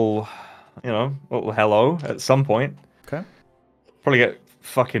Kasuth a little hello at some point. Okay. Probably get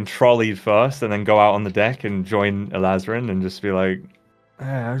fucking trolleyed first, and then go out on the deck and join Elazarin and just be like,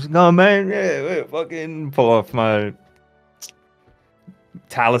 "No, man, yeah, fucking pull off my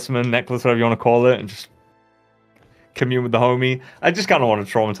talisman necklace, whatever you want to call it, and just commune with the homie." I just kind of want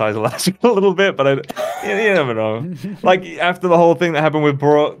to traumatize Elazarin a little bit, but you never know. Like, after the whole thing that happened with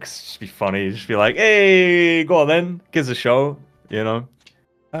Brooks, just be funny. Just be like, "Hey, go on then. Gives a show,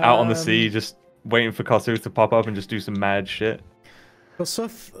 out on the sea, just waiting for Kasuth to pop up and just do some mad shit."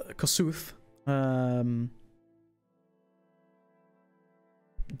 Kasuth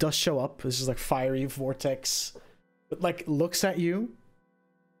does show up. This is like fiery vortex, but like looks at you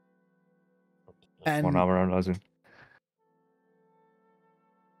and 1 hour on Elazarin.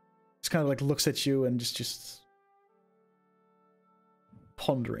 just kind of like looks at you and just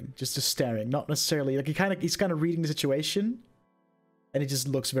pondering, just staring, not necessarily like he's kind of reading the situation, and he just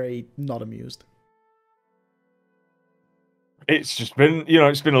looks very not amused. It's just been,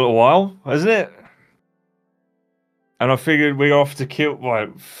 it's been a little while, hasn't it? And I figured we're off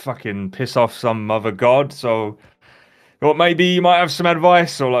to fucking piss off some other god, so maybe you might have some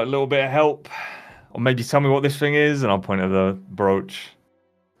advice or like a little bit of help. Or maybe tell me what this thing is, and I'll point at the brooch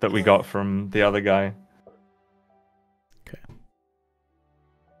that we got from the other guy. Okay.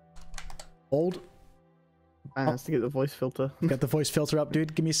 Old. Has to get the voice filter. Got the voice filter up,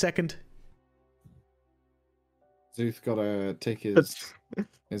 dude. Give me a second. Zuth gotta take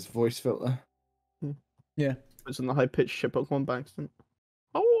his voice filter. Yeah. It's in the high pitched ship Pokemon by accident.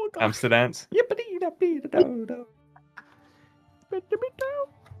 Oh god. Amsterdam. Yippity-da-bee-da-do-do.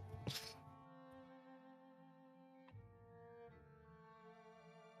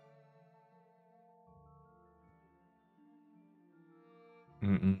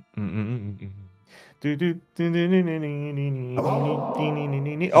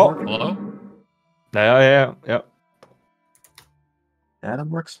 Oh, Hello? yeah. Yeah, that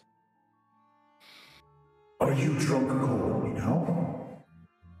works. Are you drunk calling me now?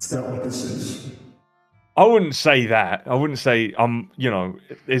 Is that what this is? I wouldn't say that. I wouldn't say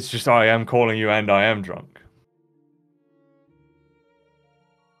it's just I am calling you and I am drunk.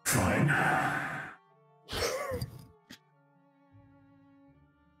 Fine.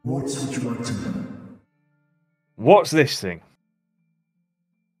 What would you like to know? What's this thing?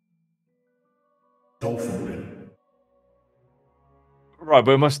 Dolphin. Right,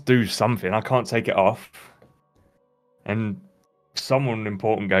 but it must do something. I can't take it off. And someone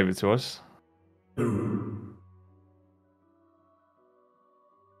important gave it to us. Who?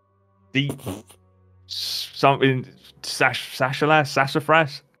 Deep something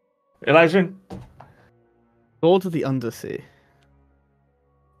Sassafras? Elijah? Lord of the Undersea.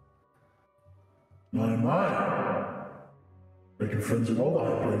 My. Making friends in all the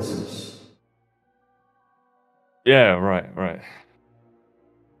high places. Yeah, right.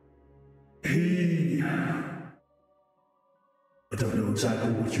 He... I don't know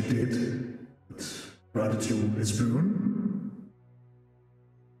exactly what you did, but granted you his boon.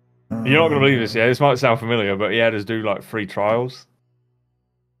 You're not going to believe this, yeah? This might sound familiar, but he had us do like 3 trials.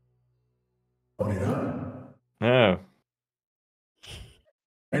 Funny that. Yeah.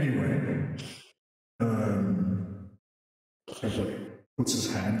 Anyway, everybody puts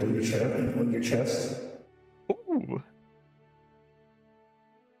his hand on your chest. Ooh.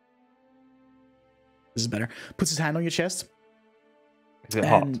 This is better. Puts his hand on your chest. Is it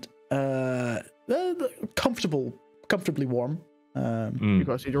and, comfortably warm. You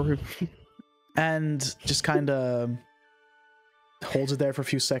guys need your room. And just kind of holds it there for a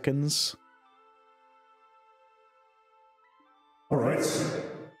few seconds. All right.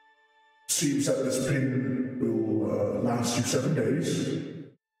 Seems that this pin will last you 7 days.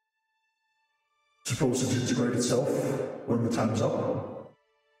 Supposed to integrate itself when the time's up.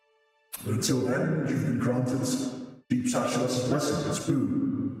 But until then, you've been granted Deep Sasha's blessing, its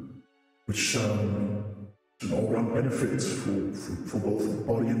boon, which is an all-round benefit for both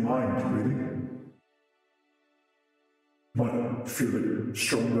body and mind, really. Might feel a bit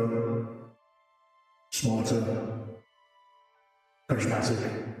stronger, smarter, charismatic,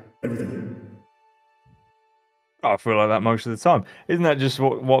 everything. I feel like that most of the time. Isn't that just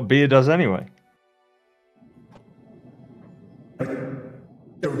what beer does anyway? I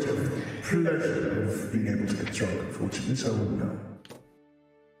don't have the pleasure of being able to get drunk, unfortunately, so no.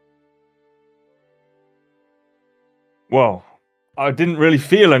 Well, I didn't really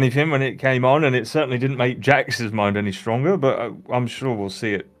feel anything when it came on, and it certainly didn't make Jax's mind any stronger, but I'm sure we'll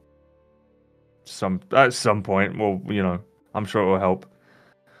see it at some point. Well, you know, I'm sure it will help.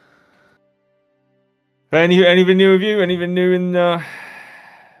 Anything new with you? Anything new in the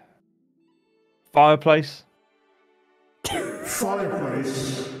fireplace?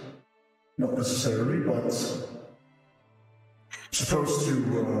 Fireplace? Not necessarily, but supposed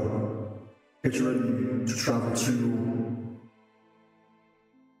to get you ready to travel to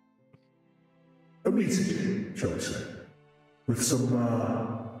a meeting, shall we say, with some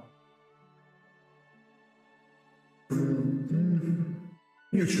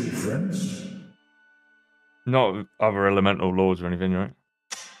mutual friends. Not other elemental lords or anything, right?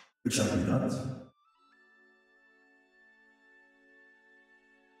 Exactly that.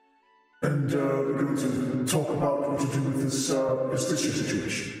 And we're going to talk about what to do with this Justicia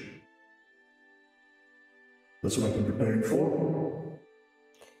situation. That's what I've been preparing for.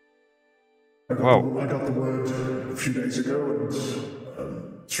 I got the word a few days ago,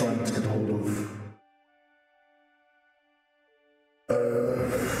 and trying to get hold of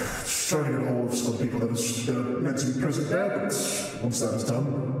some people that are meant to be present there, but once that is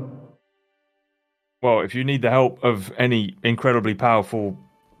done... Well, if you need the help of any incredibly powerful,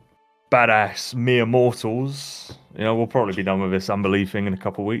 badass mere mortals, you know, we'll probably be done with this unbelief thing in a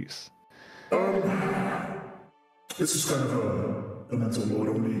couple of weeks. This is kind of a mental lord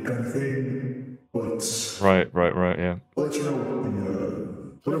only kind of thing, but... Right, yeah. I'll let you know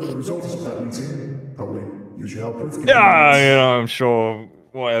whatever the result is of that meeting, probably use your help with. Yeah, you know, I'm sure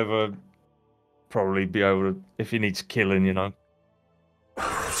whatever, probably be able to, if he needs killing, you know.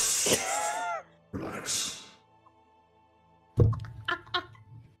 Relax.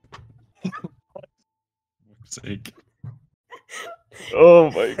 Sake.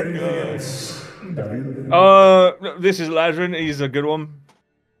 Oh my god. This is Lazarus. He's a good one.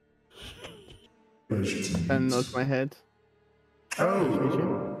 And nods my head.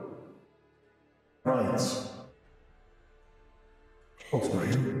 Oh. Right.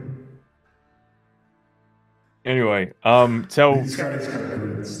 Anyway, tell. These guys kind of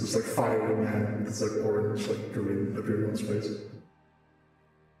green. There's like fire in there. It's like orange, like green appearing on space.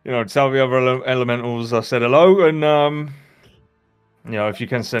 You know, tell the other elementals I said hello, and you know, if you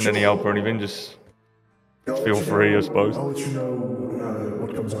can send any help or anything, just feel free, I suppose. I'll let you know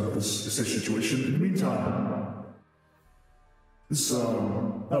what comes out of this situation. In the meantime, This,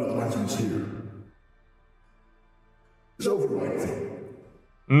 now that the lantern's here, this override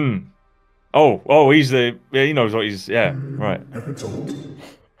thing. Oh, he's the... Yeah, he knows what he's... Yeah, right. I've been told.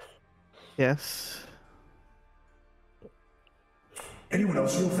 Yes. Anyone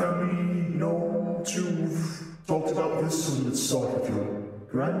else in your family know to talked about this, or did it start with your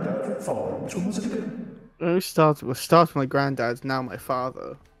granddad or father? Which one was it again? We started with my granddad, now my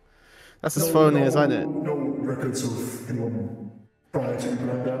father. That's as phony as I know. No records of anyone prior to your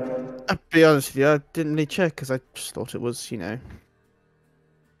granddad? I'll be honest with you, I didn't really check because I just thought it was, you know,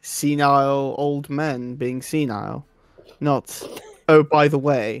 senile old men being senile. Not, oh, by the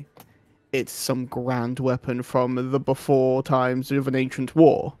way, it's some grand weapon from the before times of an ancient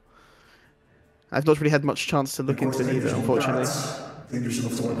war. I've not really had much chance to look into it either, unfortunately. Dangerous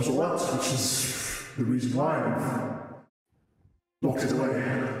enough to wipe us all out, which is the reason why we've locked it away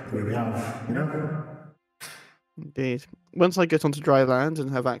the way we have, you know? Indeed. Once I get onto dry land and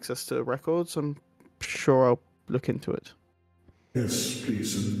have access to records, I'm sure I'll look into it. Yes,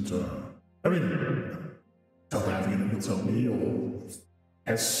 please, and, I mean, tell Davian and he'll tell me, or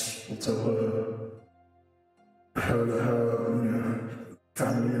Hess will tell her, you know,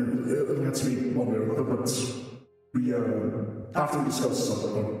 family, and it'll have to be one way or another, but we, after we discuss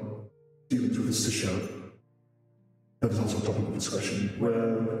dealings with this issue, that is also a topic of discussion,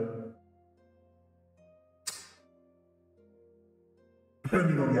 where,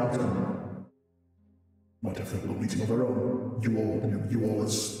 depending on the outcome, might have a little meeting of our own. You all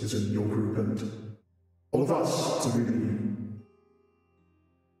is in your group, and all of us to really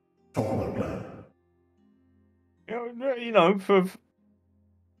talk about a plan. You know, for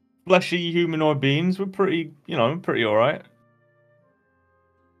fleshy humanoid beings, we're pretty, pretty alright.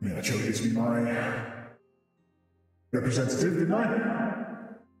 I mean, I chose you to be my representative, didn't I?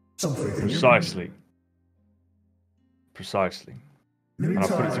 Some faith in you. Precisely. In the And I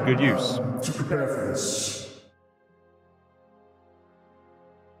put it to good use. To prepare for this,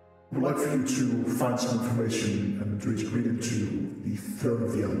 I would like for you to find some information and read into the Throne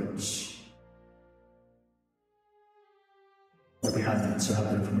of the Elements. Might be handy to have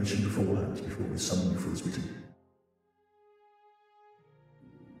the information beforehand, before we summon you for this meeting.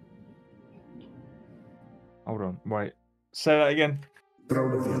 Hold on, wait. Say that again.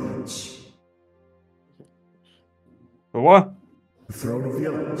 Throne of the Elements. The what? The Throne of the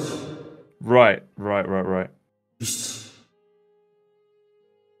Elements. Right. Just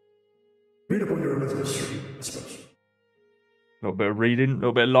read up on your own history, I suppose. A little bit of reading, a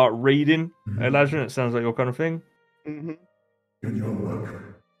little bit of light reading. Elijah, it sounds like your kind of thing. Mm-hmm. Doing your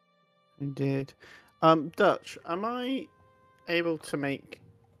homework. Indeed. Dutch, am I able to make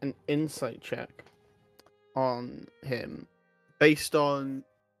an insight check on him based on,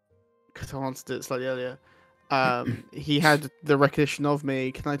 because I answered it slightly earlier, he had the recognition of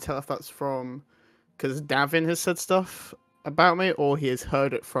me. Can I tell if that's from because Davin has said stuff about me, or he has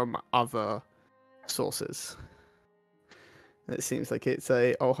heard it from other sources? And it seems like it's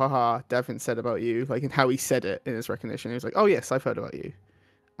a, oh haha, Davin said about you, like in how he said it in his recognition. He was like, oh yes, I've heard about you.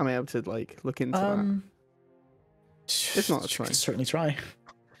 Am I able to like look into that? If not, it's you fine. can certainly try.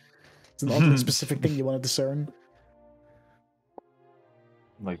 It's an oddly specific thing you want to discern.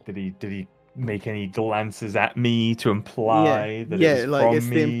 Like, did he make any glances at me to imply that it was like from it's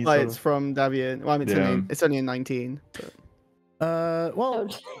me? the imply sort it's of? from Davian. Well, I mean, it's only a 19. But... Well,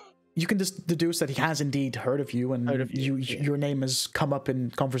 you can just deduce that he has indeed heard of you, and your name has come up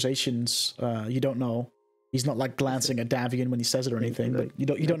in conversations. You don't know. He's not like glancing at Davian when he says it or anything, but you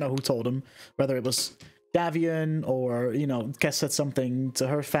don't know who told him. Whether it was Davian or Kess said something to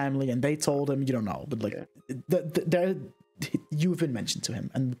her family and they told him. You don't know, but like you've been mentioned to him,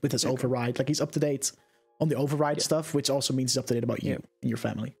 and with his override, like he's up to date on the override stuff, which also means he's up to date about you and your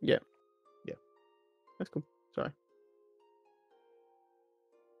family. Yeah, that's cool. Sorry.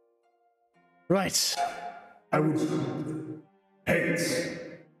 Right. I would hate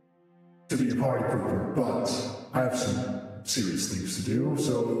to be a party pooper, but I have some serious things to do,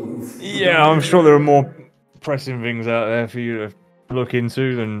 so... Yeah, I'm sure there are more pressing things out there for you to look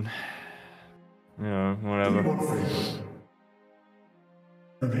into than, whatever. One thing.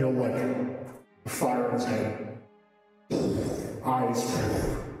 And he'll, like, fire on his head. Eyes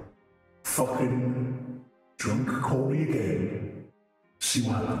fucking drunk, call me again. See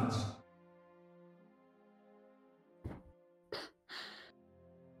what happens.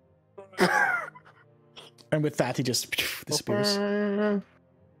 And with that, he just disappears. And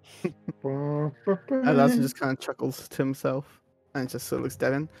Larson just kind of chuckles to himself and just sort of looks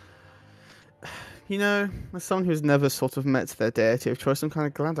Devin. As someone who's never sort of met their deity of choice, I'm kind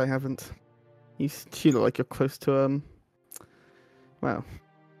of glad I haven't. You look like you're close to Well,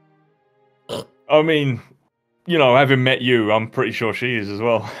 I mean, you know, having met you, I'm pretty sure she is as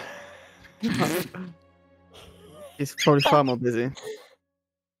well. he's probably far more busy.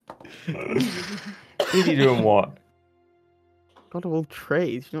 Busy doing what? God of all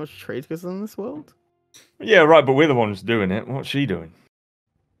trades. You know what trade goes on in this world? Yeah, right, but we're the ones doing it. What's she doing?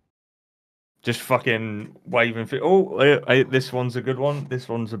 Just fucking waving. This one's a good one. This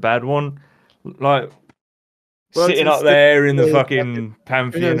one's a bad one. Like, Well, sitting it's up there in the yeah, fucking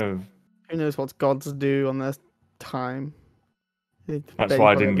pantheon of... Who knows what gods do on their time? That's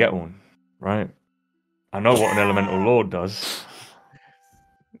why I didn't get one, right? I know what an elemental lord does.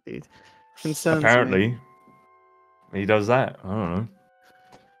 Indeed. Concerns Apparently, me. he does that. I don't know.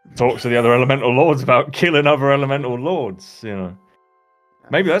 Talks to the other elemental lords about killing other elemental lords, you know.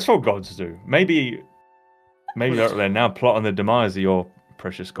 Maybe that's what gods do. Maybe they're now plotting the demise of your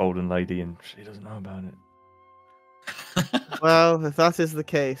precious golden lady and she doesn't know about it. Well, if that is the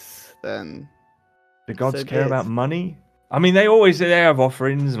case, then Do gods so care be about it. money? I mean, they have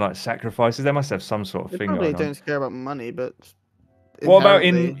offerings and like sacrifices. They must have some sort of They thing probably going on. don't care about money, but What about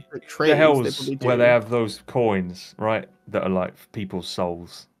in inherently, like, trades, the hells they probably where do. they have those coins, right? That are like people's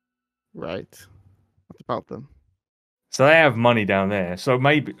souls. Right. What about them? So they have money down there. So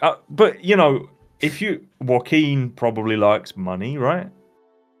maybe, but you know, if Joaquin probably likes money, right?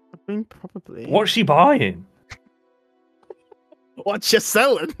 I mean, probably. What's she buying? What you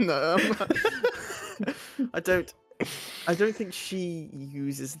selling? No, I don't think she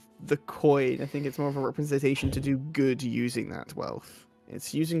uses the coin. I think it's more of a representation to do good using that wealth.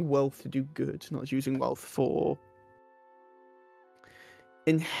 It's using wealth to do good, not using wealth for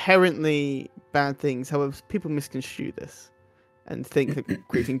inherently bad things. However, people misconstrue this and think that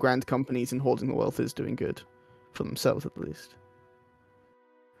creating grand companies and hoarding the wealth is doing good for themselves, at least.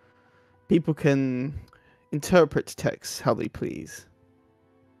 People can interpret texts how they please.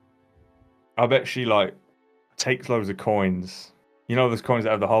 I bet she like takes loads of coins. You know those coins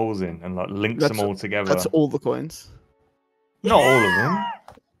that have the holes in, and like links them all together. That's all the coins. Not all of them.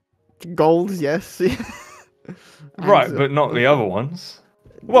 Gold, yes. Right, but not the other ones.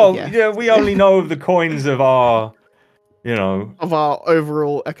 Well, yeah, we only know of the coins of our, you know, of our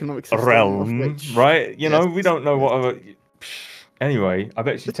overall economic system, realm, right? You know, we don't know yes. what other. Anyway, I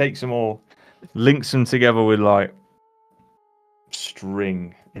bet she takes them all, links them together with like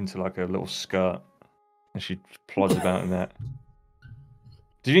string into like a little skirt, and she plods about in that.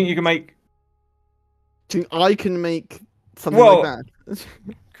 Do you think you can make? Do you think I can make something like that?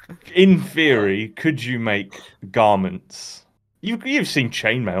 In theory, could you make garments? You've seen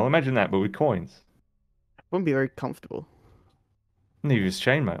chainmail. Imagine that, but with coins. Wouldn't be very comfortable. Neither is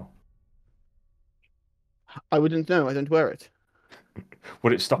chainmail. I wouldn't know. I don't wear it.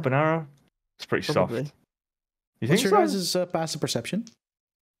 Would it stop an arrow? It's pretty Probably. soft. You What's think your so? guys' passive perception?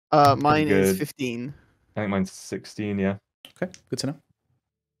 Mine is good. 15. I think mine's 16. Yeah. Okay, good to know.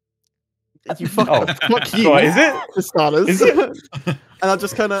 You fuck you. What, is it? For starters. Is it? And I'll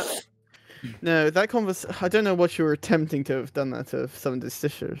just kind of. No, that conversation. I don't know what you were attempting to have done that to some of the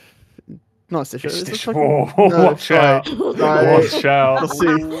Stitcher. Not Stitcher. Whoa, watch out. Watch out.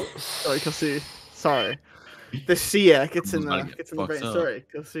 Sorry, Kassu. Sorry. The Siak gets in the brain. Sorry,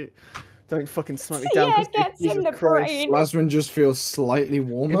 Kassu. Don't fucking smite me down. Yeah, gets in the brain. Lasrin just feels slightly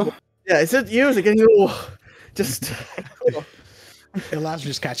warmer. Yeah, is it you? Is it getting all just? Elijah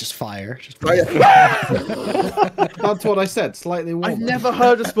just catches fire. That's what I said. Slightly warmer. I've never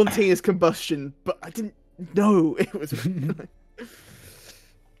heard of spontaneous combustion, but I didn't know it was.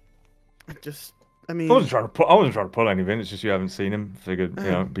 I mean, I wasn't trying to pull anything. It's just you haven't seen him. Figured,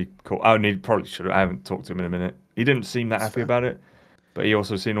 you know, it'd be cool. I haven't talked to him in a minute. He didn't seem that happy about it, but he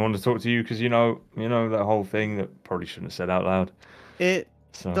also seemed to want to talk to you because you know that whole thing that probably shouldn't have said out loud. It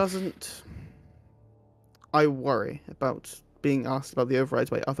doesn't. I worry about being asked about the overrides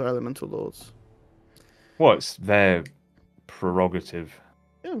by other elemental lords. Well, it's their prerogative.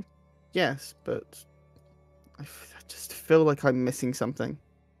 Oh, yes, but I just feel like I'm missing something.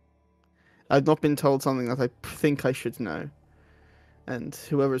 I've not been told something that I think I should know. And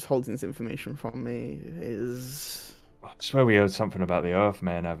whoever is holding this information from me is... I swear we heard something about the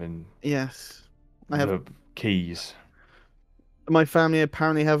Earthmen having... Yes. I have the keys. My family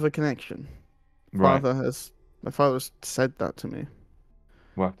apparently have a connection. Right. My father has said that to me.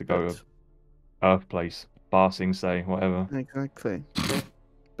 We'll have to go to Earth Place, Bar Sing Say, whatever. Exactly.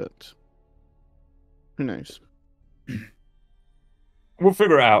 But who knows? We'll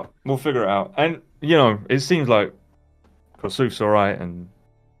figure it out. And, you know, it seems like Kosuf's alright and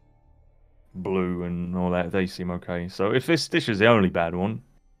Blue and all that, they seem okay. So if this dish is the only bad one...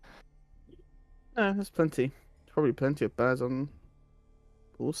 No, there's plenty. Probably plenty of bads on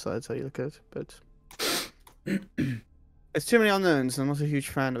all sides how you look at it, but it's too many unknowns. I'm not a huge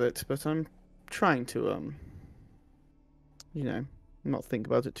fan of it, but I'm trying to you know, not think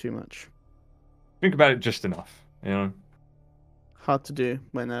about it too much. Think about it just enough, you know. Hard to do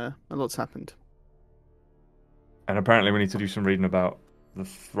when a lot's happened. And apparently we need to do some reading about the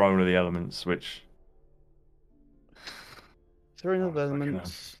Throne of the Elements, which... Throne of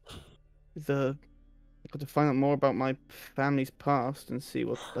Elements. I've got to find out more about my family's past and see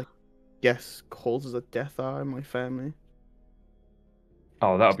what, like, causes of death are in my family.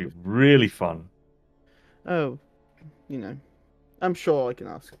 Oh, that would be really fun. Oh, you know, I'm sure I can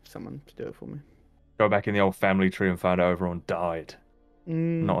ask someone to do it for me. Go back in the old family tree and find out everyone died.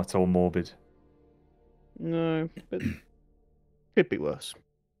 Not at all morbid. No, but could be worse.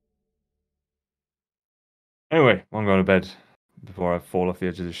 Anyway, I'm going to bed before I fall off the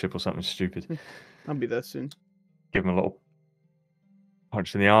edge of the ship or something stupid. I'll be there soon. Give him a little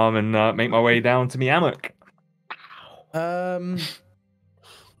punch in the arm and make my way down to my hammock.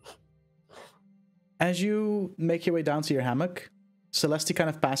 As you make your way down to your hammock, Celeste kind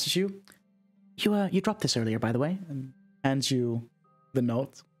of passes you. You dropped this earlier, by the way, and hands you the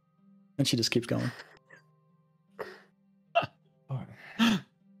note, and she just keeps going.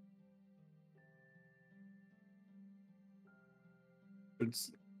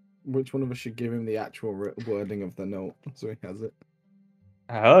 Which one of us should give him the actual wording of the note so he has it?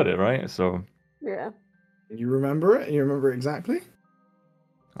 I heard it, right? So. Yeah. You remember it? You remember it exactly?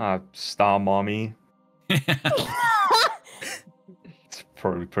 Star Mommy. It's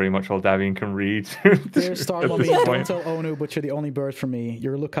probably pretty much all Davian can read. Dear Star Mommy, don't tell Onu, but you're the only bird for me.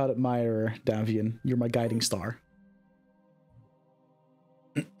 You're a lookout admirer, Davian. You're my guiding star.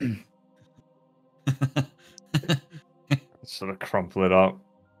 Sort of crumple it up.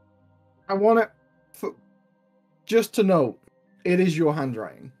 I want it just to know, it is your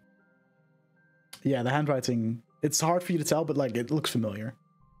handwriting. Yeah, the handwriting, it's hard for you to tell, but like it looks familiar.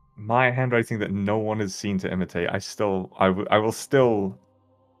 My handwriting that no one has seen to imitate, I will still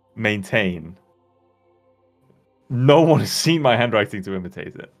maintain no one has seen my handwriting to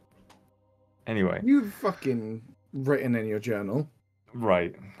imitate it. Anyway. You've fucking written in your journal.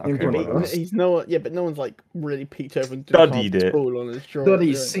 Right. Okay, whatever. He's but no one's like really peeked over and Studied it. on his drawing. That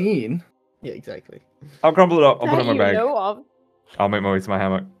he's seen. Yeah, exactly. I'll crumple it up. I'll put it in my you bag. know of. I'll make my way to my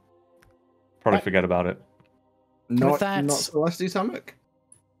hammock. Probably forget about it. Not that- Celeste's hammock.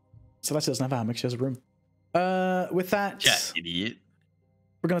 Celeste doesn't have a hammock, she has a room. With that, Yeah, idiot.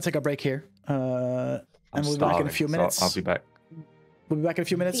 we're gonna take a break here. And we'll be back in a few minutes. So I'll be back. We'll be back in a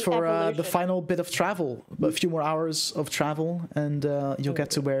few minutes The for the evolution. final bit of travel. A few more hours of travel, and you'll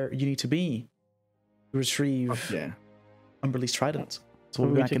get to where you need to be to retrieve Yeah. Unreleased Trident. So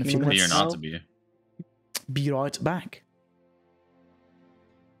we'll Are be we back in a taking few a Be or minutes. not to be. Be right back.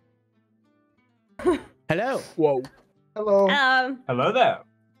 Hello. Whoa. Hello. Hello there.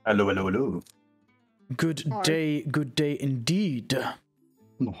 Hello, hello, hello. Good Hi. day indeed.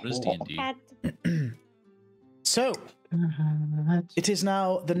 What is D&D? Cat. So, it is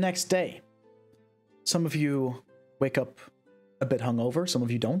now the next day. Some of you wake up a bit hungover, some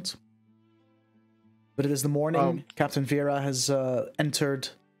of you don't. But it is the morning. Captain Vera has entered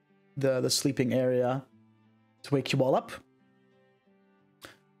the sleeping area to wake you all up.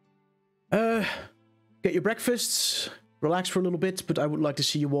 Get your breakfasts, relax for a little bit, but I would like to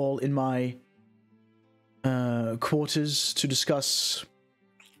see you all in my quarters to discuss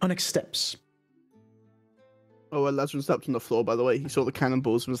our next steps. Oh, well, Lazarus slept on the floor, by the way. He saw the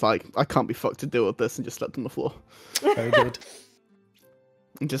cannonballs and was like, I can't be fucked to deal with this, and just slept on the floor. Very good.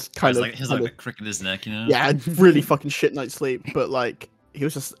 And just He kind has of... like a crick in his neck, you know? Yeah, really fucking shit night's sleep, but like, he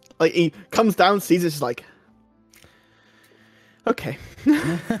was just, like, he comes down, sees it's like, okay.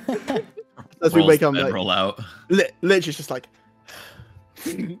 As we wake up, and like, roll out. literally just like,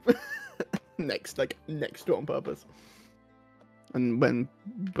 next door on purpose. And when,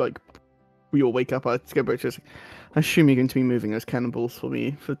 like, we all wake up, I go back to us. I assume you're going to be moving those cannonballs for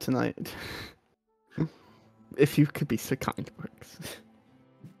me for tonight. If you could be so kind, Brooks.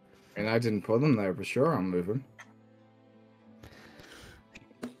 And I didn't put them there, but sure, I'll move them.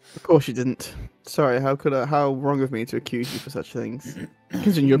 Of course you didn't. Sorry, how wrong of me to accuse you for such things.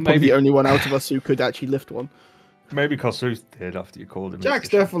 Considering you're probably the only one out of us who could actually lift one. Maybe Kossuth did after you called him. Jax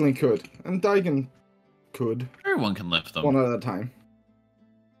definitely could, and Daigen could. Everyone can lift them. One at a time.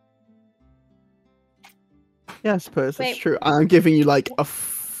 Yeah, I suppose that's Wait. true. I'm giving you like a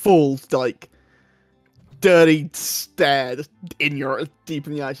full, like, dirty stare just in your deep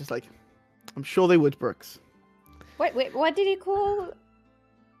in the eyes, just like, I'm sure they would, Brooks. Wait, what did he call?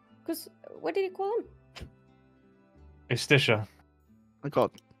 Because what did he call him? Istisha. I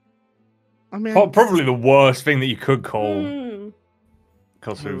got. I mean, Probably the worst thing that you could call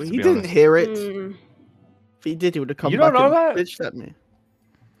Kosu, to he be didn't honest. hear it. If he did, he would have come You back don't know and that? bitch slapped me.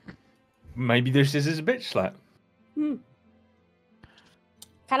 Maybe this is a bitch slap.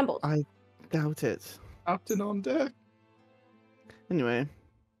 Cannonballs. I doubt it. Captain on deck. Anyway,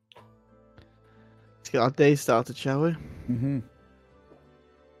 let's get our day started, shall we? Mm-hmm.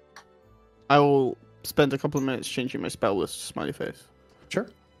 I will spend a couple of minutes changing my spell list to smiley face. Sure.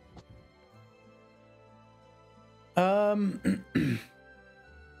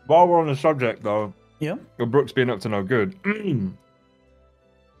 While we're on the subject, though, Yeah. of Brooks being up to no good,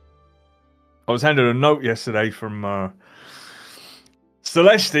 I was handed a note yesterday from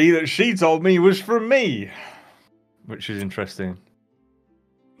Celeste that she told me was from me, which is interesting.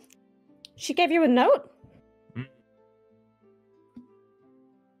 She gave you a note?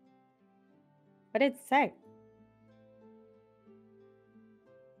 What did it say?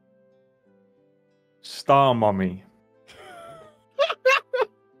 Star Mommy.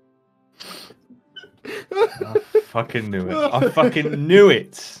 I fucking knew it. I fucking knew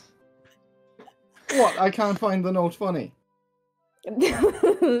it. What? I can't find the note funny.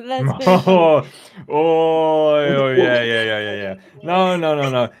 Oh, yeah.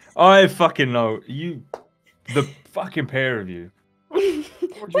 No. I fucking know. You, the fucking pair of you. Wait,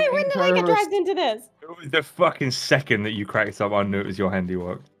 when did I get dragged into this? The fucking second that you cracked up, I knew it was your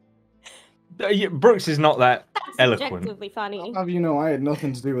handiwork. Brooks is not that That's eloquent. objectively funny. I'll have you know, I had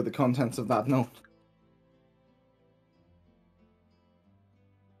nothing to do with the contents of that note.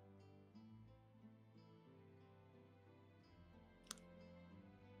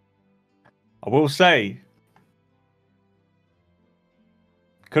 I will say,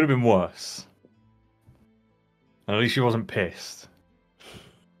 could have been worse. And at least she wasn't pissed.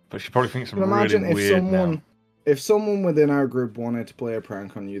 But she probably thinks I'm But really imagine weird now. if someone within our group wanted to play a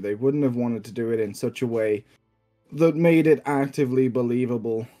prank on you, they wouldn't have wanted to do it in such a way that made it actively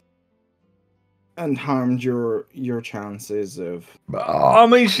believable and harmed your chances of. I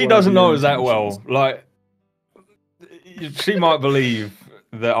mean, she doesn't know your us that intentions. well. Like, she might believe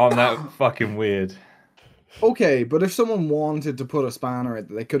that I'm that fucking weird. Okay, but if someone wanted to put a spanner in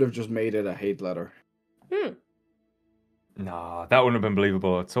it, they could have just made it a hate letter. Nah, that wouldn't have been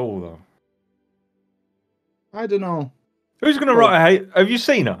believable at all, though. I don't know. Who's gonna write a hate? Have you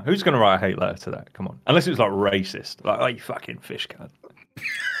seen her? Who's gonna write a hate letter to that? Come on, unless it was like racist, like you fucking fish cunt.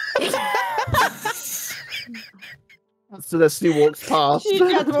 Celeste walks past. She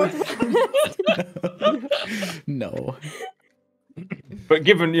just walked No. But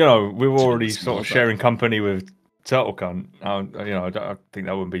given we're already sort of sharing company with Turtle Cunt, I think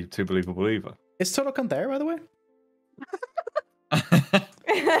that wouldn't be too believable either. Is Turtle Cunt there, by the way?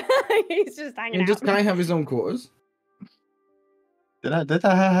 He's just hanging Can out. I have his own quarters? Did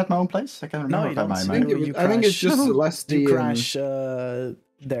I have my own place? I can't No, remember you if I don't. had I mine. think it's just Celeste. You and- crash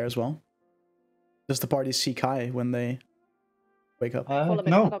there as well. Does the party see Kai when they wake up? Full of it,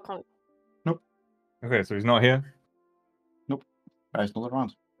 No. Turtle Cunt. Okay, so he's not here. Guy's not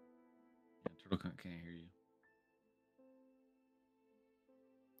around. Turtle Cunt can't hear you.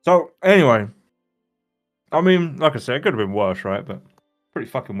 So anyway, I mean, like I said, it could have been worse, right? But pretty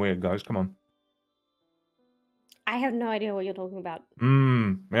fucking weird, guys. Come on. I have no idea what you're talking about.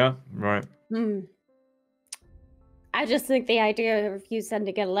 Yeah, right. I just think the idea of you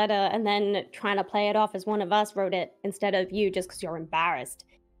sending a letter and then trying to play it off as one of us wrote it instead of you just because you're embarrassed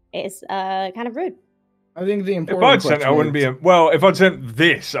is kind of rude. I think the If important I'd sent, I question wouldn't is- be. Well, if I'd sent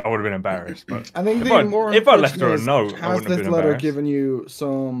this, I would have been embarrassed. But I think if the I'd- important if I left question her a is, note, I has wouldn't have this been letter embarrassed. given you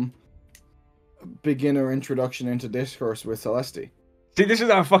some beginner introduction into discourse with Celeste? See, this is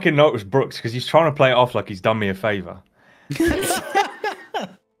how I fucking know it was Brooks because he's trying to play it off like he's done me a favor.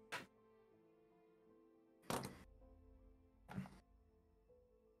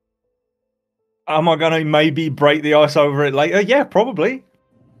 Am I gonna maybe break the ice over it later? Yeah, probably.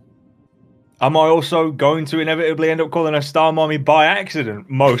 Am I also going to inevitably end up calling her Star Mommy by accident?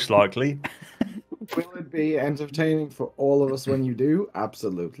 Most likely. Will it be entertaining for all of us when you do?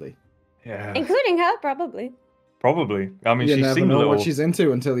 Absolutely. Yeah, Including her, probably. probably. I mean, You she never seemed a know little what she's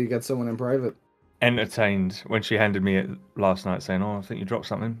into until you get someone in private. entertained when she handed me it last night, saying, "Oh, I think you dropped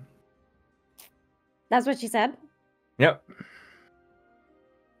something." That's what she said. Yep.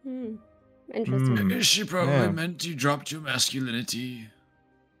 Interesting. She probably Yeah. meant you dropped your masculinity.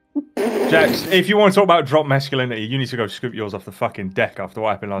 Jax, if you want to talk about drop masculinity, you need to go scoop yours off the fucking deck after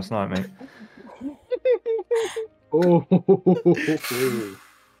what happened last night, mate. Oh.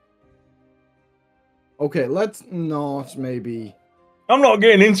 Okay, let's not maybe. I'm not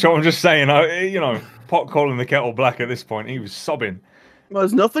getting into it. I'm just saying, pot calling the kettle black at this point. He was sobbing. Well,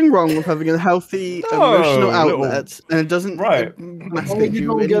 there's nothing wrong with having a healthy No, emotional little- outlet, and it doesn't Right. As long as masticate you you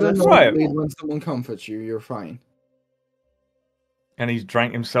don't any get less. Right. annoyed when someone comforts you, you're fine. And he's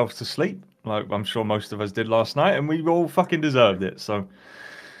drank himself to sleep, like I'm sure most of us did last night, and we all fucking deserved it. So,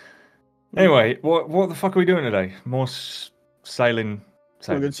 anyway, what the fuck are we doing today? More sailing.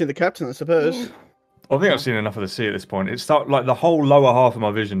 We're going to see the captain, I suppose. I think I've seen enough of the sea at this point. It's like the whole lower half of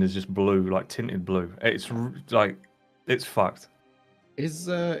my vision is just blue, like tinted blue. It's fucked. Is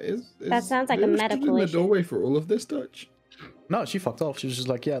That sounds like a Vera medical stood in the issue. doorway for all of this, Dutch? No, she fucked off. She was just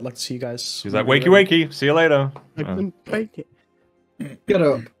like, yeah, I'd like to see you guys. She's like, wakey, wakey, see you later. I can bake it. Get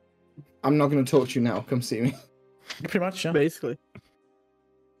up. I'm not going to talk to you now. Come see me. Pretty much, yeah. Basically.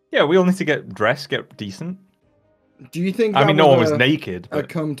 Yeah, we all need to get dressed, get decent. Do you think? I that mean, no one was a- naked. A But...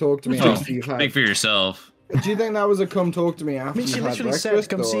 come talk to me Oh, after you've had. speak for yourself. Do you think that was a come talk to me I after mean, she you've had literally said, breakfast?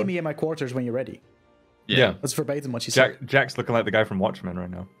 come see or- me in my quarters when you're ready. Yeah. That's verbatim what she said. Jack's looking like the guy from Watchmen right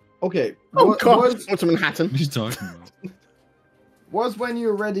now. Okay. Oh, God. Was, What's Manhattan? What are you talking about? was when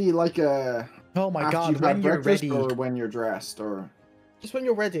you're ready like a Oh my after god, you've had when you're breakfast ready. or when you're dressed or Just when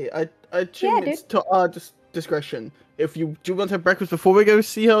you're ready. I assume Yeah, it's to our discretion. If you do you want to have breakfast before we go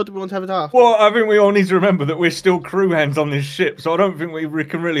see her, or do we want to have it after? Well, I think we all need to remember that we're still crew hands on this ship, so I don't think we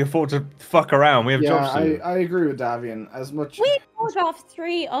can really afford to fuck around. We have yeah, jobs to do. I agree with Davian. As much We pulled off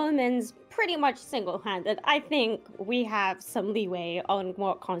 3 omens pretty much single-handed. I think we have some leeway on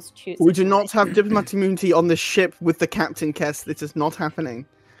what constitutes. We a do not flight. have diplomatic immunity on this ship with the captain, Kess. This is not happening.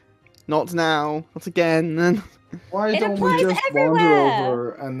 Not now. Not again. why It don't we applies just everywhere. wander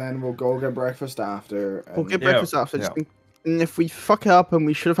over and then we'll go get breakfast after? We'll and- get Yeah, breakfast after. yeah. Just and if we fuck it up and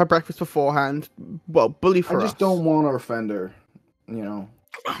we should have had breakfast beforehand, well, bully for I us. just don't want to offend her. You know.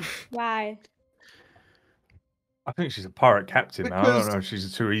 Why? I think she's a pirate captain, man. I don't Because- know if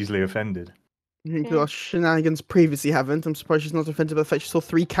she's too easily offended. I think Yeah. our shenanigans previously haven't. I'm surprised she's not offended by the fact she saw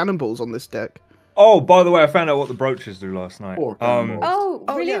 3 cannonballs on this deck. Oh, by the way, I found out what the brooches do last night. Poor cannonballs. Oh,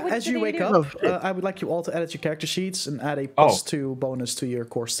 Oh really? yeah, What as do you they wake do? up, Oh, shit. I would like you all to edit your character sheets and add a Oh. +2 bonus to your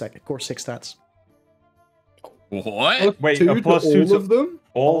core 6 stats. What? Wait, Two a to plus 2 all to of them.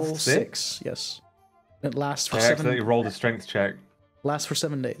 all All 6? yes. It lasts for I accidentally 7. rolled a strength check. Lasts for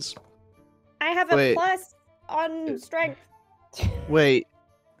 7 days. I have a Wait. plus on strength. Wait,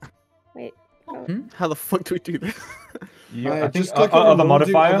 Wait. how the fuck do we do this? I think just click on other the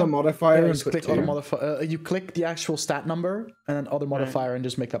modifier. Other modifier Yeah, and just put click 2. other modifier. You click the actual stat number and then other modifier and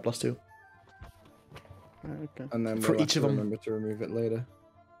just make that +2. Okay. And then for we'll each have of to 'em. remember to remove it later.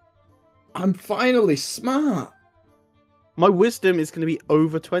 I'm finally smart. My wisdom is going to be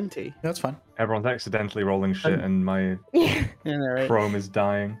over 20. That's fine. Everyone's accidentally rolling shit, and my Yeah, Yeah, right. Chrome is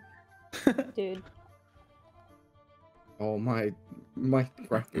dying. dude. Oh my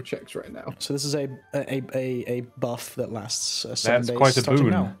grapple checks right now. So this is a buff that lasts 7 That's days. quite a starting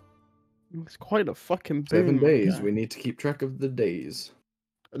boon. now. It's quite a fucking 7 boom. days. Yeah. We need to keep track of the days.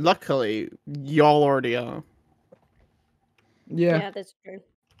 Luckily, y'all already are. Yeah, Yeah. that's true.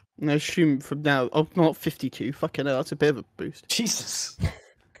 And I assume from now, oh, not 52. Fucking hell, that's a bit of a boost. Jesus.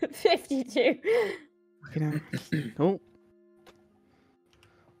 52. Fucking hell. Oh.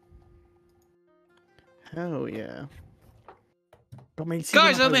 Hell yeah. Got me to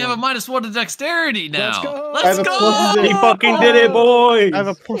Guys, I see only have a -1 to dexterity now. Let's go. I have Let's a go! plus He fucking did it, boys! I have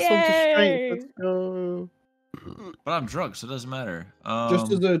a plus 1 to Yay! strength. Let's go. But I'm drunk, so it doesn't matter.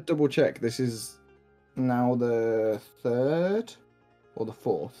 Just as a double check, this is now the 3rd or the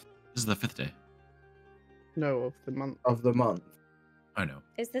 4th This is the 5th day. No, of the month. of the month. I know.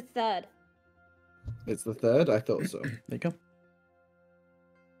 It's the 3rd. It's the 3rd. I thought so. There you go.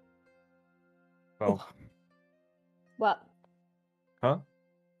 Well, What? huh?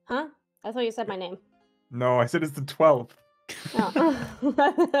 Huh? I thought you said my name. No, I said it's the 12th.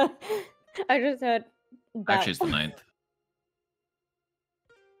 Oh. I just heard. That. Actually, it's the 9th.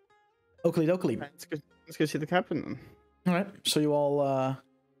 Oakley dokley. Let's go see the captain then. Alright, so you all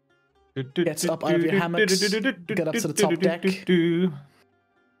Gets up out of your hammocks, get up to the top deck.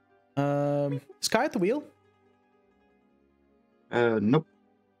 Sky at the wheel? Nope.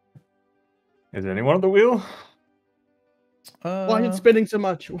 Is anyone at the wheel? Why are you spinning so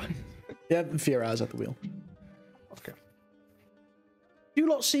much? Yeah, Fiera's at the wheel. Okay. You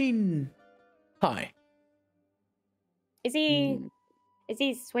lot seen Hi. Is he? Is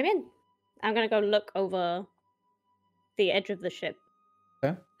he swimming? I'm gonna go look over the edge of the ship.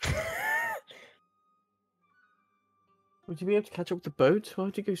 Yeah. Would you be able to catch up with the boat? Why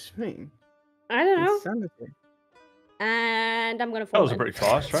would you go swimming? I don't know. Insanity. And I'm gonna That fall was in pretty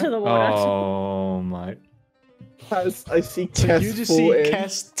fast, right? to the water. Oh my. As I see So Kess you just fall see in.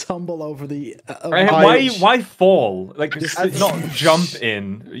 Kess tumble over the. Why fall? Like, As- not jump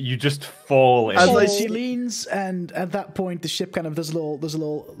in. You just fall in. As I She see- leans, and at that point, the ship kind of does a little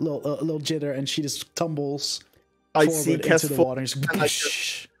jitter, and she just tumbles I forward see into Kess the fall. water. And just, and I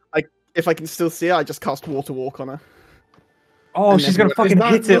just- If I can still see her, I just cast Water Walk on her. Oh, and she's then- gonna fucking Is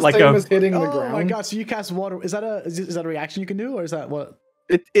that hit the it like same a. as hitting the oh ground? my god! So you cast water. Is that a reaction you can do, or is that what?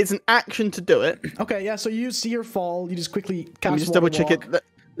 It's an action to do it. Okay, yeah. So you see her fall. You just quickly cast. Let me just water double check walk. it.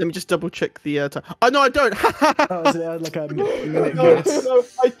 Let me just double check the time. Oh no, I don't. Oh, is it like a minute no, guess? no,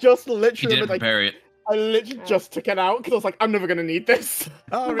 I just You literally, didn't prepare it. I literally just took it out because I was like, I'm never gonna need this.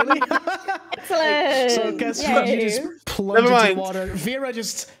 Oh, really? Excellent. So guess you Yay. just plunge Never into the mind. water. Vera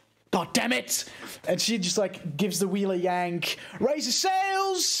just, god damn it! And she just like gives the wheel a yank, raise the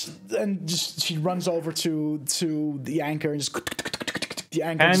sails, and just she runs over to the anchor and just the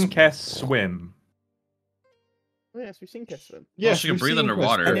anchor. Can just- Kess swim? Oh, yes, we've seen Kess swim. Well, she can we've breathe seen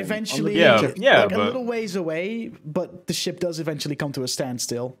underwater. Quest and swim. eventually, Yeah, Chip. yeah, like a but- little ways away, but the ship does eventually come to a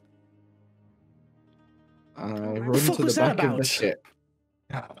standstill. Run fuck to the was that back of the about? ship.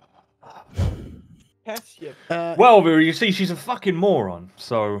 Kess, yeah. Well, you see, she's a fucking moron.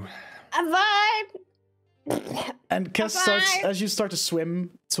 So And Kess starts as you start to swim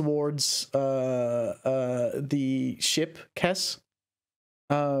towards the ship. Kess,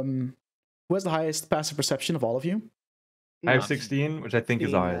 who has the highest passive perception of all of you? I have 16, which I think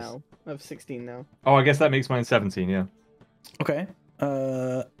is the highest. Now. I have 16 now. Oh, I guess that makes mine 17. Yeah. Okay.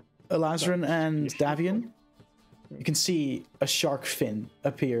 Elazarin and Davian, you can see a shark fin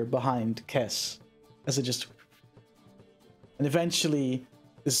appear behind Kess as it just, and eventually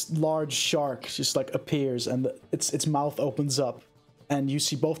this large shark just like appears and its mouth opens up, and you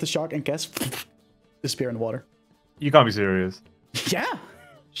see both the shark and Kess disappear in the water. You can't be serious. Yeah.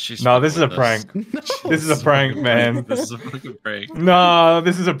 She's No, this is a fucking with us. prank. No. This is a prank, man. This is a fucking prank. No,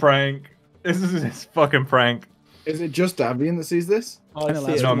 this is a prank. This is a fucking prank. Is it just Davian that sees this? Oh, And I see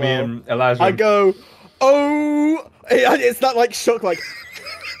Elazarin. it No, as me well. and Elijah. I go, oh, it's that like shock, like.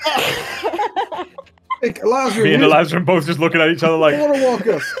 Like, Lazarus, Me and Elijah are both just looking at each other like. water walk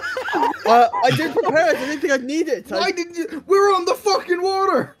us. I did prepare it. I didn't think I'd need it. Why didn't you? We're on the fucking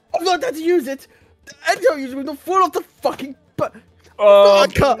water. I'm not had to use it. I don't use it. We don't fall off the fucking. But Oh, I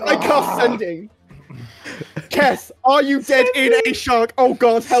can't sending. Kess, are you dead in a shark? Oh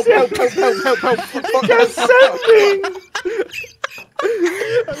god, help, help, help, help, help, help. I can't sending.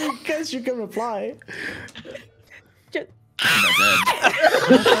 I mean, Kess, you can reply. I'm not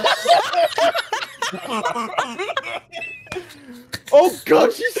dead. Oh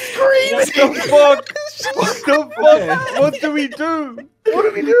god, she's screaming. what the fuck? What the fuck? What do we do? What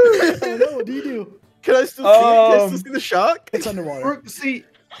do we do? I don't know. What do you do? Can I still see it? Can I still Um, see the shark? It's underwater. Brooks is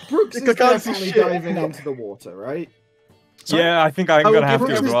I can't see definitely shit. diving into the water, right? Sorry? Yeah, I think I'm will gonna have give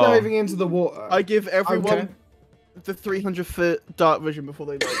to Brooks as is well. diving into the water. I give everyone Okay. the 300-foot dark vision before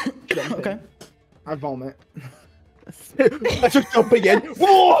they like jump in. Okay. I vomit. I just jump again.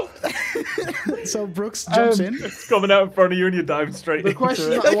 Whoa! So Brooks jumps in. It's coming out in front of you and you're diving straight The into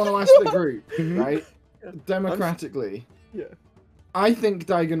question it. that I want to ask the group, right? Democratically, Yeah. I think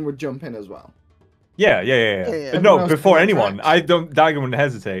Daigon would jump in as well. Yeah. Yeah. No, Everyone else before can anyone. attack. I don't. Dagon wouldn't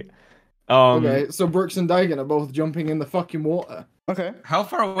hesitate. Okay, so Brooks and Daigon are both jumping in the fucking water. Okay. How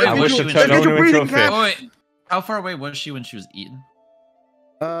far away I was wish she to when turn she Look at Onu your into a breathing fish. cap. Oh, wait. How far away was she when she was eaten?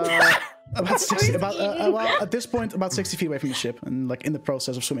 About 60. Well, at this point, about 60 feet away from the ship, and like in the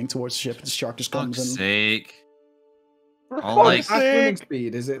process of swimming towards the ship, the shark just comes Fuck's and. sake. I'll like. At swimming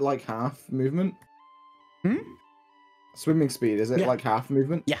speed, is it like half movement? Hmm? Swimming speed, is it Yeah. like half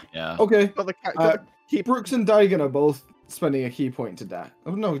movement? Yeah. Okay. Got the cat. Uh, Got the Brooks and Daigon are both spending a key point to death.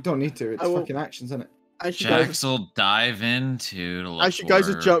 Oh no, we don't need to. It's I will- fucking actions, isn't it? as you guys, Jax will dive into the as you guys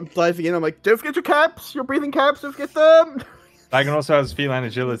are for- jump diving in, I'm like, don't forget your caps, your breathing caps, don't forget them. Dagon also has feline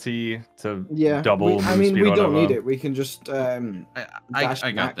agility to Yeah. double. I move mean, speed we or don't whatever. need it. We can just dash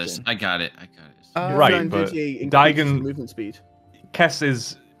I got in this. action. I got it. I got it. Right, Feline but agility increases Daigon- movement speed. Kess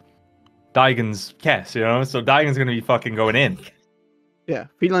is Dagon's Kess, you know? So Dagon's gonna be fucking going in. Yeah,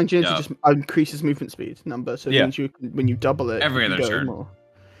 feline agility Yeah. just increases movement speed number, so it Yeah. means you when you double it, Every you other go turn. more.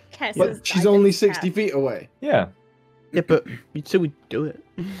 Kess is But she's Dagon's only cat. 60 feet away. Yeah. Yeah, but you'd still would do it.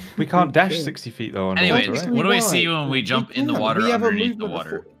 We can't dash Okay. 60 feet though. Anyway, Underwater, right? what do we Why? see when we jump in the can. water We have a underneath the movement of water?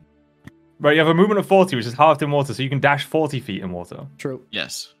 40. Right, you have a movement of 40, which is halved in water, so you can dash 40 feet in water. True.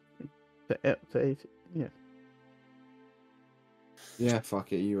 Yes. Yeah. Yeah,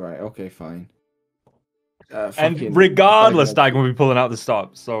 fuck it. You're right. Okay, fine. And Fucking regardless, Daigon- Dagon will be pulling out the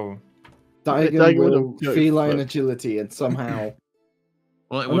stop. So Daigon Daigon will would have- feline but- agility and somehow.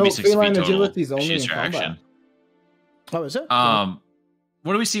 Well, it Oh, would no, be 60 feline feet total. agility's only She's in your combat. action. Oh, is it?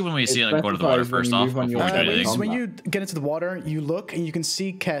 What do we see when we see it like, go to the water specifies first when you off? move on Before we your do anything? When you get into the water, you look and you can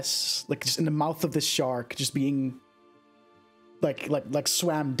see Kess like just in the mouth of this shark, just being like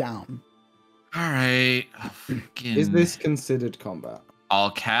swam down. All right. Is this considered combat?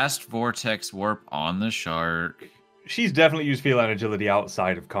 I'll cast Vortex Warp on the shark. She's definitely used feline agility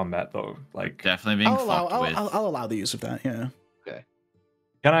outside of combat, though. Like, Definitely being fucked with. I'll allow the use of that. Yeah. Okay.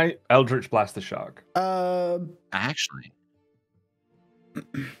 can I Eldritch Blast the shark? Actually,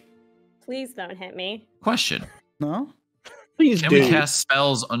 Please don't hit me. question. No. Please Can do. we cast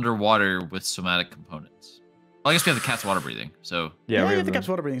spells underwater with somatic components? Well, I guess we have the cat's water breathing, so... Yeah, we you have have the the- cat's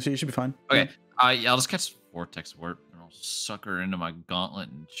water breathing, so you should be fine. Okay, I'll just cast Vortex Warp, and I'll suck her into my gauntlet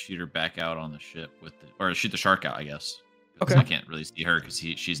and shoot her back out on the ship with the... Or shoot the shark out, I guess. 'Cause Okay. I can't really see her because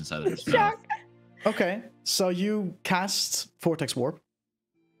she's inside of the Shark. Okay, so you cast Vortex Warp.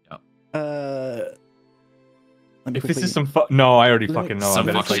 Yep. Let me If this quickly- is some no, I already Let me- fucking know. I some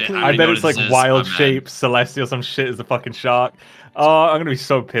bet it's fuck like shit. I I already bet know it's what like this is. wild I'm mad. shape, celestial, some shit is a fucking shark. Oh, I'm gonna be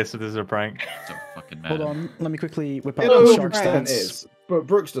so pissed if this is a prank. So fucking mad. Hold on, let me quickly whip out It the 100% shark stats. is, but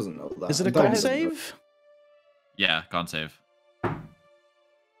Brooks doesn't know that. Is it a and Dom con doesn't know. save? Yeah, con save.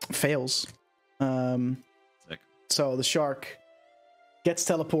 Fails. Sick. So the shark gets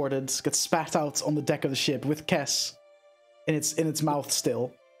teleported, gets spat out on the deck of the ship with Kess in its mouth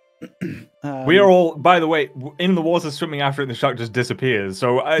still. We are all, by the way, in the water swimming after it, and the shark just disappears.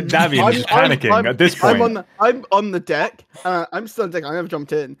 So Davian is just panicking at this point. I'm on the deck. I'm still on the deck. I never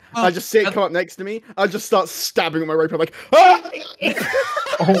jumped in. I just see it come up next to me. I just start stabbing with my rope. I'm like, ah!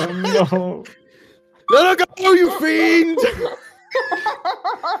 Oh no! Let her go, you fiend!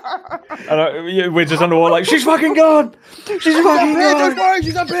 We're just underwater, like she's fucking gone. She's fucking Don't gone. worry,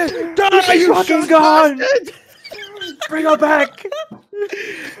 she's up here. Die, She's you fucking shit gone. bastard! Bring her back.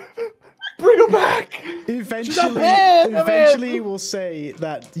 Bring her back. Eventually, we'll say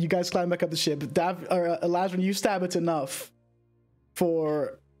that you guys climb back up the ship. Lasrin, you stab it enough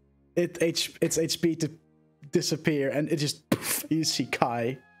for its HP to disappear, and it just poof, you see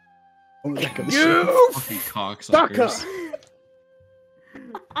Kai on the deck of the ship. You Fucking sucker! cocksuckers.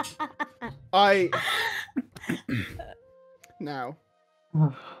 Now,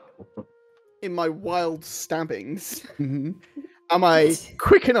 in my wild stabbings, Mhm. am I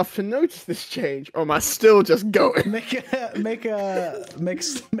quick enough to notice this change, or am I still just going? Make a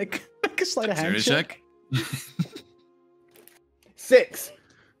sleight of hand Serious check. check? 6.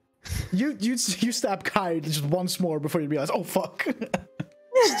 You stab Kai just once more before you realize, oh fuck.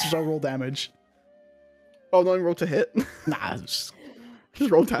 Just roll damage. Oh, no, roll to hit. Nah, just Just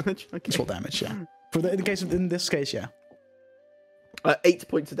roll damage. Okay. roll damage. Yeah. In this case, yeah. 8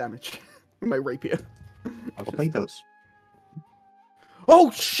 points of damage with my rapier. I'll take those.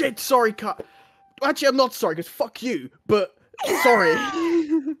 Oh shit! Sorry, cut. Actually, I'm not sorry, because fuck you. But sorry.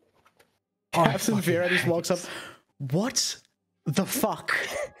 Captain Vera just walks up. What the fuck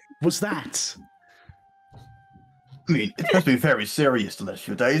was that? I mean, it has been very serious the last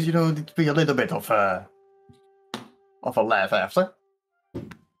few days. You know, it'd be a little bit of a laugh after.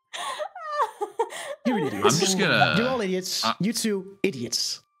 You're an idiot. I'm just gonna- You're all idiots. You two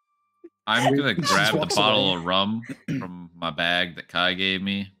idiots. I'm gonna grab the walks bottle away. of rum from my bag that Kai gave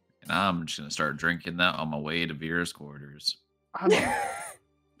me, and I'm just gonna start drinking that on my way to Vera's quarters.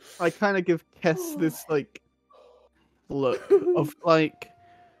 I kind of give Kess this like look of like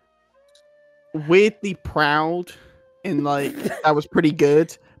weirdly proud in like that was pretty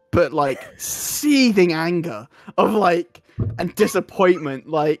good, but like seething anger of like and disappointment,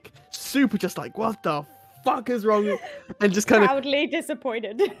 like super just like what the fuck is wrong, and just kind of Proudly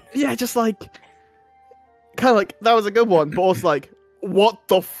disappointed. yeah, just like kind of like that was a good one, but also like what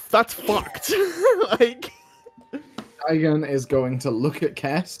the that's fucked. Like Igon is going to look at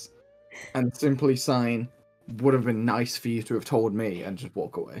Kess and simply sign, would have been nice for you to have told me, and just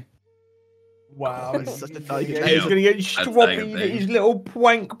walk away. wow, it's such a tiger. Yeah. He's gonna get That's stroppy, like a his little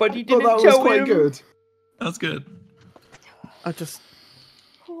prank, but he Well, didn't that was tell quite him. good. That's good. I just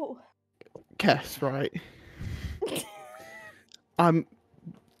Oh. Kess, right?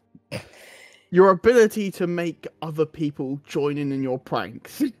 Your ability to make other people join in your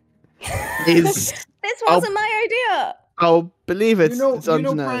pranks is This wasn't my idea. I'll believe it. You know, it's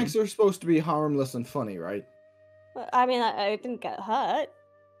unknown. pranks are supposed to be harmless and funny, right? I mean, I didn't get hurt.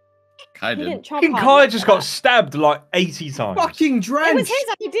 Kai He did. didn't chomp Fucking hard Kai enough just for got that. stabbed like 80 times. Fucking It was drenched!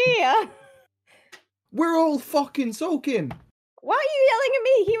 his idea. We're all fucking soaking. Why are you yelling at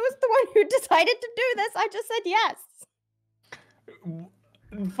me? He was the one who decided to do this. I just said yes.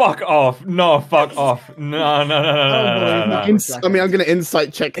 Fuck off. No, fuck off. No, no, no, no, no, no, no, no. I mean, I'm gonna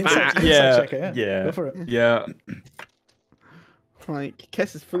insight check Insight- that. insight Yeah, checker, yeah. yeah, Go for it. yeah. like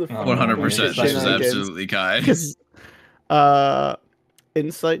Kess is full of Oh, 100%. This is shenanigans. absolutely Kai. Because,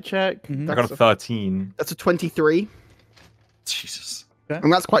 insight check. I got a 13. That's a 23, Jesus.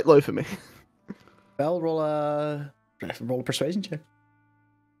 and that's quite low for me. Well, roll a persuasion check.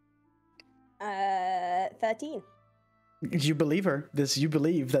 13. You believe her. You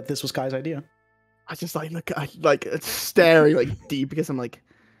believe that this was Kai's idea. I just like staring like deep because I'm like,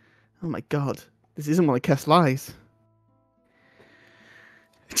 oh my god, this isn't one of Kess lies.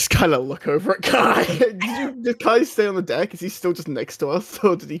 I just kind of look over at Kai. Did Kai stay on the deck? Is he still just next to us,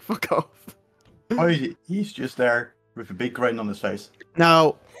 or did he fuck off? Oh, he's just there with a big grin on his face.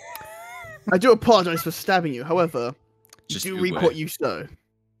 Now, I do apologize for stabbing you. However, Just do Uwe. reap what you sow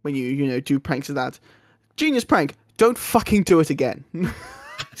when you do pranks of that. Genius prank. Don't fucking do it again.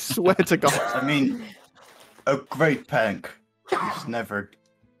 Swear to God. I mean, a great prank is never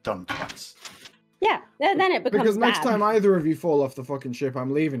done twice. Yeah, then it becomes Because next bad. time either of you fall off the fucking ship,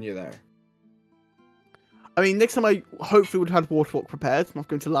 I'm leaving you there. I mean, next time I hopefully would have had Waterwalk prepared. I'm not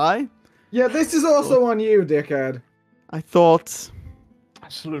going to lie. Yeah, this is also on you, dickhead. I thought.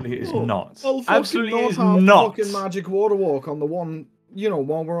 Absolutely, it is not. I'll fucking Absolutely, not is have not. fucking magic water walk on the one,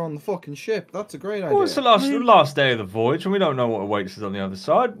 while we're on the fucking ship. That's a great idea. Well, it's the last day of the voyage, and we don't know what awaits us on the other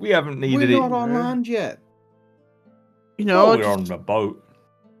side. We haven't needed We're it. not on land yet. Oh, we're on a boat.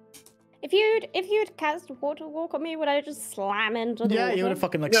 If you'd cast water walk on me, would I just slam into the Yeah, water? you would have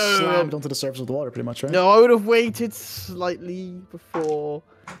fucking like No. slammed onto the surface of the water, pretty much, right? No, I would have waited slightly before.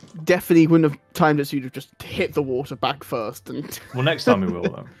 Definitely wouldn't have timed it, so you'd have just hit the water back first. And Well, next time we will,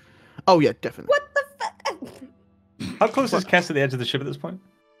 though. oh yeah, definitely. What the fuck? How close is Cass to the edge of the ship at this point?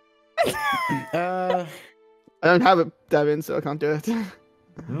 Uh, I don't have it, Devin, so I can't do it.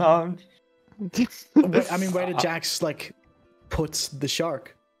 No. I mean, where did Jax like put the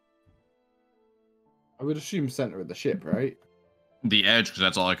shark? I would assume center of the ship, right? The edge, because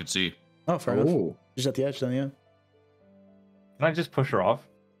that's all I could see. Oh, fair enough. Oh. Just at the edge, then, yeah. Can I just push her off?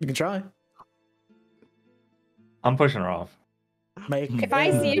 You can try. I'm pushing her off. Make. If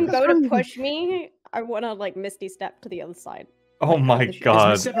I see him go to push me, I want to like misty step to the other side. Oh my Is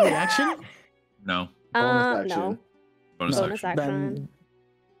god. this a reaction? No. Bonus No. action. Bonus Bonus action. action.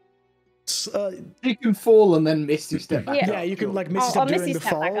 Then, You can fall and then misty step back. Yeah. yeah, you can Sure. like misty I'll step during misty the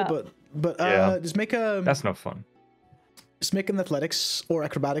step back fall, up. but Yeah. just make a That's no fun. an athletics or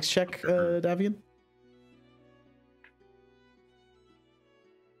acrobatics check, Davian.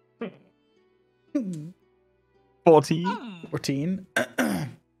 Hmm. 14. 14.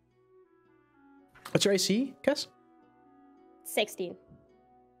 What's your AC, Cass? 16.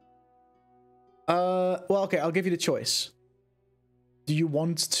 Well, okay, I'll give you the choice. Do you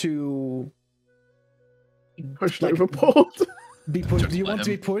want to Pushed like, overboard. be pushed? Do you Let want to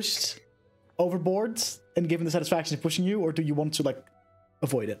be him. pushed overboard and given the satisfaction of pushing you, or do you want to like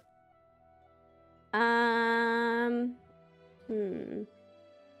avoid it? Hmm.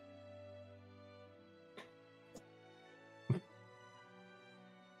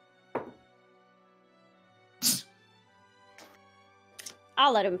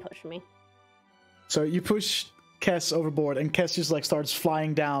 I'll let him push me. So you push Kess overboard, and Kess just like starts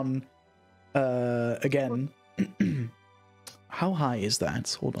flying down again. How high is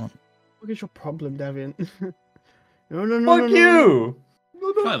that? Hold on. What is your problem, Devian? no, Fuck you!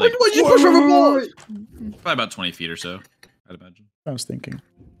 Probably, like, Why'd you push overboard? probably about 20 feet or so, I'd imagine. I was thinking.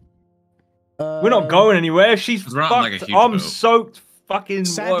 We're not going anywhere. She's We're not fucked. like a huge I'm boat. soaked. Fucking.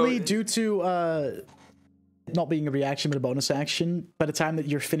 Sadly, due to not being a reaction but a bonus action, by the time that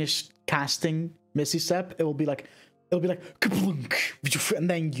you're finished casting Misty Step, it'll be like kaplunk, and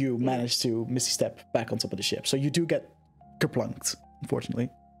then you manage to Misty Step back on top of the ship. So you do get kaplunked, unfortunately.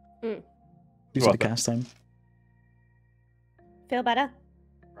 Mm. Due to the cast time. Feel better?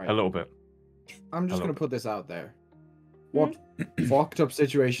 A little bit. I'm just Hello. gonna put this out there. What fucked up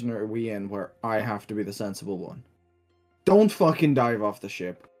situation are we in where I have to be the sensible one? Don't fucking dive off the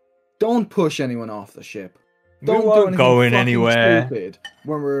ship. Don't push anyone off the ship. Don't We weren't anything going fucking anywhere. Stupid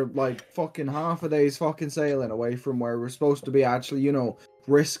when we're like fucking half a day's fucking sailing away from where we're supposed to be actually,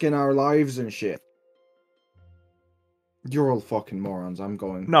 risking our lives and shit. You're all fucking morons. I'm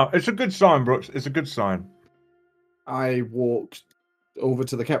going. No, it's a good sign, Brooks. It's a good sign. I walked over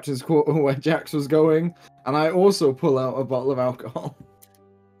to the captain's quarter where Jax was going, and I also pull out a bottle of alcohol.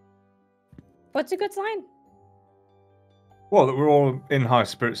 What's a good sign? Well, that we're all in high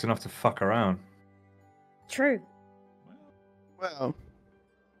spirits enough to fuck around. True. Well,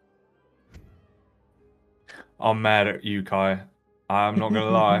 I'm mad at you, Kai. I'm not gonna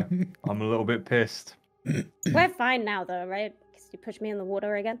lie. I'm a little bit pissed. We're fine now, though, right? Because you pushed me in the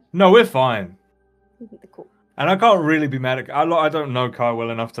water again. No, we're fine. Cool. And I can't really be mad at. I don't know Kai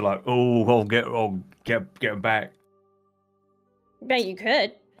well enough to like. Oh, I'll get him back. Bet you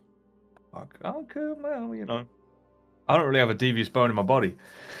could. Okay, well, you know, I don't really have a devious bone in my body.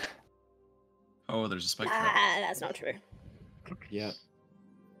 Oh, there's a spike trap. Ah, that's not true. Yeah.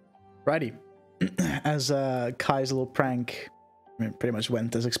 Righty. As Kai's little prank, I mean, pretty much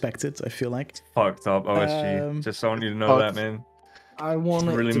went as expected. I feel like. Fucked up, OSG. Just so I want you to know that, man. I want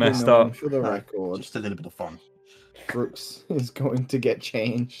it really to messed be known up. for the record. Just a little bit of fun. Brooks is going to get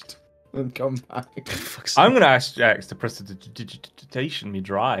changed and come back. I'm gonna ask Jax to prestidigitation me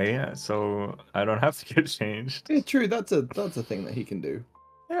dry, so I don't have to get changed. Yeah, true. That's a thing that he can do.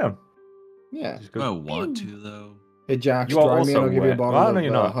 Yeah. Yeah. Just Do I go, want to though? Hey Jax, You are dry me and also I'll give you a wet. bottle Well, no, of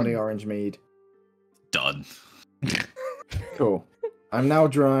you're not. honey orange mead. Done. Cool. I'm now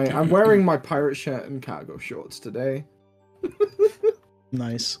dry. I'm wearing my pirate shirt and cargo shorts today.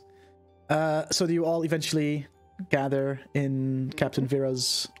 Nice. So do you all eventually gather in Captain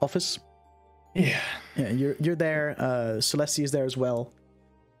Vera's office? Yeah. Yeah, you're there. Celestia is there as well.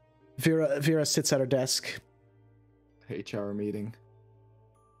 Vera sits at her desk. HR meeting.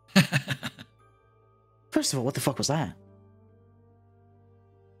 First of all, what the fuck was that?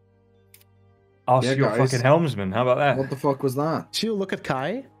 Ask Yeah, your guys. fucking helmsman. How about that? What the fuck was that? She'll look at Kai.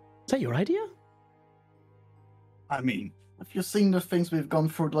 Is that your idea? I mean, have you seen the things we've gone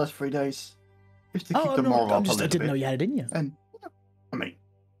through the last 3 days? Just to keep the no, moral up a I little didn't know bit. you had it in you. And I mean,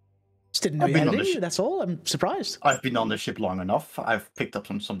 Just didn't know I've you been had on it in the you. ship. That's all. I'm surprised. I've been on the ship long enough. I've picked up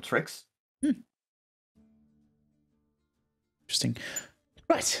some tricks. Interesting.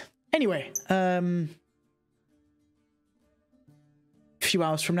 Right. Anyway, a few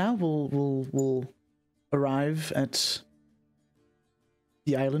hours from now, we'll arrive at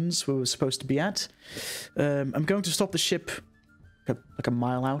the islands we were supposed to be at. I'm going to stop the ship like a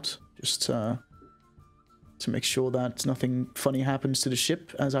mile out, just to make sure that nothing funny happens to the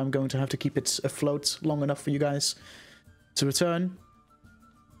ship, as I'm going to have to keep it afloat long enough for you guys to return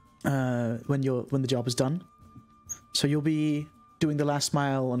when the job is done. So you'll be doing the last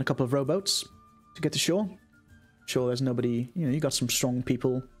mile on a couple of rowboats to get to shore. Sure, there's nobody. You know, you got some strong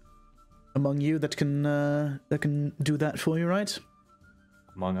people among you that can do that for you, right?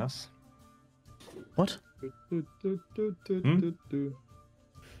 Among us. What?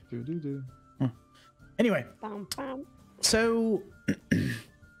 Anyway, Bam, bam. so when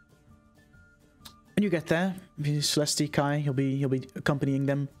you get there, Celeste, Kai, he'll be accompanying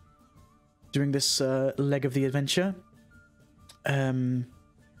them during this leg of the adventure.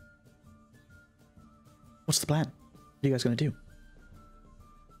 What's the plan? What are you guys gonna do?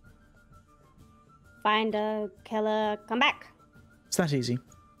 Find a killer, come back. It's that easy.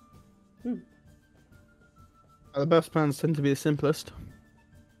 The best plans tend to be the simplest.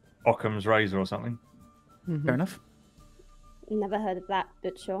 Occam's razor or something. Fair enough. Never heard of that,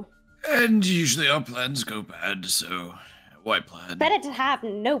 but sure. And usually our plans go bad, so why plan? Better to have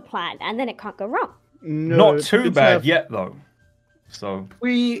no plan, and then it can't go wrong. No, Not too it's bad have- yet, though. So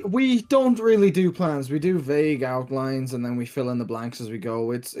We don't really do plans. We do vague outlines and then we fill in the blanks as we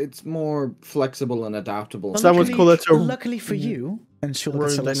go. It's more flexible and adaptable. Some would call it a luckily for you, and she'll look at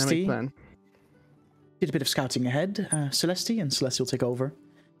Road Celeste. dynamic plan. Did a bit of scouting ahead, Celeste, and Celeste will take over.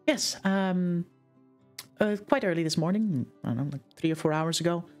 Yes, quite early this morning, I don't know, like 3 or 4 hours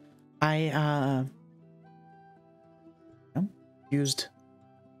ago, I used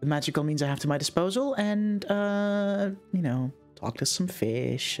the magical means I have to my disposal and, talked to some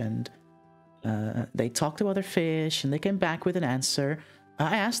fish, and they talked to other fish, and they came back with an answer.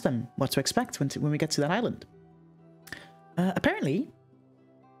 I asked them what to expect when we get to that island. Apparently,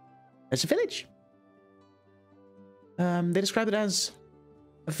 there's a village. They described it as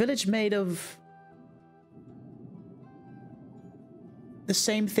a village made of the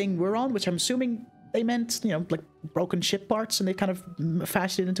same thing we're on, which I'm assuming they meant, like broken ship parts, and they kind of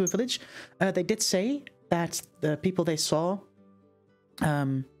fashioned it into a village. They did say that the people they saw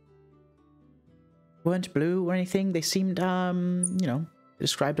weren't blue or anything. They seemed, they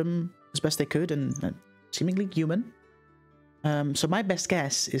described them as best they could, and seemingly human. So my best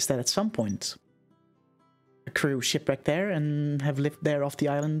guess is that at some point a crew shipwrecked there and have lived there off the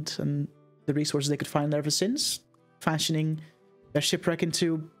island and the resources they could find there ever since, fashioning their shipwreck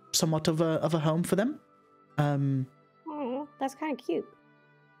into somewhat of a home for them. Oh, that's kind of cute.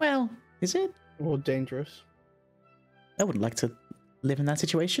 Well, is it? Or dangerous. I wouldn't like to live in that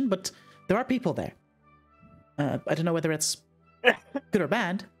situation, but there are people there. I don't know whether it's good or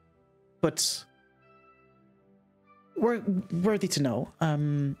bad, but worthy to know.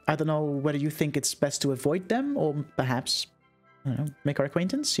 I don't know whether you think it's best to avoid them or perhaps, I don't know, make our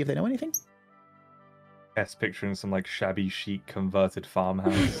acquaintance, see if they know anything. Yes, picturing some like shabby chic converted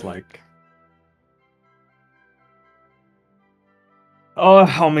farmhouse, like. Oh,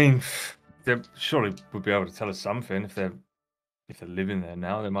 I mean, they surely would be able to tell us something if they're living there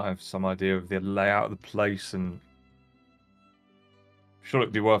now. They might have some idea of the layout of the place, and surely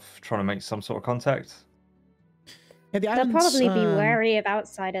it'd be worth trying to make some sort of contact. Yeah, the They'll island's, probably be wary of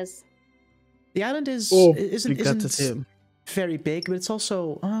outsiders. The island Oh, isn't you got to see him. very big, but it's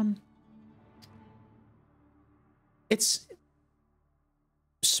also it's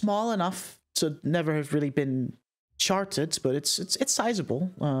small enough to never have really been charted, but it's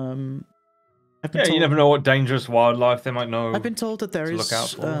sizable. I've been Yeah, told, you never know what dangerous wildlife they might know. I've been told that there to is look out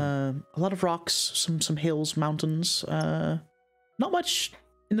for. a lot of rocks, some hills, mountains. Not much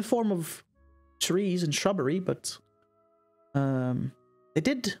in the form of trees and shrubbery, but they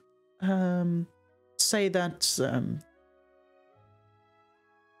did say that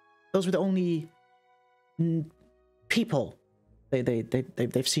those were the only people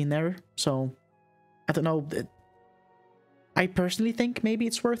they've seen there. So I don't know. I personally think maybe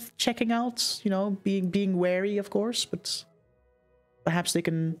it's worth checking out. You know, being wary, of course, but perhaps they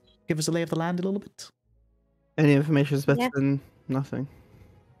can give us a lay of the land a little bit. Any information is better than nothing.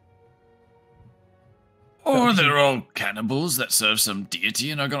 Or they're all cannibals that serve some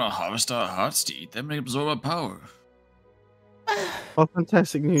deity and are gonna harvest our hearts to eat them and absorb our power. Oh,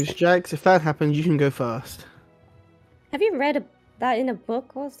 fantastic news, Jax. If that happens, you can go first. Have you read that in a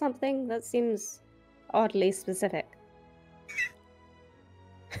book or something? That seems oddly specific.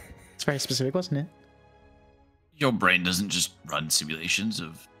 It's very specific, wasn't it? Your brain doesn't just run simulations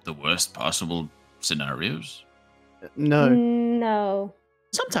of the worst possible scenarios. No. No.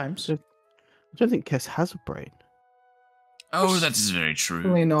 Sometimes. I don't think Kess has a brain. Oh, that is very true.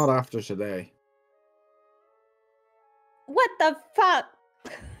 Certainly not after today. What the fuck?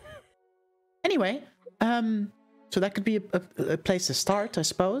 Anyway, so that could be a place to start, I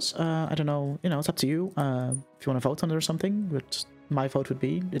suppose. I don't know, you know, it's up to you. If you want to vote on it or something, but my vote would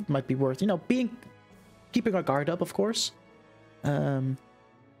be, it might be worth, you know, keeping our guard up, of course. Seeing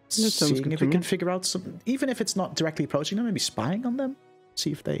if we can figure out some, even if it's not directly approaching them, maybe spying on them,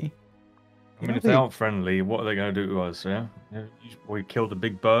 see if they. I mean, if they aren't friendly, what are they going to do to us? Yeah, we killed a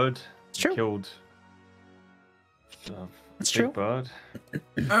big bird. It's true. We killed. It's big true. Bird.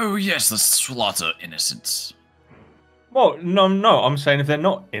 Oh yes, the slaughter innocents. Well, no, I'm saying if they're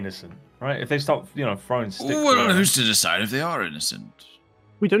not innocent, right? If they start, you know, throwing sticks. Well, who's to decide if they are innocent?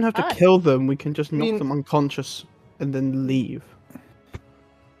 We don't have to kill them. We can just knock them unconscious and then leave.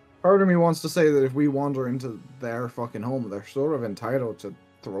 Part of me wants to say that if we wander into their fucking home, they're sort of entitled to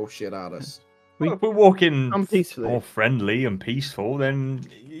throw shit at us. Well, if we walk in peacefully, more friendly and peaceful, then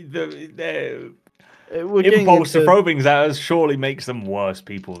their We're impulse to throw things at us surely makes them worse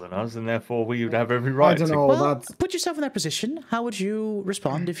people than us, and therefore we would have every right. I don't to... know. Well, put yourself in that position. How would you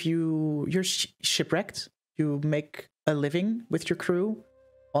respond if you're shipwrecked? You make a living with your crew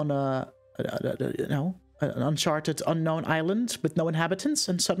on an uncharted, unknown island with no inhabitants,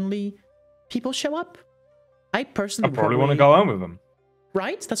 and suddenly people show up. I personally I probably want to go home with them.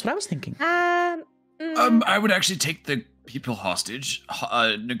 Right? That's what I was thinking. I would actually take the people hostage,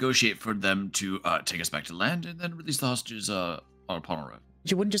 negotiate for them to take us back to land, and then release the hostages upon arrival.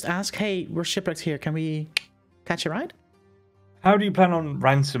 You wouldn't just ask, "Hey, we're shipwrecked here. Can we catch a ride?" How do you plan on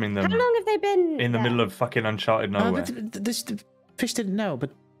ransoming them? How long have they been in the middle of fucking uncharted nowhere? The fish didn't know, but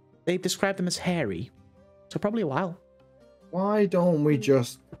they described them as hairy, so probably a while. Why don't we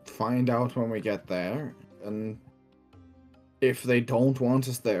just find out when we get there, and if they don't want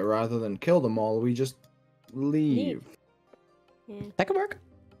us there, rather than kill them all, we just leave. Yeah. That could work.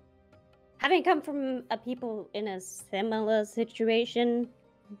 Having come from a people in a similar situation,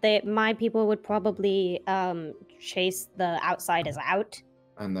 my people would probably chase the outsiders out.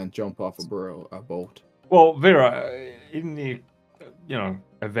 And then jump off a boat. Well, Vera, in the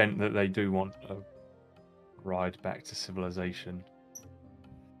event that they do want a ride back to civilization,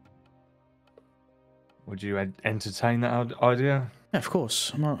 would you entertain that idea? Yeah, of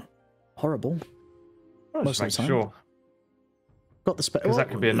course. I'm not horrible. Most of the time. Sure. Got the space. Because that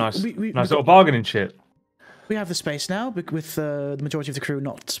could be a nice little bargaining chip. We have the space now, with the majority of the crew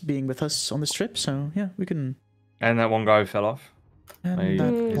not being with us on this trip, so yeah, we can. And that one guy who fell off. And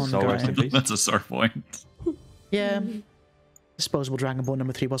that one guy. That's a sore point. Yeah. Disposable Dragonborn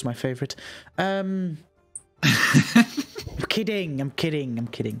number 3 was my favorite. I'm kidding.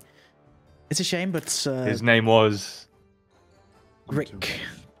 It's a shame, but his name was Rick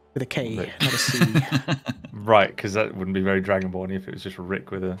with a K, Rick. not a C. Right, because that wouldn't be very Dragonborn if it was just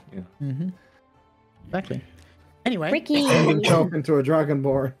Rick with a. Mm-hmm. Exactly. Anyway, Ricky. You can choke into a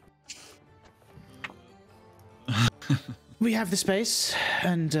Dragonborn. We have the space,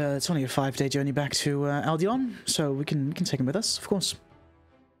 and it's only a 5-day journey back to Aldion, so we can take him with us, of course.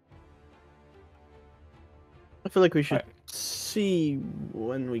 I feel like we should see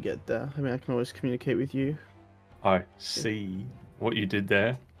when we get there. I mean, I can always communicate with you. I see what you did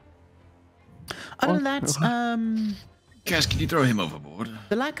there. Other than that, Cass, can you throw him overboard?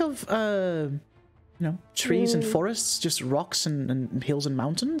 the lack of, trees and forests, just rocks and hills and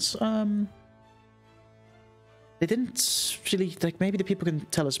mountains, they didn't really, like, maybe the people can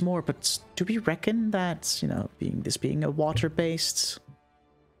tell us more, but do we reckon that, being a water-based,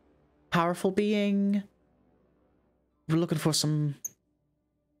 powerful being, we're looking for some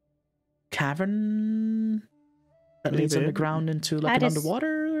cavern that leads underground into, like, an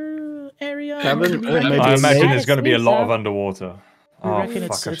underwater area? Cavern? I imagine there's going to be a lot of so. underwater. We Oh, reckon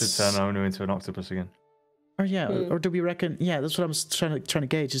fuck, I should it's- turn Onu into an octopus again. Or or do we reckon? Yeah, that's what I was trying to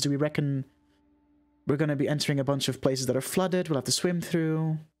gauge. Is do we reckon we're going to be entering a bunch of places that are flooded? We'll have to swim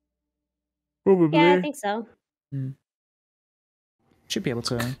through. Probably. Yeah, I think so. Should be able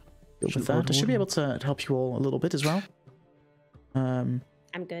to deal with that. I should be able to help you all a little bit as well. I'm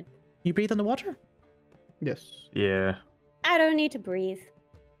good. You breathe underwater? Yes. Yeah. I don't need to breathe.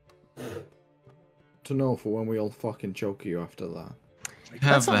 To know for when we all fucking choke you after that.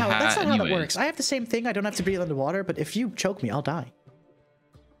 That's not how that works. I have the same thing. I don't have to breathe underwater, but if you choke me, I'll die.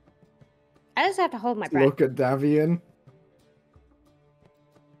 I just have to hold my breath. Look at Davian.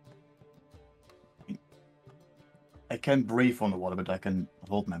 I can breathe on the water, but I can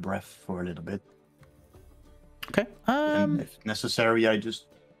hold my breath for a little bit. Okay. And if necessary, I just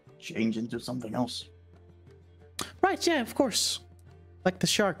change into something else. Right, yeah, of course. Like the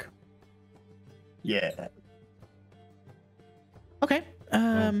shark. Yeah. Okay.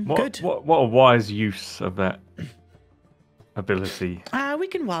 What, Good. What a wise use of that ability. We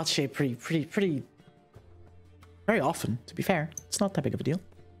can wild shape pretty very often, to be fair. It's not that big of a deal.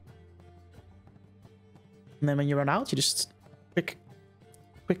 And then when you run out, you just quick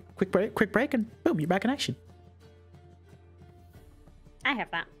break, and boom, you're back in action. I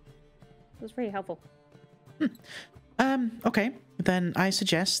have that. It was pretty helpful. Okay. Then I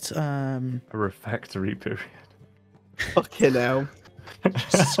suggest A refractory period. Fucking hell.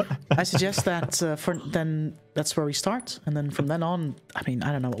 I suggest that then that's where we start, and then from then on, I mean,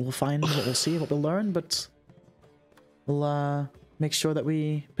 I don't know what we'll find, what we'll see, what we'll learn, but we'll make sure that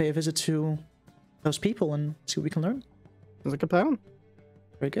we pay a visit to those people and see what we can learn. Sounds like a plan.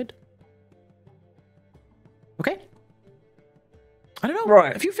 Very good. Okay. I don't know.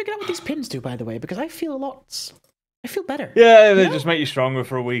 Right. Have you figured out what these pins do, by the way? Because I feel better. Yeah, they Yeah. just make you stronger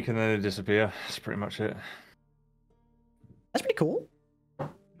for a week and then they disappear. That's pretty much it. That's pretty cool.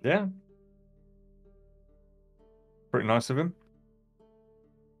 Yeah. Pretty nice of him.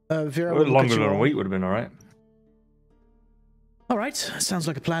 Vera, A will bit look at longer you than a all. week would have been alright. All right, sounds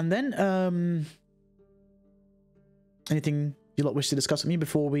like a plan then. Anything you lot wish to discuss with me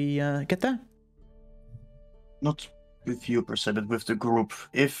before we get there? Not with you per se, but with the group.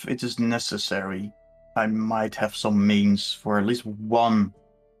 If it is necessary, I might have some means for at least one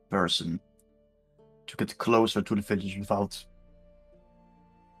person to get closer to the village without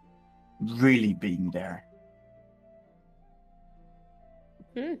really being there.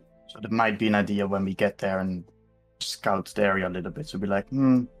 So that might be an idea when we get there and scout the area a little bit. So be like,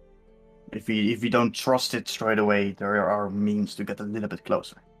 if we don't trust it straight away, there are means to get a little bit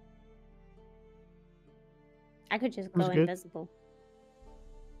closer. I could just go Sounds good. invisible.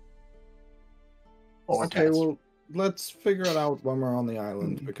 Or Okay, that. well, let's figure it out when we're on the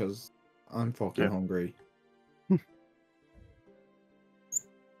island because I'm fucking Yeah. hungry.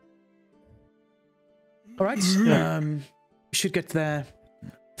 All right. We should get there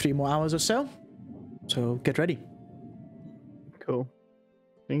 3 more hours or so. So get ready. Cool.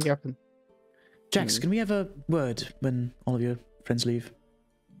 Thing happen. Jax, can we have a word when all of your friends leave?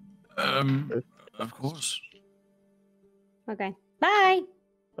 Of course. Okay. Bye.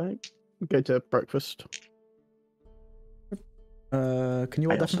 Right. Go to breakfast. Can you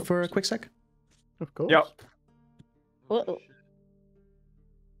all I deafen also- for a quick sec? Of course. Yep. Uh-oh.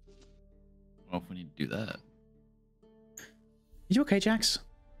 Well, if we need to do that. You okay, Jax?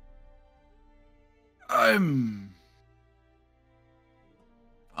 I'm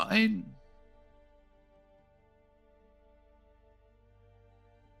fine.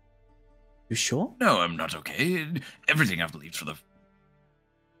 You sure? No, I'm not okay. Everything I've believed for the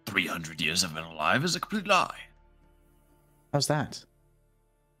 300 years I've been alive is a complete lie. How's that?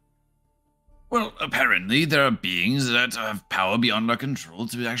 Well, apparently there are beings that have power beyond our control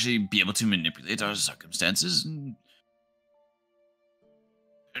to actually be able to manipulate our circumstances, and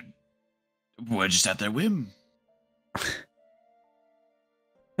we're just at their whim. Oh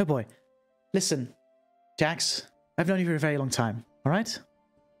boy. Listen, Jax, I've known you for a very long time, alright?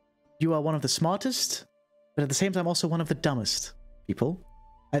 You are one of the smartest, but at the same time also one of the dumbest people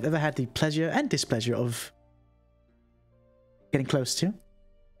I've ever had the pleasure and displeasure of getting close to.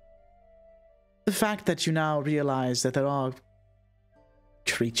 The fact that you now realize that there are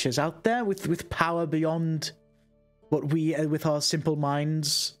creatures out there with power beyond what we, with our simple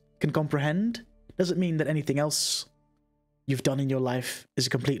minds, can comprehend, doesn't mean that anything else you've done in your life is a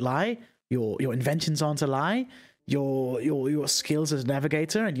complete lie. Your inventions aren't a lie. Your skills as a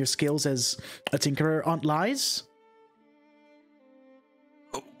navigator and your skills as a tinkerer aren't lies.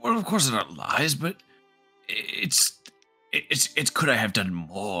 Well, of course they're not lies, but it's could I have done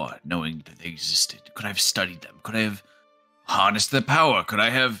more knowing that they existed? Could I have studied them? Could I have harnessed their power? Could I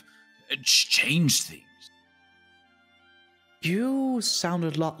have changed things? You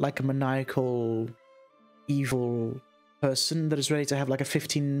sounded a lot like a maniacal, evil person that is ready to have like a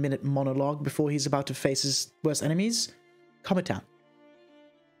 15-minute monologue before he's about to face his worst enemies. Calm it down.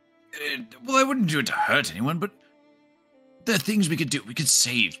 Well, I wouldn't do it to hurt anyone, but there are things we could do. We could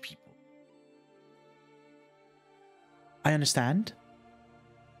save people. I understand.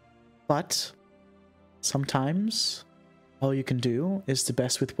 But sometimes all you can do is the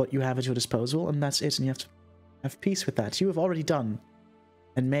best with what you have at your disposal, and that's it, and you have to have peace with that. You have already done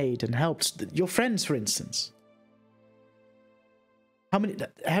and made and helped your friends, for instance. How many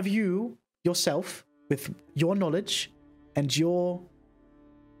have you yourself, with your knowledge and your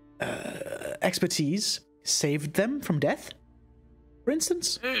expertise, saved them from death, for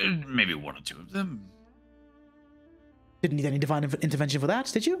instance? Maybe one or two of them. Didn't need any divine intervention for that,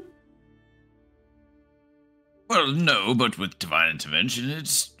 did you? Well, no, but with divine intervention,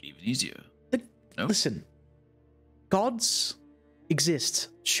 it's even easier. No? Listen, gods exist,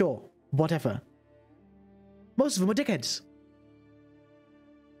 sure, whatever. Most of them are dickheads.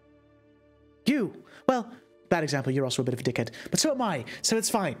 Well, bad example, you're also a bit of a dickhead, but so am I, so it's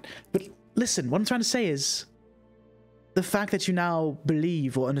fine. But listen, what I'm trying to say is, the fact that you now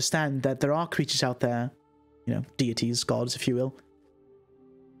believe or understand that there are creatures out there, you know, deities, gods, if you will,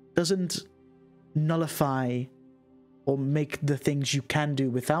 doesn't nullify or make the things you can do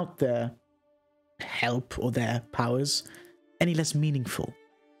without their help or their powers any less meaningful.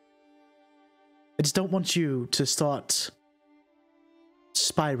 I just don't want you to start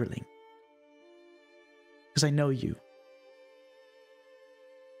spiraling. Because I know you.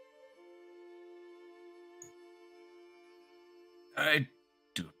 I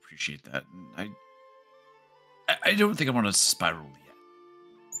do appreciate that. I don't think I want to spiral yet.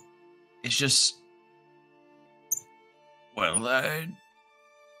 It's just, well,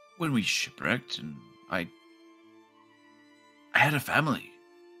 when we shipwrecked, and I had a family,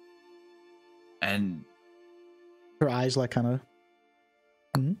 and her eyes like kind of.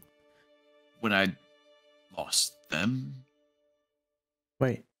 Mm-hmm. When I lost them.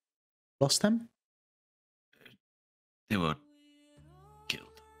 Wait, lost them? They were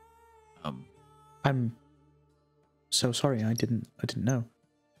killed. I'm so sorry. I didn't know.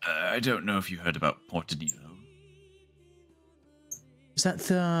 I don't know if you heard about Portanito. Is that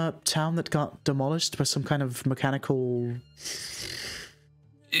the town that got demolished by some kind of mechanical?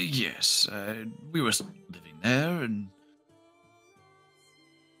 Yes, we were living there and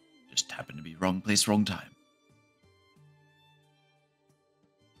just happened to be wrong place, wrong time.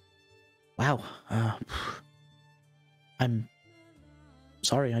 Wow. I'm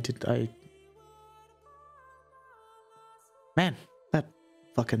sorry. Man, that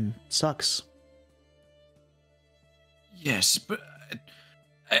fucking sucks. Yes, but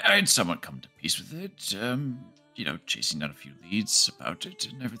I had somewhat come to peace with it. You know, chasing down a few leads about it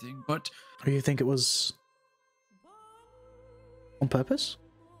and everything, but... Or you think it was on purpose?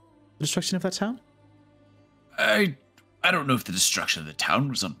 The destruction of that town? I don't know if the destruction of the town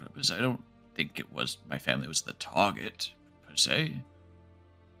was on purpose. I don't think it was. My family was the target, per se.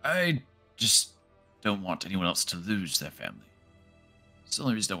 I just don't want anyone else to lose their family. It's the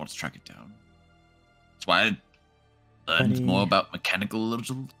only reason I want to track it down. That's why I learned more about mechanical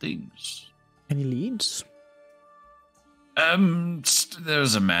little things. Any leads?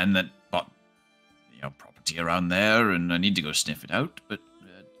 There's a man that bought, you know, property around there, and I need to go sniff it out, but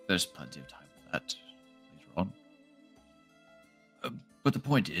there's plenty of time for that later on. But the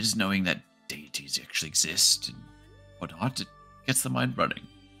point is, knowing that deities actually exist and whatnot, it gets the mind running.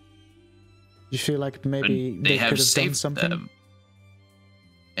 You feel like maybe and they could have saved done something? them.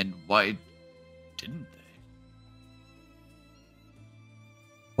 And why didn't they?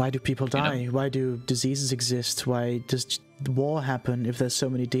 Why do people die? You know, why do diseases exist? Why does war happen if there's so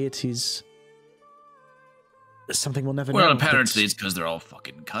many deities? something we'll never know. Well, but apparently it's because they're all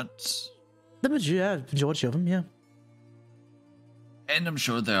fucking cunts. the majority of them, yeah. And I'm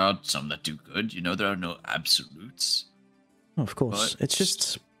sure there are some that do good. You know, there are no absolutes. Oh, of course. But It's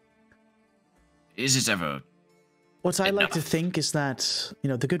just... Is it ever... What I like to enough? think is that, you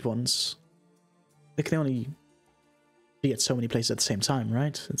know, the good ones, they can only be at so many places at the same time,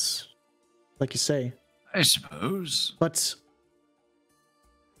 right? It's like you say. I suppose. But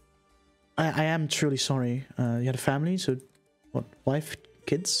I am truly sorry. You had a family, so what, wife,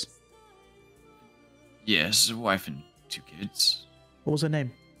 kids? Yes, a wife and 2 kids. What was her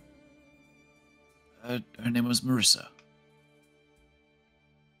name? Her name was Marissa.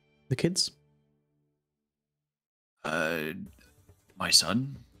 The kids? My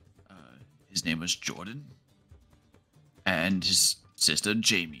son, his name was Jordan, and his sister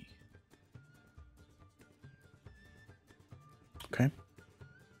Jamie. Okay.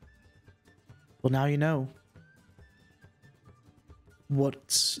 Well, now you know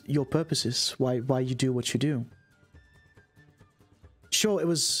what your purpose is, why you do what you do. Sure,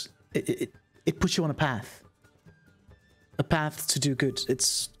 it put you on a path to do good.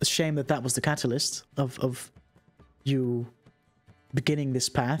 It's a shame that that was the catalyst of you beginning this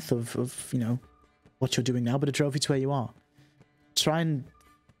path of you know, what you're doing now, but it drove you to where you are. Try and,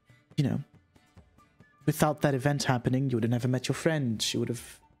 you know, without that event happening, you would have never met your friend.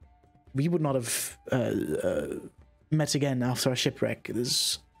 We would not have met again after our shipwreck.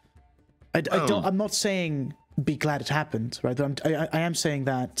 I'm not saying be glad it happened, right? I am saying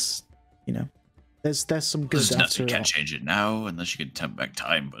that, you know, there's some good There's after nothing, you all. can't change it now unless you can turn back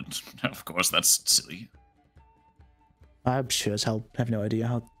time, but of course that's silly. I'm sure as hell have no idea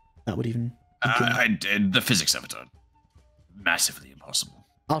how that would even begin. I did. The physics of it are massively impossible.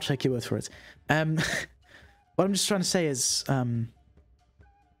 I'll take your word for it. What I'm just trying to say is,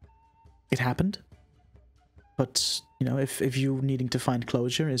 it happened. But, you know, if you needing to find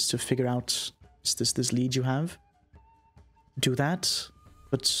closure is to figure out this lead you have, do that.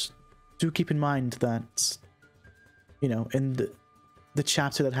 But do keep in mind that, you know, in the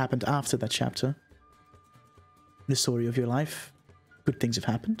chapter that happened after that chapter, the story of your life, good things have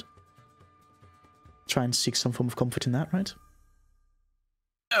happened. Try and seek some form of comfort in that, right?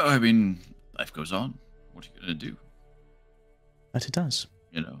 No, I mean, life goes on. What are you gonna do? That it does.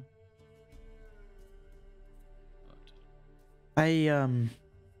 You know.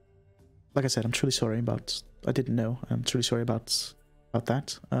 Like I said, I'm truly sorry about. I didn't know. I'm truly sorry about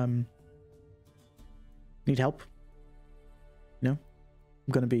that. Need help? You know,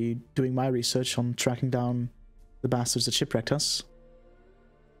 I'm gonna be doing my research on tracking down the bastards that shipwrecked us.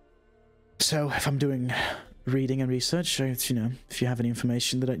 So if I'm doing reading and research, you know, if you have any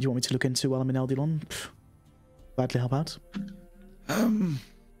information that you want me to look into while I'm in Eldilon, gladly help out. Well,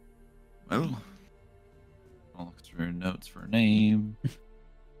 I'll look through notes for a name.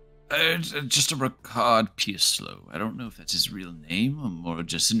 Just a Ricard Pierslow. I don't know if that's his real name or more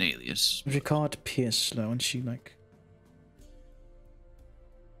just an alias. Ricard Pierslow, and she like.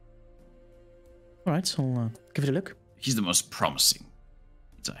 All right, I'll give it a look. He's the most promising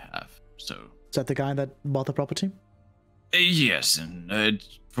leads I have. So. Is that the guy that bought the property? Yes, and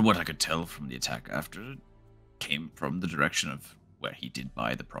from what I could tell from the attack after, it came from the direction of where he did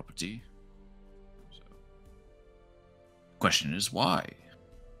buy the property. So, the question is why?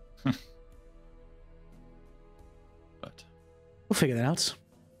 But we'll figure that out.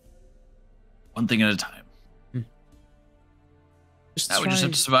 One thing at a time. Now we just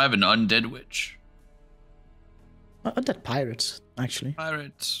have to survive an undead witch. Undead pirate, actually.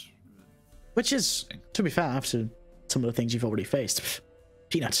 Pirate. Which is, to be fair, after some of the things you've already faced,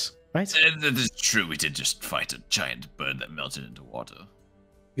 peanuts, right? That is true. We did just fight a giant bird that melted into water.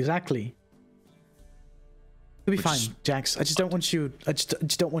 Exactly. You'll be fine, Jax. I just don't want you. I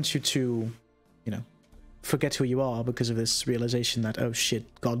just don't want you to, you know, forget who you are because of this realization that, oh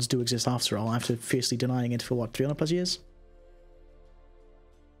shit, gods do exist after all. After fiercely denying it for what, 300 plus years?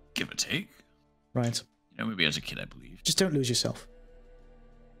 Give or take. Right. You know, maybe as a kid, I believed. Just don't lose yourself.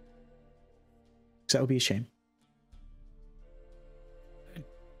 Because that would be a shame.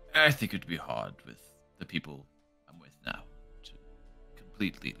 I think it'd be hard with the people I'm with now to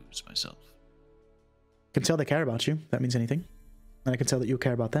completely lose myself. I can tell they care about you. If that means anything. And I can tell that you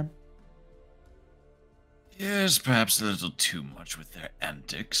care about them. Yes, perhaps a little too much with their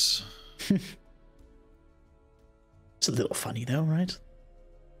antics. It's a little funny though, right?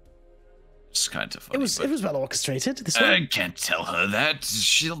 It's kind of funny. It was well orchestrated. This I one. can't tell her that.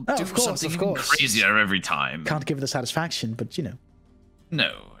 She'll do of course, something of even course. crazier every time. Can't give her the satisfaction, but you know.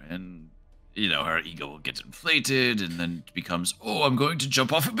 No, and you know her ego will get inflated, and then it becomes, oh, I'm going to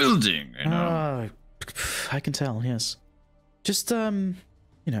jump off a building. You know. I can tell, yes. Just, you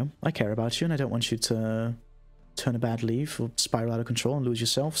know, I care about you and I don't want you to turn a bad leaf or spiral out of control and lose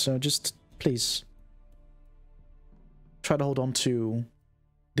yourself, so just, please, try to hold on to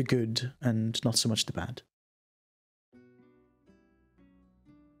the good and not so much the bad.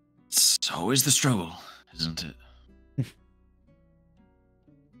 It's always the struggle, isn't it?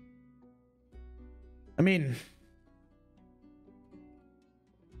 I mean,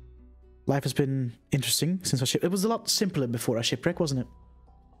 life has been interesting since our ship. It was a lot simpler before our shipwreck, wasn't it?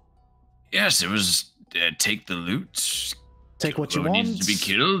 Yes, it was take the loot, Take what you whoever want. needs to be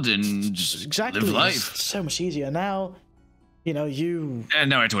killed, and just Exactly. live life. It's so much easier now. You know, you. And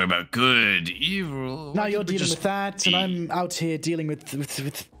now I have to worry about good, evil. Now Why you're can't we dealing just with that, and be- I'm out here dealing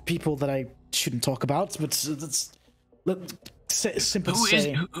with people that I shouldn't talk about. But it's simple to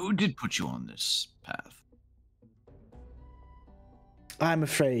say. Who did put you on this path? I'm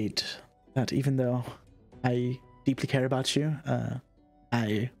afraid that even though I deeply care about you,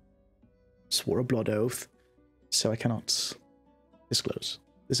 I swore a blood oath, so I cannot disclose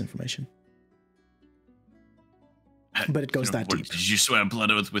this information. But it goes that What, deep. Did you swear blood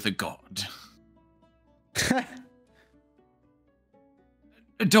oath with a god?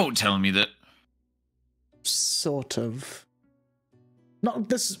 Don't tell me that. Sort of. Not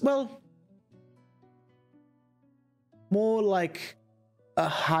this, well, more like a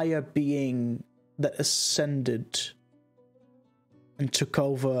higher being that ascended and took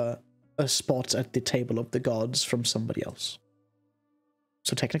over a spot at the table of the gods from somebody else.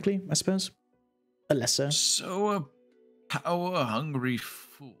 So technically, I suppose, a lesser. So a power-hungry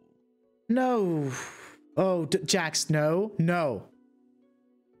fool. No. Oh, Jax, no. No.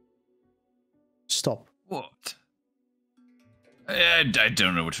 Stop. What? I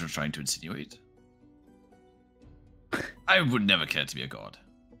don't know what you're trying to insinuate. I would never care to be a god.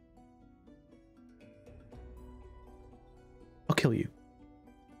 I'll kill you.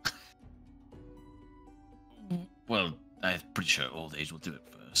 Well, I'm pretty sure old age will do it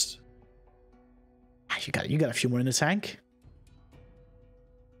first. You got a few more in the tank.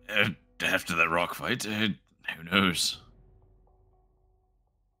 After that rock fight, who knows?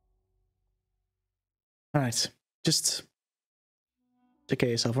 All right, just take care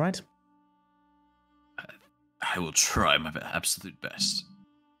of yourself, all right? I will try my absolute best.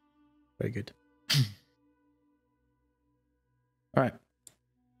 Very good. All right,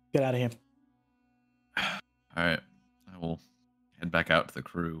 get out of here. All right, I will head back out to the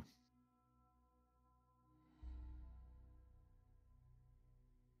crew.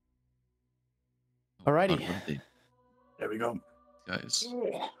 Alrighty. What did they- There we go. guys.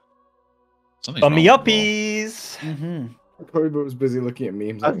 Something's Bummy wrong with the wall. uppies. Mm-hmm. Probably was busy looking at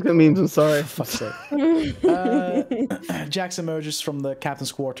memes. I got memes. I'm sorry. Fuck's sake. Jax emerges from the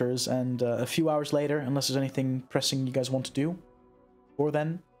captain's quarters, and a few hours later, unless there's anything pressing you guys want to do, or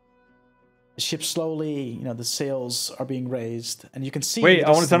then the ship slowly, you know, the sails are being raised, and you can see. Wait, in the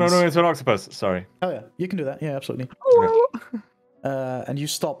I want to turn distance- on into an octopus. Sorry. Oh yeah, you can do that. Yeah, absolutely. And you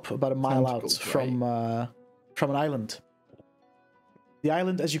stop about a mile out from an island. The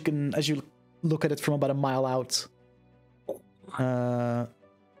island, as you look at it from about a mile out. Hold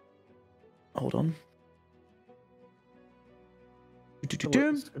on.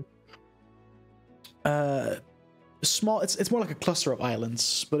 Small. It's more like a cluster of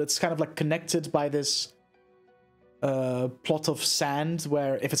islands, but it's kind of like connected by this plot of sand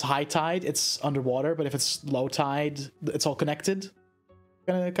where if it's high tide, it's underwater, but if it's low tide, it's all connected,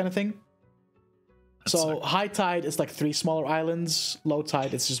 kind of thing. That's So sick. high tide is like 3 smaller islands. Low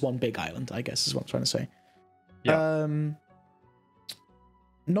tide, it's just one big island, I guess is what I'm trying to say. Yeah.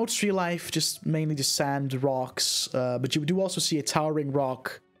 No tree life, just mainly just sand, rocks. But you do also see a towering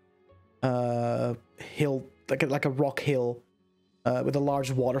rock hill, like a rock hill, with a large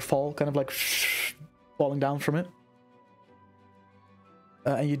waterfall, kind of like falling down from it.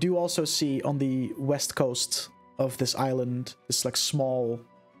 And you do also see on the west coast of this island this like small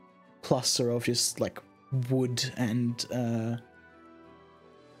cluster of just like wood and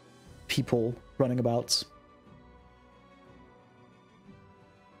people running about.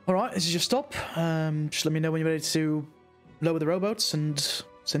 All right, this is your stop. Just let me know when you're ready to lower the rowboats and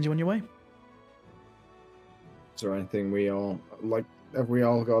send you on your way. Is there anything we all like? Have we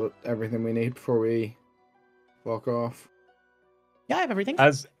all got everything we need before we walk off? Yeah, I have everything.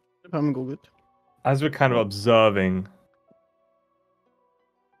 As I'm all good. we're kind of observing,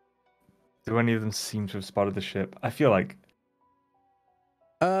 do any of them seem to have spotted the ship? I feel like,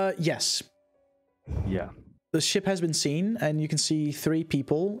 Yes. yeah. The ship has been seen, and you can see 3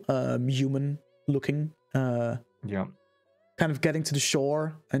 people, human-looking, Yeah. kind of getting to the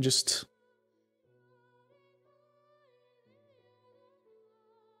shore and just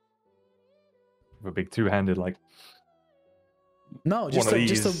a big two-handed like. No, just One of a,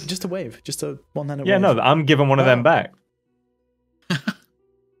 these. just a wave, just a one-handed Yeah, wave. no, I'm giving one of them Oh. back.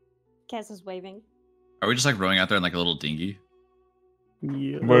 Kaz is waving. Are we just like rowing out there in like a little dinghy?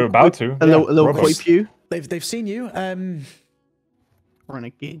 Yeah, We're about to. A little koi robots. pew. They've seen you. We're on a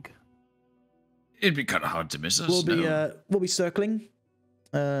gig. It'd be kind of hard to miss us. We'll be circling.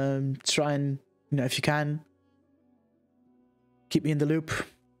 Try and if you can, keep me in the loop.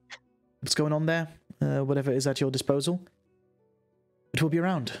 What's going on there? Whatever is at your disposal. But we'll be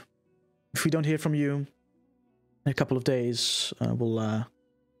around. If we don't hear from you in a couple of days, we'll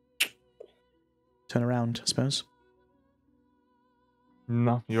turn around, I suppose.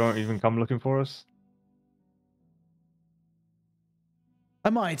 No, you won't even come looking for us. I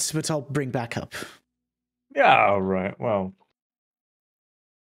might, but I'll bring back up. Yeah, all right. Well,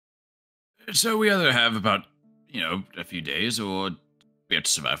 So we either have about, a few days, or we have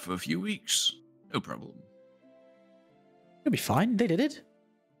to survive for a few weeks. No problem. You'll be fine. They did it.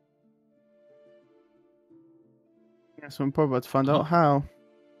 Yeah, so I'm probably about to find out how.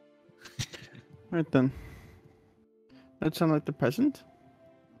 Right then. That sound like the present?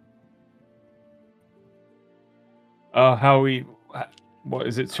 how we? What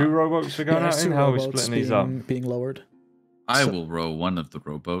is it? 2 rowboats we're going out there's in? 2 How are we rowboats splitting these up? being lowered. I So- will row one of the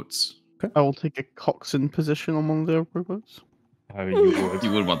rowboats. I will take a coxswain position on one of the robots. How you would?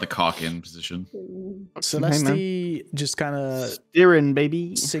 You would want the cock in position. Celeste just kind of Steering,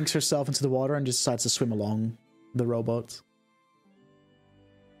 baby. sinks herself into the water and just decides to swim along the rowboat.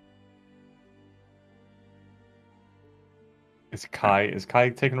 Is Kai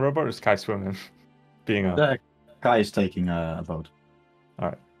taking a rowboat or is Kai swimming? Being a The guy is taking a boat.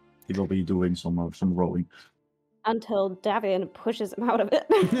 Alright. He will be doing some rowing. Until Davian pushes him out of it.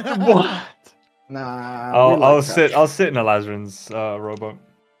 what? Nah. I'll sit in Elazarin's rowboat.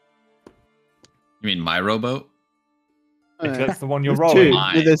 You mean my rowboat? If that's the one you're There's rowing. two.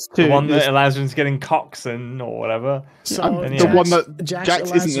 Mine. Yeah, there's two. The one that There's- Elazarin's getting cocks in or whatever. So And the yeah. one that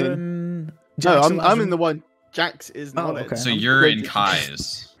Jax isn't in. No, I'm in the one. Jax is not okay. in. So I'm you're in waiting.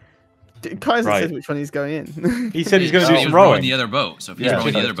 Kai's. Kai's Right. says which one he's going in. He said he's going to So do he some was rowing rowing. the other boat. So if he's Yeah.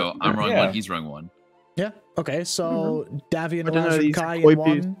 rowing the other boat, I'm rowing Yeah. one, he's rowing one. Yeah. Okay. So Davian, I don't know, Elazarin, these Kai koi in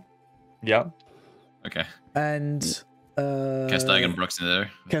pews. one, Yeah. Okay. and Kestag and Brooks in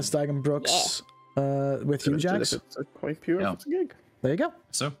there. Kestag and Brooks with you, Jax. It's a quite pure. Yeah. It's a gig. There you go.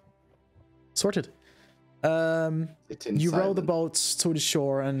 So Sorted. You row the boats to the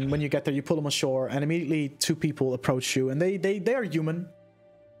shore, and when you get there, you pull them ashore, and immediately 2 people approach you, and they are human,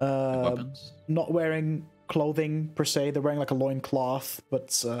 weapons. not wearing clothing per se. They're wearing like a loincloth,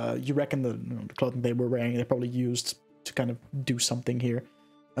 but you reckon the clothing they were wearing they probably used to kind of do something here.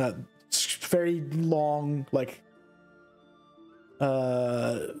 It's very long, like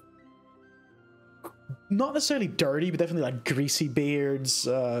not necessarily dirty, but definitely like greasy beards.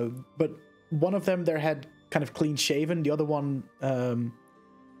 But one of them, their head kind of clean shaven. The other one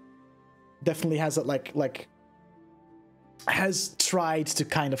definitely has it like has tried to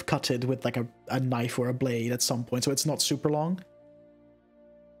kind of cut it with like a knife or a blade at some point, so it's not super long.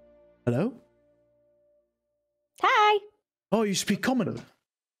 Hello? Hi. Oh, you speak common.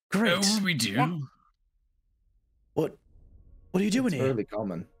 Great. We do. What are you doing It's here? really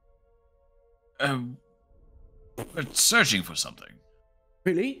common. We're searching for something.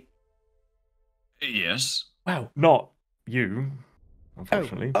 Really? Yes. Wow. Not you,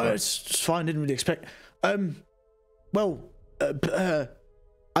 unfortunately. Oh, but- it's fine. Didn't really expect. Well,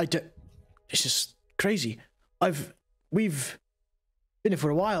 I don't. It's just crazy. We've been here for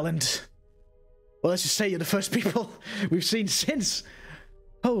a while, and well, let's just say you're the first people we've seen since.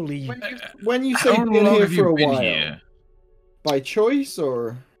 Holy. When you say How been long here have you for a been while, here? by choice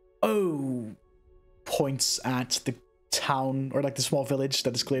or? Oh, points at the town or like the small village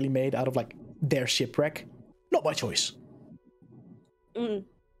that is clearly made out of like their shipwreck. Not by choice. Mm.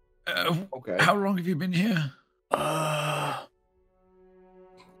 Okay. How long have you been here?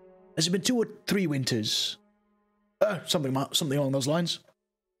 Has it been 2 or 3 winters? Something along those lines.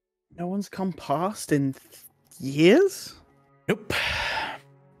 No one's come past in years. Nope.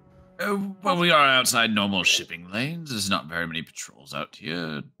 Well, we are outside normal shipping lanes. There's not very many patrols out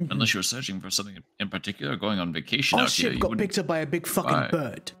here. Unless you're searching for something in particular, going on vacation Our out here. ship You got wouldn't... picked up by a big fucking Why?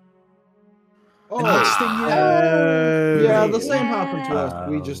 bird. Oh, And next thing you know, yeah, the same happened to us.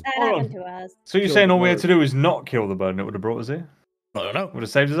 We Oh. just That Hold happened to us. So you're Kill saying the all we had bird. to do was not kill the bird and it would have brought us here? I don't know. Would have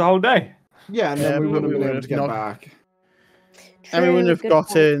saved us a whole day. yeah, and then Yeah, we but wouldn't we have been able would've to get not- back. And we wouldn't True, have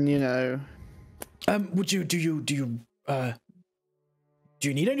good gotten, you know. Do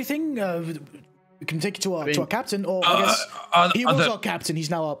you need anything? We can take you to our captain, or I guess he was our captain. He's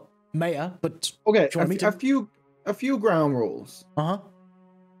now Maya, but Okay, if you want me to... a few ground rules. Uh-huh.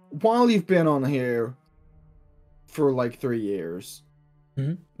 While you've been on here for like 3 years,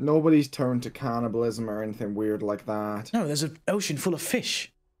 nobody's turned to cannibalism or anything weird like that. No, there's an ocean full of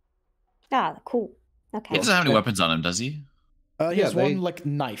fish. Ah, cool. He Okay. doesn't have any weapons on him, does he? He has one like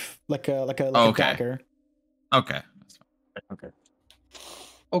knife, like a okay. dagger. Okay. Okay.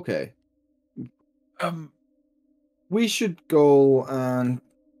 Okay. We should go and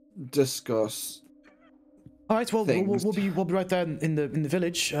discuss. All right. Well, things. we'll be right there in the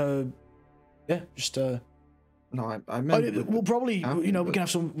village. Yeah, just No, I meant. we'll probably, we but- can have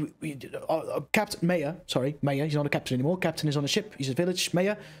some. Captain Mayor, sorry, Mayor. He's not a captain anymore. Captain is on a ship. He's a village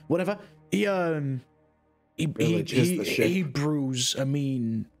mayor, whatever. Village is the ship. He brews a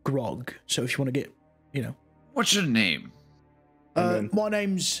mean grog. So if you want to get, What's your name? my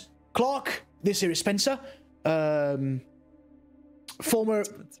name's Clark. This here is Spencer. Former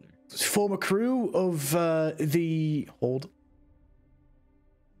crew of the hold.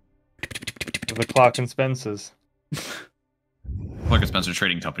 The Clark and Spencers. Clark and Spencer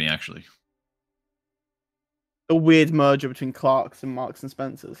Trading Company, actually. A weird merger between Clark's and Marks and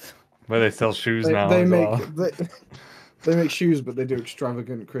Spencer's. Where they sell shoes now They as make well. they make shoes, but they do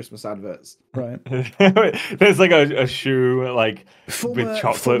extravagant Christmas adverts. Right. There's like a shoe like with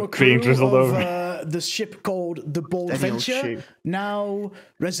chocolate being drizzled over. The ship called the Bold Daniel Venture, Shoe. now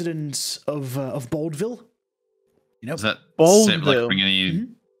residents of Boldville. Does that Boldville. ring any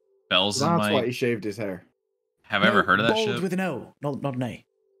bells in That's my... why he shaved his hair. Have I ever heard of that Bold ship? with an O, not an A.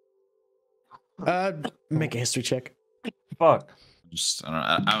 Make a history check. Fuck. Just,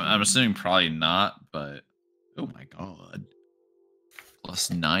 I don't know. I'm assuming probably not, but... Oh my god.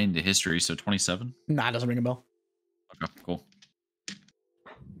 +9 to history, so 27? Nah, it doesn't ring a bell. Okay, cool.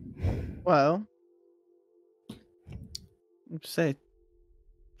 Well, say,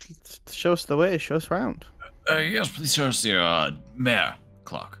 show us the way. Show us around. Yes, please show us your mare,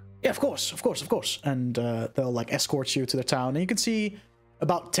 Clark. Yeah, of course. And they'll like escort you to the town, and you can see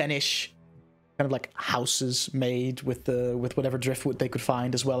about 10-ish kind of like houses made with whatever driftwood they could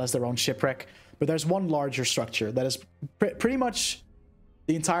find, as well as their own shipwreck. But there's one larger structure that is pretty much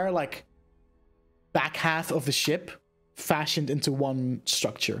the entire like back half of the ship fashioned into one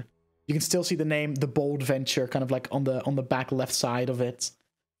structure. You can still see the name, the Bold Venture, kind of like on the back left side of it.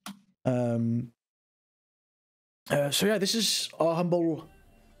 So yeah, this is our humble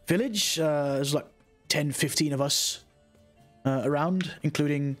village. There's like 10, 15 of us around,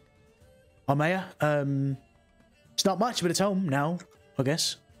 including our mayor. It's not much, but it's home now, I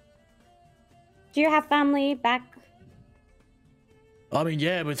guess. Do you have family back? I mean,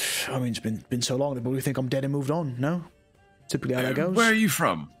 yeah, but it's been so long that we think I'm dead and moved on. No, typically how that goes. Where are you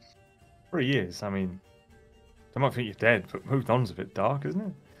from? 3 years. I mean, they might think you're dead, but moved on's a bit dark, isn't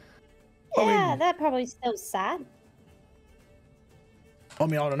it? Yeah, that probably still sad. I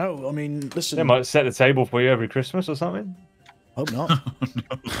mean, I don't know. I mean, listen. They might set the table for you every Christmas or something. Hope not.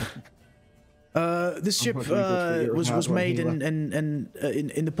 This ship was made in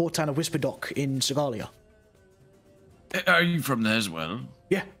the port town of Whisperdock in Segalia. Are you from there as well?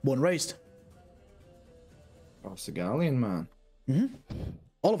 Yeah, born and raised. Oh, Segalian man.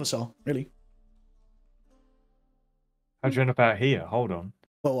 All of us are, really. How'd you end up out here? Hold on.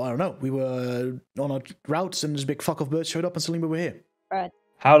 Well, I don't know. We were on our routes, and this big fuck off bird showed up, and suddenly we were here. Right.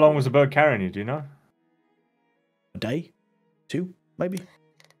 How long was the bird carrying you? Do you know? A day, 2, maybe.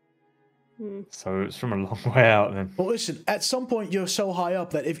 So it's from a long way out then. Well, listen. At some point, you're so high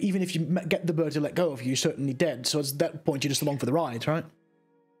up that even if you get the bird to let go of you, you're certainly dead. So at that point, you're just along for the ride, right?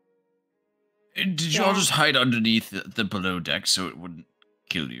 Did you all just hide underneath the below deck so it wouldn't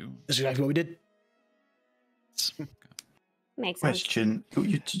kill you? That's exactly what we did. Makes sense. Question: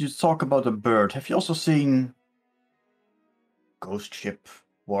 you talk about a bird. Have you also seen ghost ship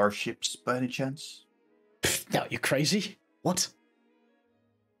warships by any chance? No, you're crazy. What?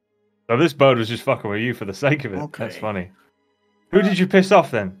 So this bird was just fucking with you for the sake of it. Okay. That's funny. Who did you piss off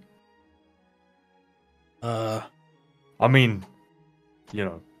then? I mean,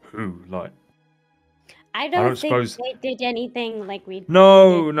 who? Like, I don't think suppose- they did anything like we.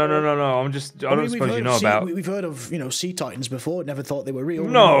 no. did. I don't suppose you know about. We've heard of sea titans before. Never thought they were real.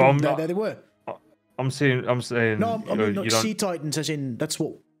 No, I'm there, not. there they were. I'm saying. No, I mean you like don't. sea titans, as in that's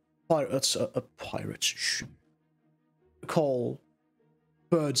what pirates. Pirates call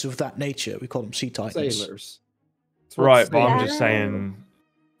birds of that nature. We call them sea titans. Sailors. That's what Right, but I'm sailors- just saying.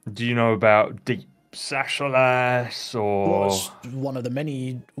 Do you know about deep Sashalas or? Was one of the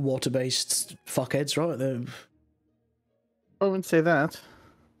many water-based fuckheads, right? I wouldn't say that.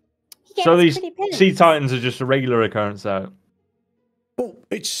 He So gets these pretty pissed. sea titans are just a regular occurrence out. Well,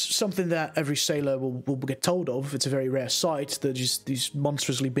 it's something that every sailor will get told of. It's a very rare sight. They're just these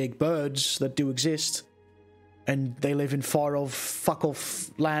monstrously big birds that do exist. And they live in far-off,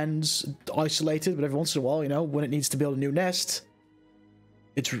 fuck-off lands, isolated, but every once in a while, you know, when it needs to build a new nest,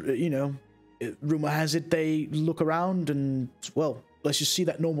 it's, you know, rumor has it they look around and, well, let's just see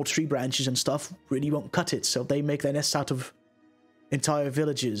that normal tree branches and stuff really won't cut it, so they make their nests out of entire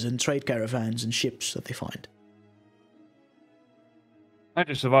villages and trade caravans and ships that they find. Did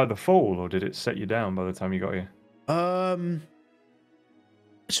you survive the fall, or did it set you down by the time you got here?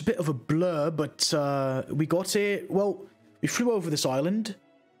 It's a bit of a blur, but we got here. Well, we flew over this island,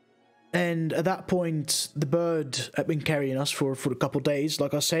 and at that point, the bird had been carrying us for a couple of days,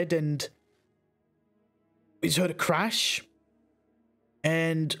 like I said, and we just heard a crash,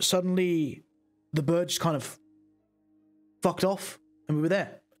 and suddenly the bird just kind of fucked off, and we were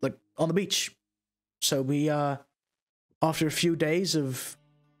there, like on the beach. So we, after a few days of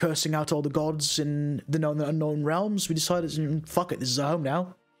cursing out all the gods in the known and unknown realms, we decided, fuck it, this is our home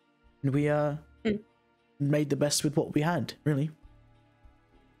now. And we made the best with what we had, really.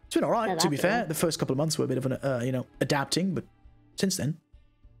 It's been alright, to be fair. The first couple of months were a bit of an, you know, adapting, but since then,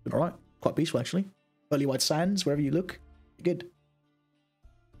 it's been alright. Quite peaceful, actually. Early white sands, wherever you look, good.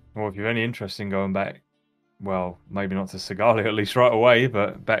 Well, if you're any interest in going back, well, maybe not to Sigalia at least right away,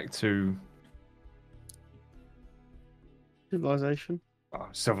 but back to civilization.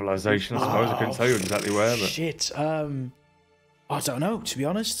 Civilization, I suppose. I couldn't tell you exactly where, but shit. I don't know, to be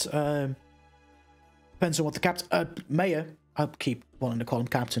honest. Depends on what the captain, mayor. I keep wanting to call him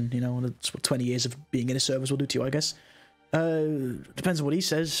captain. You know, that's what 20 years of being in a service will do to you, I guess. Depends on what he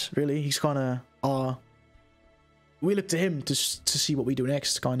says. Really, he's kind of we look to him to see what we do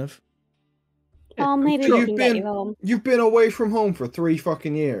next, kind of. Oh, maybe we can get you home. You've been away from home for 3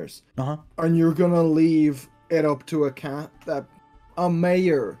 fucking years. And you're gonna leave it up to a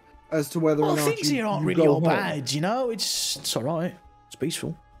mayor as to whether or not things here aren't really all bad, you know? It's alright. It's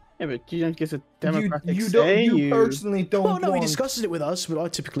peaceful. Yeah, but you don't get a democratic you say. You personally don't Well, no, want... he discusses it with us, but I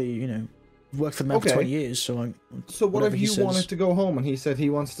typically, you know, worked for the man for 20 years, so So what if you wanted to go home and he said he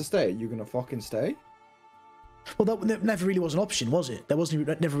wants to stay? You gonna fucking stay? Well, that never really was an option, was it? There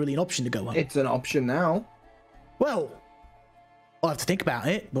wasn't never really an option to go home. It's an option now. Well, I'll have to think about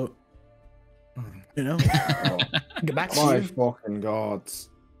it, but, you know, get back to you. My fucking gods.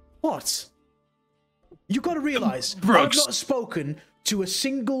 What? You gotta realize, Brooks. I've not spoken to a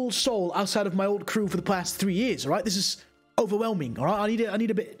single soul outside of my old crew for the past 3 years, alright? This is overwhelming, alright? I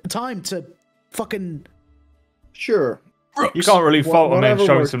need a bit of time to fucking... Sure. Brooks. you can't really fault a man Whatever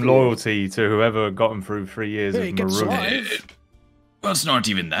showing works some for you. loyalty to whoever got him through 3 years Yeah, of he can maroon. survive. Well, it's not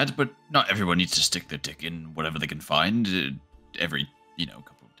even that, but not everyone needs to stick their dick in whatever they can find every,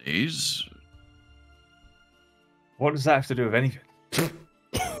 couple of days. What does that have to do with anything?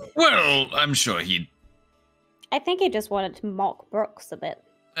 Well, I'm sure he'd... I think he just wanted to mock Brooks a bit.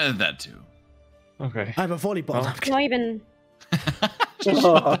 that too. Okay. I have a volleyball. Oh. Not even... Fuck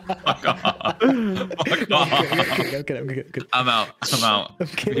off. Fuck off. Okay. I'm out.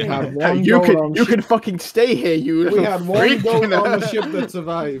 We had Hey, one you goal can on fucking stay here, you We little had one freak. goal on the ship that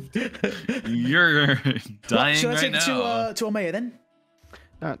survived. You're dying Should I right take it now. to Amaya then?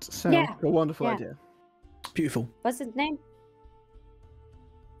 That sounds Yeah. like a wonderful Yeah. idea. Beautiful. What's his name?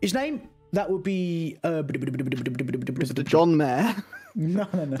 His name? That would be... Mr. John Mayer. No.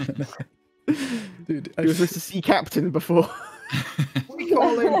 Dude, He was Mr. Sea Captain before. We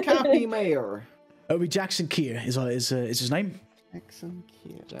call him Cappy Mayor. it would be Jackson Keir is his name. Jackson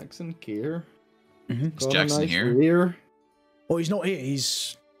Keir. Is Jackson here? Rear. Oh, he's not here.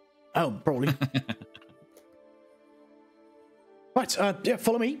 He's... Oh, probably. Right, yeah,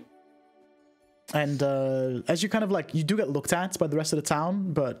 follow me. And as you kind of like, you do get looked at by the rest of the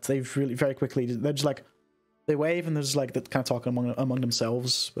town, but they've really very quickly, they're just like, they wave and there's like, they're kind of talking among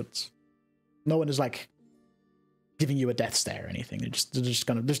themselves, but no one is like giving you a death stare or anything. They're just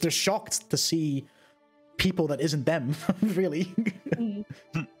kind of, they're shocked to see people that isn't them, really.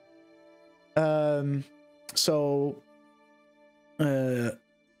 So, he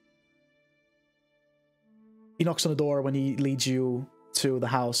knocks on the door when he leads you to the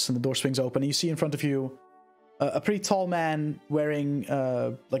house, and the door swings open, and you see in front of you a pretty tall man wearing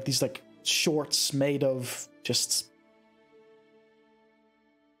like these like shorts made of just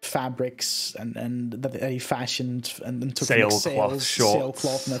fabrics and that he fashioned and took from, like,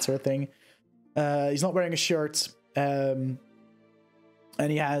 sailcloth and that sort of thing. He's not wearing a shirt, and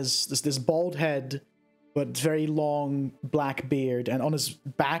he has this bald head but very long black beard, and on his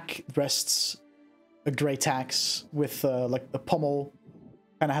back rests a great axe with like a pommel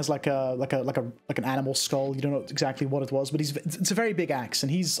Kind of has like an animal skull. You don't know exactly what it was, but it's a very big axe,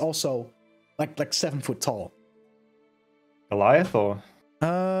 and he's also like 7 foot tall. Goliath or?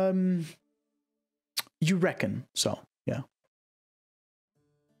 You reckon so? Yeah.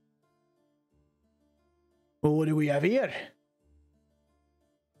 Well, what do we have here?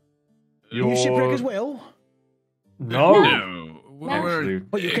 You shipwreck as well? No. No. Actually.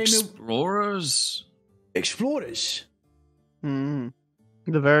 What, you came in- Explorers? Explorers. Hmm.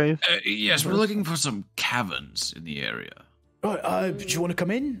 The very. Yes, we're looking for some caverns in the area. Right, do you want to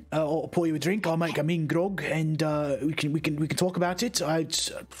come in? I'll pour you a drink. I'll make a mean grog, and we can talk about it.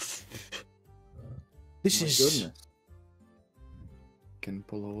 This is Goodness. Can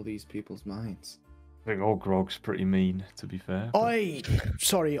pull all these people's minds. I think all grog's pretty mean, to be fair.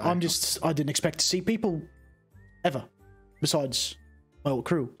 Sorry, I didn't expect to see people ever. Besides my old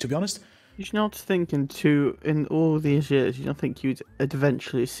crew, to be honest. You should not think in all these years, you don't think you'd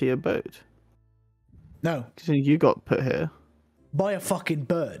eventually see a boat. No. Because you got put here. By a fucking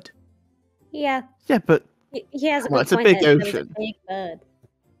bird. Yeah. Yeah, but He has a Well, good it's a point big there, there was ocean. a big bird.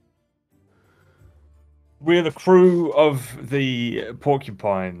 We're the crew of the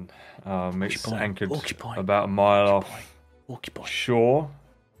Porcupine. It's anchored about a mile off shore.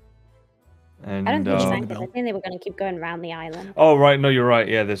 And, I don't think it's anchored. I think they were going to keep going around the island. oh, right. No, you're right.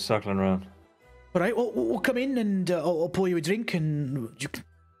 Yeah, they're circling around. All right, we'll come in and I'll pour you a drink, and you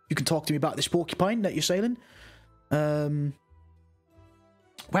can talk to me about this porcupine that you're sailing. Wow.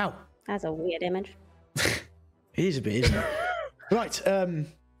 That's a weird image. It is a bit, isn't it? Right.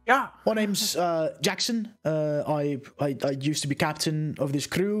 Yeah. My name's Jackson. I used to be captain of this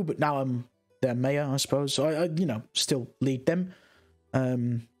crew, but now I'm their mayor, I suppose. So I still lead them.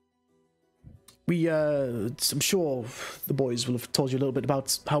 I'm sure the boys will have told you a little bit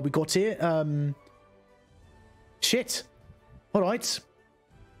about how we got here. Shit. All right.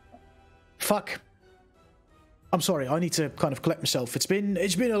 Fuck. I'm sorry. I need to kind of collect myself. It's been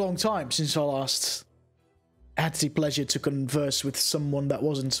a long time since I last had the pleasure to converse with someone that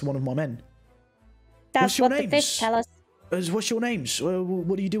wasn't one of my men. That's What's your what names? the fish tell us. What's your names?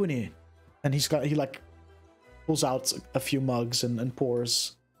 What are you doing here? And he pulls out a few mugs and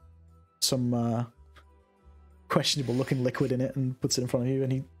pours some questionable looking liquid in it and puts it in front of you,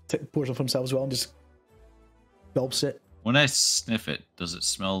 and he pours it for himself as well and just gulps it. When I sniff it, does it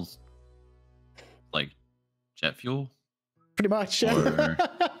smell like jet fuel? Pretty much. Or...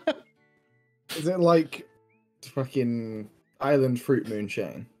 Is it like fucking island fruit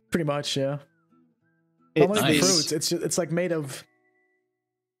moonshine? Pretty much, yeah. It's Not nice. fruit. It's like made of.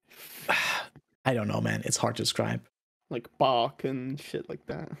 I don't know, man. It's hard to describe. like bark and shit like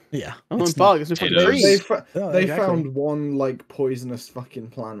that. Yeah. Oh, it's and bark is just like potatoes. They, trees. they exactly. found one like poisonous fucking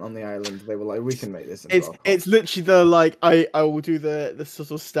plant on the island. They were like, we can make this. into It's alcohol." it's literally the like I will do the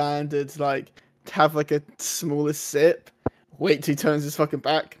sort of standards like to have like a smaller sip, wait till he turns his fucking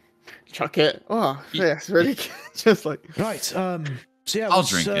back, chuck it. Oh yeah, it's really good. Just like Right. So yeah, I'll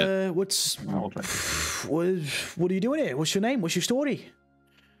drink it. What are you doing here? What's your name? What's your story?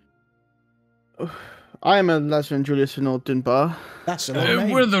 I am a Lazarus Julius Renaud Dunbar. That's a long name.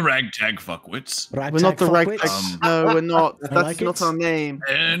 We're the ragtag fuckwits, Ragtag We're not the fuckwits. ragtag. No, we're not. I That's like not it. our name.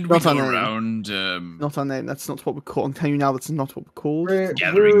 and we Not our go name. around Not our name. That's not what we're called. I'm telling you now. That's not what we're called.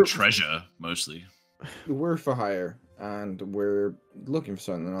 gathering treasure, mostly. We're for hire, and we're looking for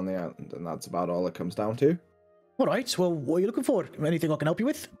something on the island, and that's about all it comes down to. All right. Well, what are you looking for? Anything I can help you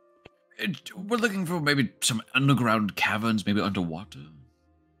with? We're looking for maybe some underground caverns, maybe underwater.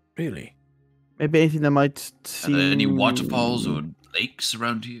 Really? Maybe anything that might Are seem. there any waterfalls or lakes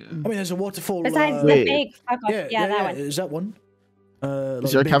around here? I mean, there's a waterfall. Besides the Wait. big fuck off. Yeah, that one. Is that one?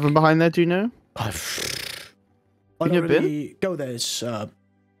 Is there a cavern behind there? Do you know? I Have don't you been? really go there. It's,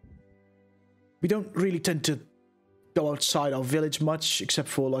 we don't really tend to go outside our village much, except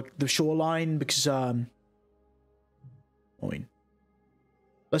for like the shoreline, because I mean,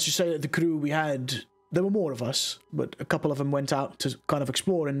 let's just say that the crew we had, there were more of us, but a couple of them went out to kind of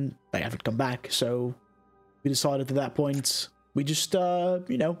explore and they haven't come back. So we decided at that point we just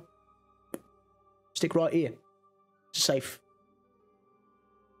stick right here. It's safe.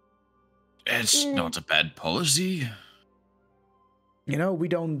 It's not a bad policy. You know, we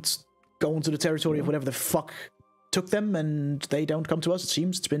don't go onto the territory of whatever the fuck took them, and they don't come to us. It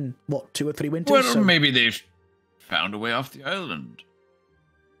seems it's been what, 2 or 3 winters. Well, so maybe they've found a way off the island.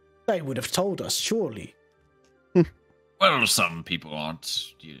 they would have told us, surely. Well, some people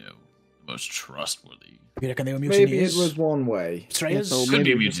aren't, the most trustworthy. You reckon they were Maybe it mutineers? was one way. Betrayers? Yeah, so Could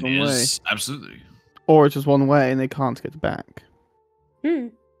be maybe it's one mutineers, absolutely. Or it's just one way and they can't get back.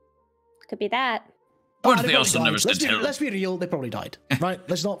 Could be that. But they they probably also died. never stood still. Let's be real, they probably died. Right?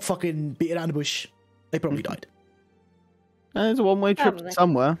 Let's not fucking beat it around the bush. They probably died. It's a one-way trip Probably.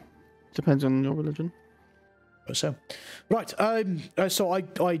 somewhere. Depends on your religion. So, right. So I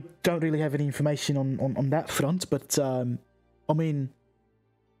don't really have any information on that front, but I mean,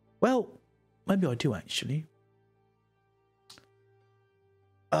 well, maybe I do actually.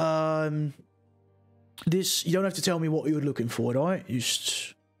 This you don't have to tell me what you're looking for, right? You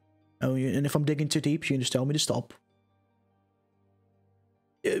just, oh, and if I'm digging too deep, you can just tell me to stop.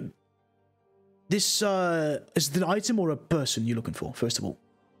 This is it an item or a person you're looking for? First of all,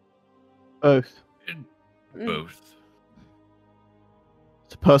 Both. Both.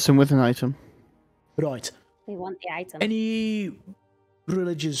 It's a person with an item. right? We want the item. Any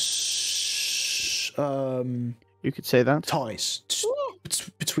religious You could say that. ties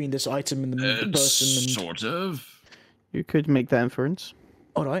between this item and the person? And... Sort of. You could make that inference.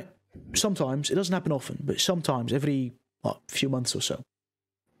 All right. Sometimes it doesn't happen often, but sometimes every few months or so,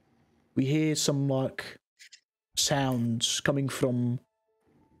 we hear some like sounds coming from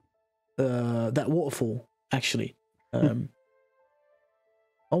that waterfall. Actually,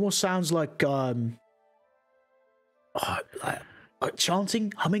 almost sounds like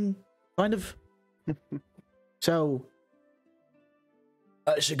chanting, humming, kind of. So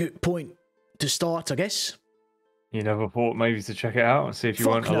it's a good point to start, I guess. You never thought maybe to check it out and see if you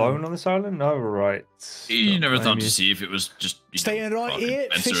Fuck weren't no. alone on this island? No, right. You never thought Maybe. to see if it was just Staying right fucking here,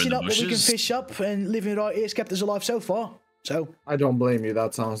 fencer in fishing the up what we can bushes. fish up, and living right here, kept us alive so far. So I don't blame you.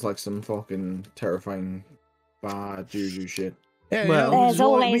 That sounds like some fucking terrifying bad juju shit. yeah, Well- There's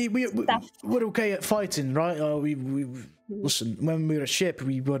always we're okay at fighting, right? We listen. When we were a ship,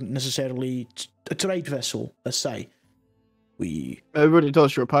 we weren't necessarily a trade vessel. Let's say Everybody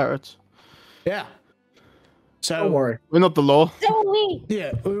does. You're pirates. yeah. So Don't worry. We're not the law. So we.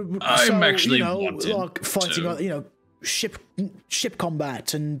 yeah, I'm actually wanted like fighting, to. ship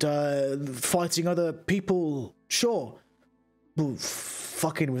combat and fighting other people. Sure, well,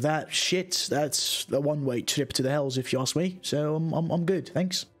 fucking with that shit. That's a one-way trip to the hells, if you ask me. So I'm good,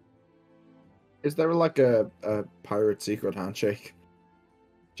 thanks. Is there like a pirate secret handshake?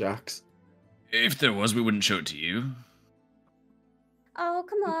 Jax? If there was, we wouldn't show it to you. Oh,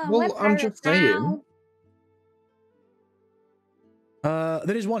 come on. Well, we're I'm just pirates saying. now.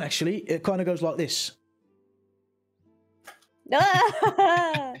 There is one actually. It kind of goes like this.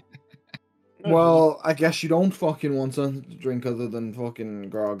 Well, I guess you don't fucking want something to drink other than fucking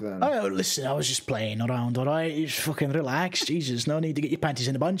grog then. Oh, listen, I was just playing around, alright? You just fucking relax. Jesus, no need to get your panties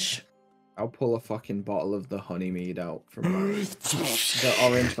in a bunch. I'll pull a fucking bottle of the honey mead out from my the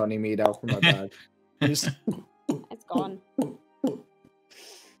orange honey mead out from my bag. Just, It's gone.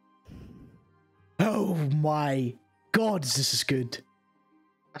 oh my god, this is good.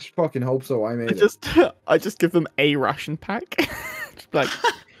 I should fucking hope so. I made it. I just give them a ration pack. Just like,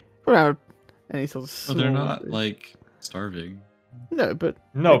 around any sort of. Well, they're small- not like starving. No, but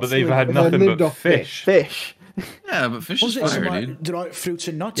No, but they've had They nothing lived but off fish. fish. Yeah, but fish Was is it some, fire, like, dude. the right fruits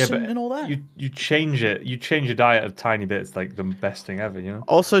and nuts Yeah, but and all that? you change it. You change your diet of tiny bits, like the best thing ever. You know.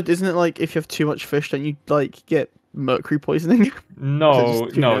 also, isn't it like if you have too much fish, then you like get mercury poisoning? No,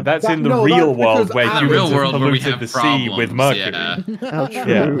 just, no, yeah. that's That- in the no, real that's world because where I- In the humans real world have where we polluted have the sea with problems, mercury. yeah. Oh,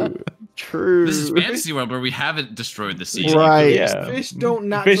 true. True. This is fantasy world where we haven't destroyed the sea. Right. Yeah. Fish don't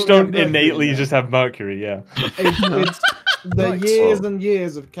naturally Fish don't have mercury, innately though. just have mercury. Yeah. It's the Right. years and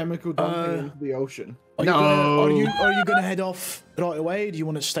years of chemical dumping into the ocean. Are you gonna head off right away? Do you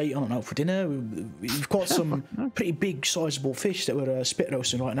want to stay? I don't know, for dinner. We've got some pretty big, sizable fish that we're spit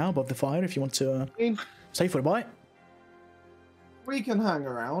roasting right now above the fire. If you want to I mean, stay for a bite. we can hang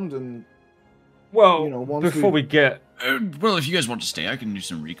around and Well, You know, once before we get, Well, if you guys want to stay, I can do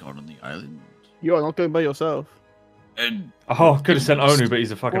some recon on the island. You are not going by yourself. And oh, could have sent Onu, but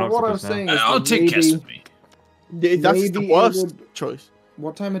he's a fucking well, what I'm octopus now. saying is I'll that take Kess maybe, with me. That's the Maybe it worst would- choice.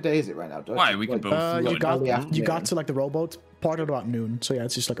 What time of day is it right now? Why? We can both go You in. got early you afternoon. got to like the rowboat part at about noon. So yeah,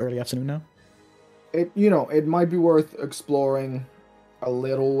 it's just like early afternoon now. It might be worth exploring a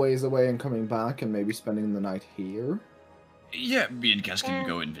little ways away and coming back and maybe spending the night here. Yeah, me and Kess can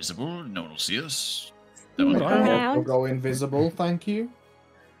go invisible. No one will see us. That You would can be come cool. around. We'll go invisible, thank you.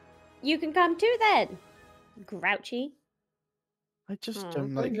 You can come too then. Grouchy. I just Aw.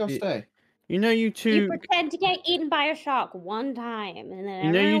 don't Let like me go it. stay. You know, you You two. pretend to get eaten by a shark one time, and then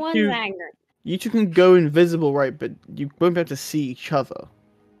You know, you everyone's two- angry. You two can go invisible, right? But you won't be able to see each other.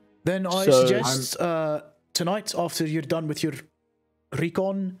 Then I So- suggest tonight, after you're done with your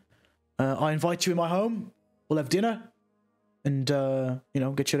recon, I invite you in my home. We'll have dinner, and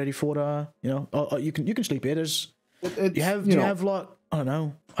get you ready for you can sleep here. There's It's, do you have know, like I don't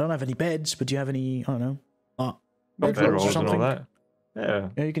know. I don't have any beds, but do you have any? I don't know. Got bedrolls or bedrolls and all something? that. Yeah.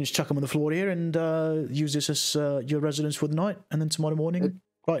 Yeah, you can just chuck them on the floor here and use this as your residence for the night, and then tomorrow morning,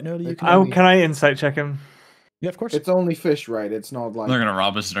 bright and early, you can. Oh, can I insight check him? Yeah, of course. It's only fish, right? It's not like They're gonna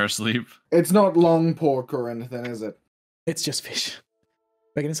rob us in our sleep. it's not long pork or anything, is it? It's just fish.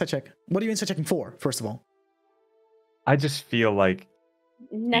 Make an insight check. What are you insight checking for? First of all, I just feel like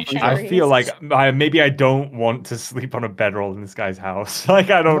Necessary. I feel like maybe I don't want to sleep on a bedroll in this guy's house. Like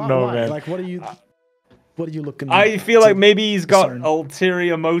I don't know, why? man. Like, what are you looking? I feel to like maybe he's got discern?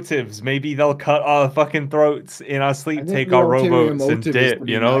 ulterior motives. Maybe they'll cut our fucking throats in our I sleep, think take the our ulterior rowboats and motive is to dip.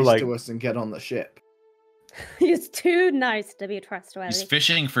 be You know, nice like to us and get on the ship. He's too nice to be trustworthy. He's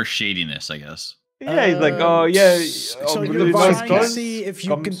fishing for shadiness, I guess. yeah, he's like, oh yeah. So really you're nice trying to guys. see if you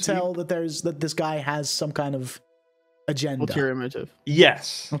Come can sleep. tell that this guy has some kind of agenda. Ulterior motive.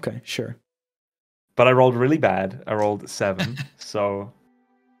 Yes, Okay, sure. but I rolled really bad. I rolled 7, so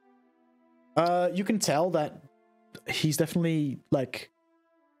You can tell that he's definitely like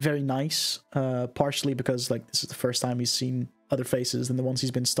very nice. Partially because like this is the first time he's seen other faces than the ones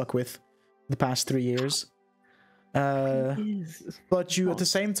he's been stuck with the past 3 years. But you at the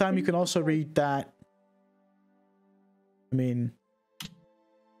same time you can also read that. I mean,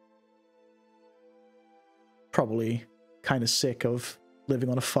 probably kind of sick of living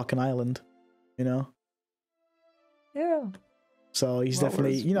on a fucking island, you know? yeah. So he's Well,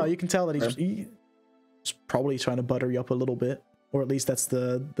 definitely, it's- you know, you can tell that he's probably trying to butter you up a little bit, or at least that's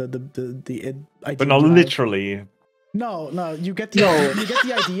the idea. But not you have. literally. No, you get the you get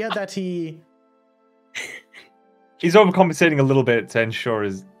the idea that He's overcompensating a little bit to ensure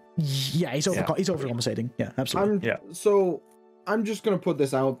his. he's overcompensating. Yeah, absolutely. I'm just gonna put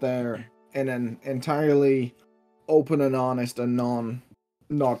this out there in an entirely open and honest and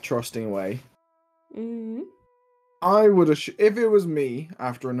not trusting way. Mm-hmm. I would if it was me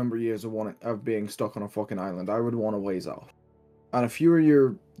after a number of years of being stuck on a fucking island, I would want a ways off. And a few of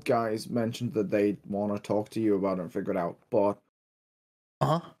your guys mentioned that they want to talk to you about it and figure it out, but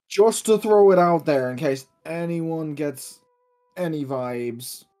just to throw it out there in case anyone gets any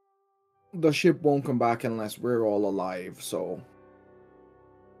vibes, the ship won't come back unless we're all alive, so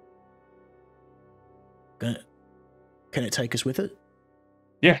Can it take us with it?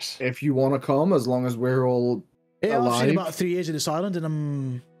 Yes. if you want to come, as long as we're all Yeah, I've seen alive. about 3 years in this island, and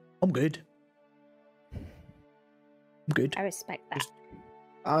I'm good. I'm good. I respect that.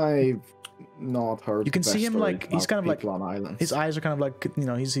 I've not heard. You can the see best him, stories like, he's about kind of like- people on islands. His eyes are kind of like, you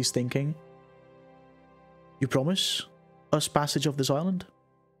know, he's thinking. You promise us passage of this island?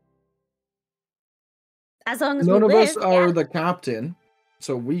 As long as None we of live, us are yeah. the captain,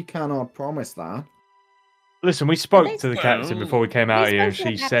 so we cannot promise that. Listen, we spoke they to the spoke- captain before we came out we here, and spoke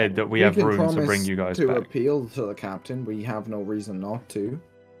to the she captain. said that we We have can room to promise bring you guys to back. appeal to the captain. We have no reason not to.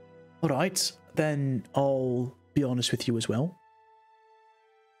 All right, then I'll be honest with you as well.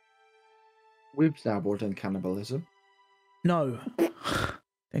 We've dabbled in cannibalism. No.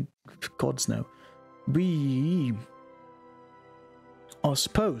 Thank gods no. We are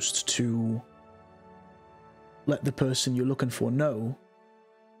supposed to let the person you're looking for know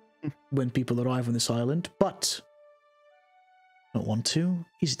when people arrive on this island, but I don't want to.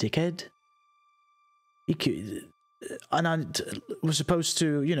 He's a dickhead. He could, and we're supposed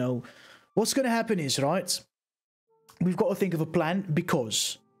to, you know, what's going to happen is, right, we've got to think of a plan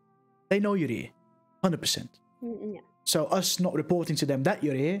because they know you're here, 100%. Yeah. So us not reporting to them that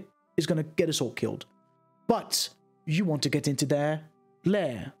you're here is going to get us all killed. But you want to get into their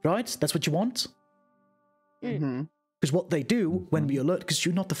lair, right? That's what you want? Mm-hmm. Because what they do when we alert, because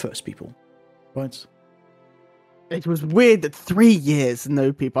you're not the first people, right? It was weird that 3 years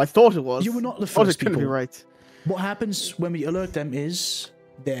no people. I thought it was. You were not the I thought first it couldn't be people. right. What happens when we alert them is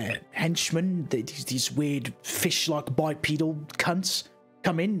their henchmen, these weird fish-like bipedal cunts,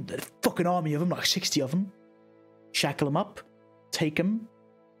 come in, a fucking army of them, like 60 of them, shackle them up, take them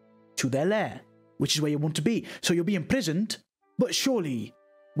to their lair, which is where you want to be. So you'll be imprisoned, but surely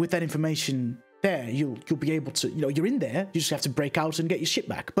with that information there, you'll be able to, you know, you're in there, you just have to break out and get your shit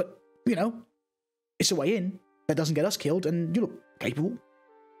back. But, you know, it's a way in that doesn't get us killed, and you look capable.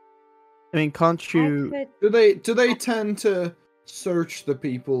 I mean, can't you? Do they tend to search the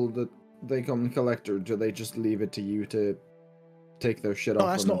people that they come and collect, or do they just leave it to you to take their shit No,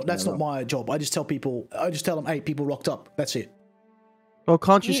 off? that's not my job. I just tell them, hey, people rocked up. That's it. Well,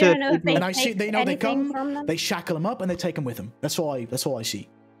 can't you You say? don't know if they And I see take they know they anything come, from them? they shackle them up, and they take them with them. That's all I see.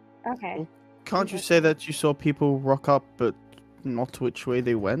 Okay. Can't you say that you saw people rock up, but not which way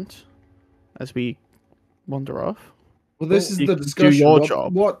they went, as we wander off? Well, this is you the can do discussion. your what,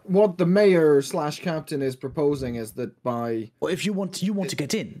 job. What the mayor / captain is proposing is that by Well, if you want to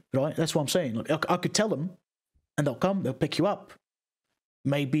get in, right? That's what I'm saying. Like, I could tell them, and they'll come. They'll pick you up.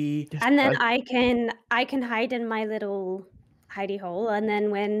 Maybe. And then I can hide in my little hidey hole, and then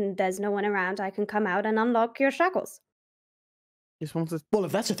when there's no one around, I can come out and unlock your shackles. Just want to. Well,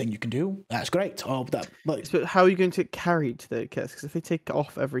 if that's a thing you can do, that's great. Oh, But how are you going to get carried to the Kess? Because if they take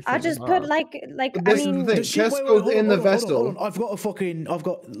off everything, I'll just put like But I this is the mean, thing. Kess goes in the vessel. I've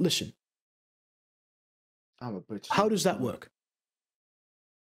got. Listen. I'm a bitch. How does that work?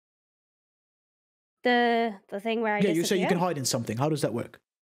 the thing where I Yeah, disappear. you say you can hide in something. How does that work?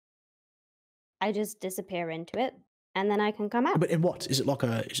 I just disappear into it, and then I can come out. But in what? Is it like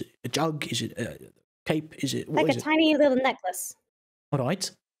is it a jug? Is it a cape? Is it what Like is a it? tiny little necklace. All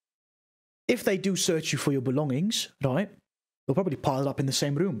right. If they do search you for your belongings, right, they'll probably pile it up in the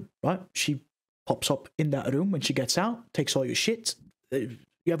same room, right? She pops up in that room when she gets out, takes all your shit. You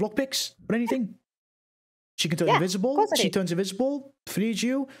have lockpicks or anything? She can turn Yeah, invisible. of course I She do. turns invisible, frees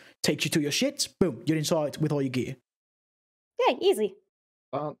you, takes you to your shit. Boom, you're inside with all your gear. Yeah, easy.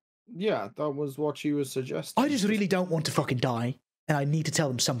 Yeah, that was what she was suggesting. I just really don't want to fucking die, and I need to tell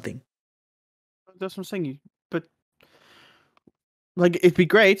them something. That's what I'm saying. But like, it'd be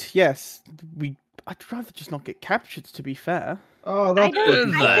great. Yes, I'd rather just not get captured. To be fair. Oh, that's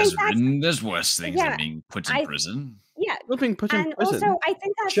don't- I think There's worse things yeah, than being put in prison. Yeah, Not being put in and prison. also I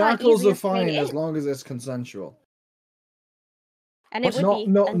think that's shackles like are fine as long as it's consensual. And it would Not be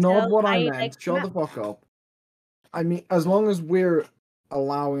not until what I like, meant. come Shut the out. fuck up. I mean, as long as we're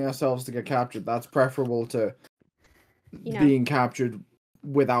allowing ourselves to get captured, that's preferable to You know. being captured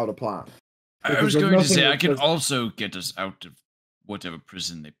without a plan. I Because was there's going to nothing say that I can says- also get us out of whatever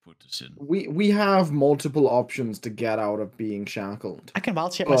prison they put us in. We have multiple options to get out of being shackled. I can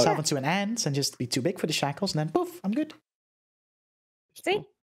wheelchair But- myself into an ant and just be too big for the shackles, and then poof, I'm good. See,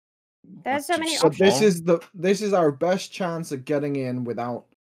 there's so many So options. this is our best chance at getting in without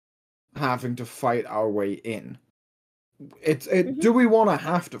having to fight our way in. Do we want to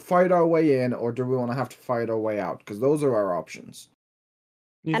have to fight our way in, or do we want to have to fight our way out? Because those are our options.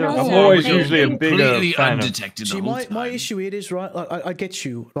 And Neither of also, us I'm are always they- usually a bigger Completely fan of. undetected the See, whole my time. issue here is, right, I get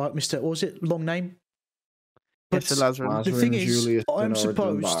you, right, Mr. What was it? Long name? Yes, But Lazarin. the thing is, Julius I'm Bernard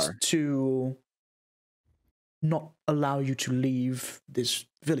supposed Dunbar. to not allow you to leave this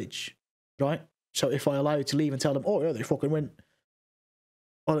village, right? So if I allow you to leave and tell them, oh yeah, they fucking went,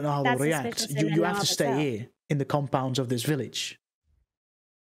 I don't know how That's they'll react. suspicious in You and have of to stay itself. here in the compounds of this village.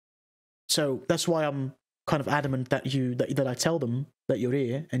 So that's why I'm kind of adamant that that I tell them that you're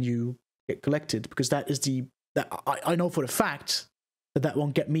here and you get collected, because that is that I know for a fact that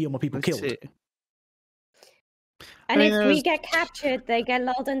won't get me or my people Let's killed. see. And I mean, if we there's- get captured, they get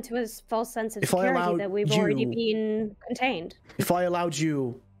lulled into a false sense of If I security allowed that we've already you- been contained. If I allowed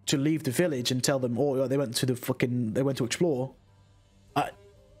you to leave the village and tell them, oh, they went to explore,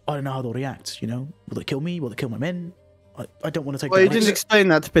 I don't know how they'll react. You know, will they kill me? Will they kill my men? I don't want to take. Well, that you didn't risk. explain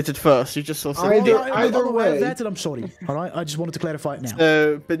that to Pitt at first. You just sort of Either- said, either I'm aware of way- that, and I'm sorry. All right, I just wanted to clarify it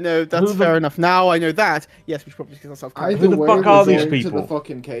now. But no, that's fair enough. Now I know that. Yes, we should probably get ourselves. Either the way, fuck we're are these going to people? the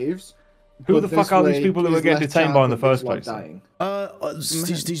fucking caves. Who but the fuck this are these way people that were is getting less detained by in the chance first of this, like, place?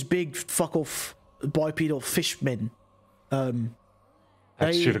 dying. These big fuck off bipedal fishmen. I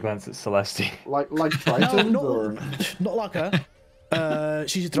They- should have glanced at Celeste. Like No, Tritons or not like her.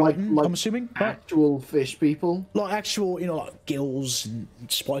 She's a Triton, like I'm assuming. Right? actual fish people. Like actual, like gills and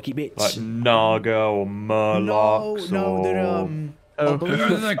spiky bits. Like Naga or Murlocs no, they're or I Are believe-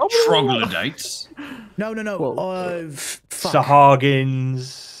 they like troglodytes? no. Fuck.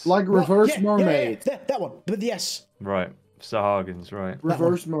 Sahagins. Like What? reverse Yeah, mermaids. Yeah, that one. But yes. Right, Sahagins, right.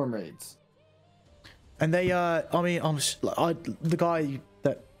 Reverse mermaids. And they, I mean, the guy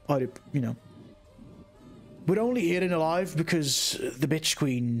that we're only here and alive because the bitch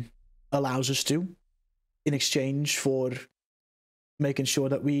queen allows us to, in exchange for making sure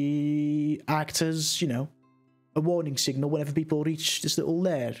that we act as, a warning signal whenever people reach this little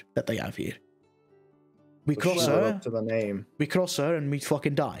lair that they have here. We cross Shout her, out to the name. and we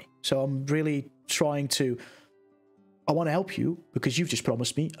fucking die. So I'm really trying to. I want to help you because you've just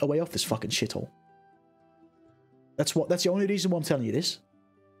promised me a way off this fucking shithole. That's the only reason why I'm telling you this.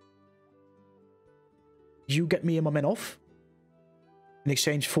 You get me and my men off in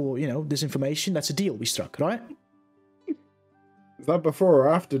exchange for, this information. That's a deal we struck, right? Is that before or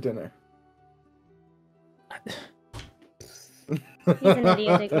after dinner? He's an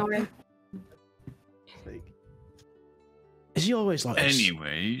idiot. Ignore him. Is he always like this?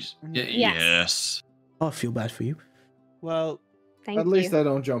 Anyways, Yes. yes. I feel bad for you. Well, Thank At you. least they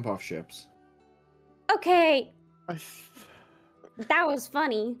don't jump off ships. Okay. I That was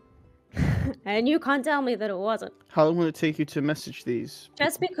funny. And you can't tell me that it wasn't. How long will it take you to message these?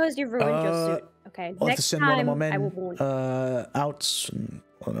 Just because you ruined your suit. Okay, I'll have to next send one of my time men I will warn you. out. And,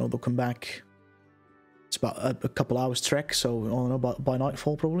 I don't know, they'll come back. It's about a couple hours trek, so I don't know, by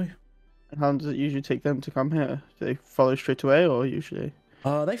nightfall probably. And how does it usually take them to come here? Do they follow straight away, or usually?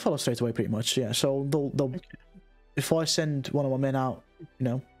 They follow straight away pretty much, yeah. So they'll okay. If I send one of my men out, you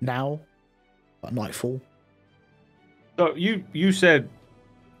know, now, at nightfall. So you said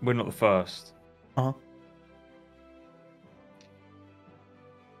we're not the first. Uh-huh.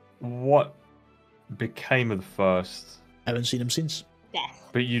 What became of the first? I haven't seen him since. Death.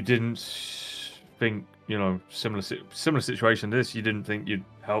 But you didn't think, you know, similar situation to this, you didn't think you'd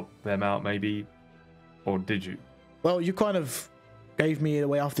help them out maybe? Or did you? Well, you kind of gave me the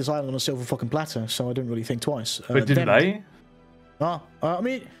way off this island on a silver fucking platter, so I didn't really think twice. But didn't they? I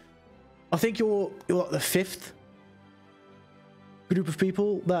mean, I think you're like the fifth group of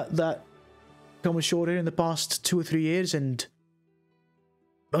people that come ashore here in the past 2 or 3 years, and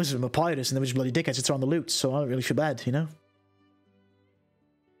most of them are pirates, and they're just bloody dickheads that throw on the loot, so I don't really feel bad, you know?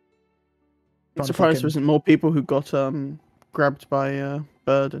 I'm surprised there wasn't more people who got grabbed by a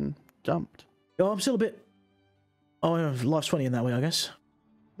bird and dumped. Oh, I'm still a bit... Oh, yeah, life's funny in that way, I guess.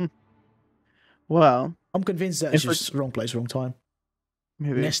 Well... I'm convinced that it's just wrong place, wrong time.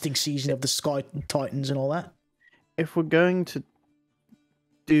 Maybe. Nesting season of the Sky Titans and all that. If we're going to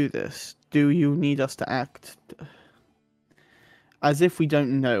do this, do you need us to act as if we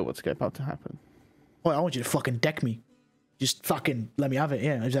don't know what's about to happen? Well, I want you to fucking deck me. Just fucking let me have it,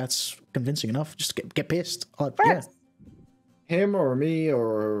 yeah. If that's convincing enough, just get pissed. Yeah. Him or me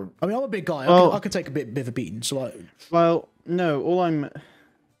or... I mean, I'm a big guy. I can take a bit of a beating, so I... Well, no, all I'm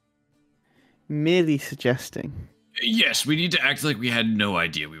merely suggesting... Yes, we need to act like we had no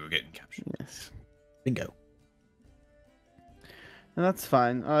idea we were getting captured. Yes. Bingo. And that's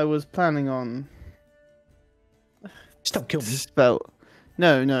fine. I was planning on... Just don't kill me. Spell...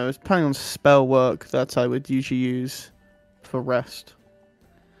 No, I was planning on spell work that I would usually use for rest.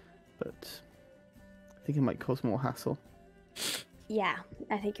 But I think it might cause more hassle. Yeah,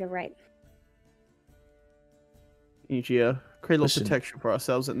 I think you're right. Usually create lots of protection for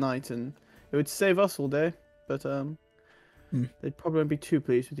ourselves at night, and it would save us all day, but they'd probably won't be too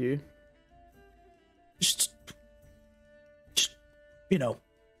pleased with you. Just you know,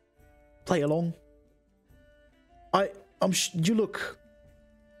 play along. You look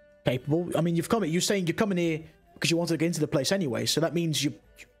capable. I mean, you're saying you're coming here because you want to get into the place anyway, so that means you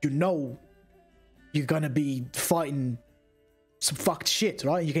know you're gonna be fighting some fucked shit,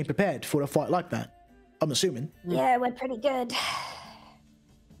 right? You came prepared for a fight like that, I'm assuming. Yeah, it went pretty good.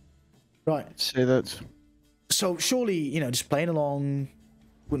 Right. Say that. So surely, you know, just playing along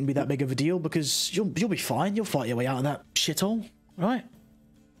wouldn't be that big of a deal, because you'll be fine. You'll fight your way out of that shithole, right?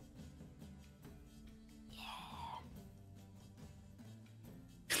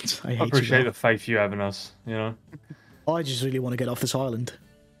 I appreciate the faith you have in us, you know? I just really want to get off this island.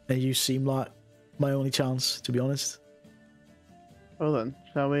 And you seem like my only chance, to be honest. Well then,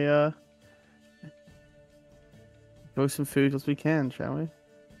 shall we throw some food as we can, shall we?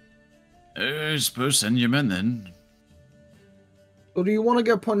 I suppose send your men then. Or do you want to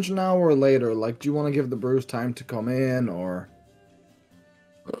get punched now or later? Like, do you want to give the brews time to come in, or...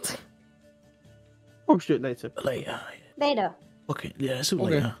 We'll do it later. Later. Okay, yeah, so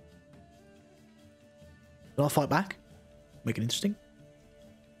later. Will I fight back? Make it interesting?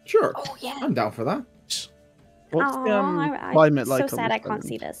 Sure. Oh, yeah. I'm down for that. What's the I'm climate like so on sad this I can't island?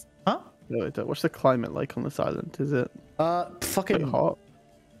 see this. Huh? No, what's the climate like on this island? Is it fucking hot?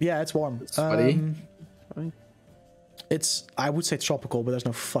 Yeah, it's warm. It's sweaty. It's, I would say tropical, but there's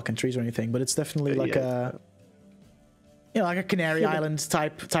no fucking trees or anything. But it's definitely like a, you know, like a Canary Island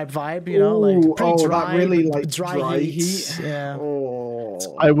type vibe. You know, like pretty dry, that really like dry heat. Yeah. Oh.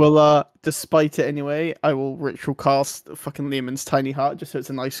 I will, despite it anyway, I will ritual cast fucking Lehman's tiny hut just so it's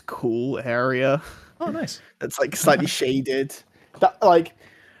a nice cool area. Oh, nice. It's like slightly shaded. That like,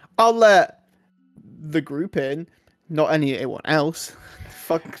 I'll let the group in, not anyone else.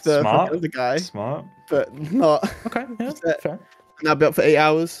 Fuck the other guy. Smart. But not. Okay, yeah, fair. And I'll be up for 8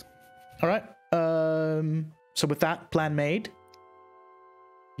 hours. All right. So with that plan made,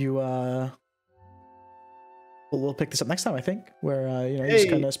 you we'll pick this up next time, I think, where you know, you're just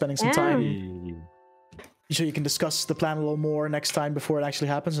kind of spending some time. So you can discuss the plan a little more next time before it actually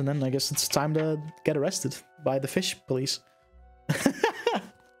happens, and then I guess it's time to get arrested by the fish police.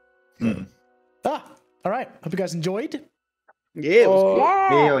 All right. Hope you guys enjoyed. Yeah, it was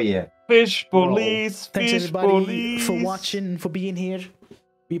good. Hell yeah. Fish police. Thanks Fish everybody police. for watching, for being here.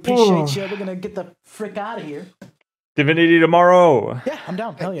 We appreciate you. We're gonna get the frick out of here. Divinity tomorrow. Yeah, I'm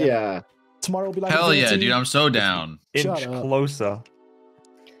down. Hell yeah. Yeah. Tomorrow will be like Hell yeah, Divinity. dude! I'm so down. Shut Inch up. closer.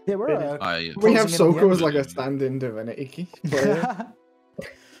 Yeah, we're We have closing in on the Soko end. as like a stand-in Divinity player.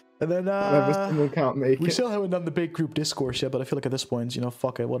 And then Whenever someone can't make we it. still haven't done the big group discourse yet, but I feel like at this point, you know,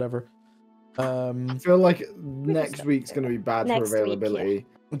 fuck it, whatever. I feel like next week's gonna be bad for Next week, yeah. availability.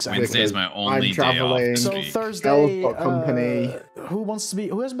 Exactly. Wednesday is my only I'm day off traveling. this So week. Thursday, Elle's got company. who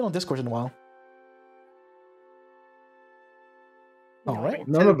hasn't been on Discord in a while? All right.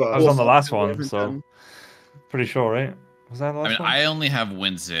 None of us. I was on the last one, Every so time. pretty sure, right? Was that the I last mean, one? I only have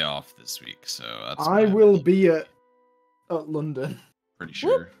Wednesday off this week, so that's. I my will bad. be at London. Pretty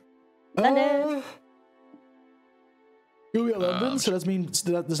sure. London. You'll be at London, which- so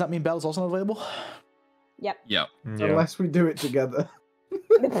does that mean Belle's also not available? Yep. Yep. Yeah. Unless we do it together.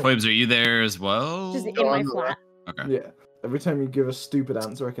 Quibs, are you there as well? Just in Go my on, flat. Okay. Yeah. Every time you give a stupid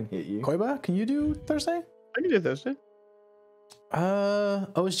answer, I can hit you. Koiba, can you do Thursday? I can do Thursday.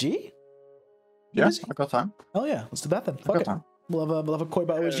 OSG? Yeah, busy? I got time. Oh yeah, let's do that then. I Fuck got it. time. We'll have a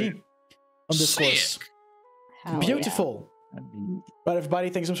Koiba OSG on Discourse. Sick. Hell Beautiful. Right, everybody,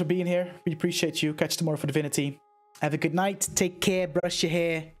 thanks so much for being here. We appreciate you. Catch you tomorrow for Divinity. Have a good night. Take care. Brush your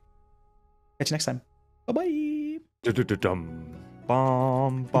hair. Catch you next time. Bye bye. Dum.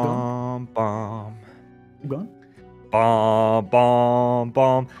 Bomb, bomb, bomb. Keep going. Bomb, bomb,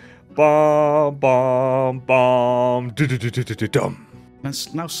 bomb. Bomb, bomb, bomb. Dum.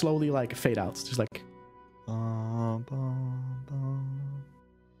 And now slowly like fade out. Just like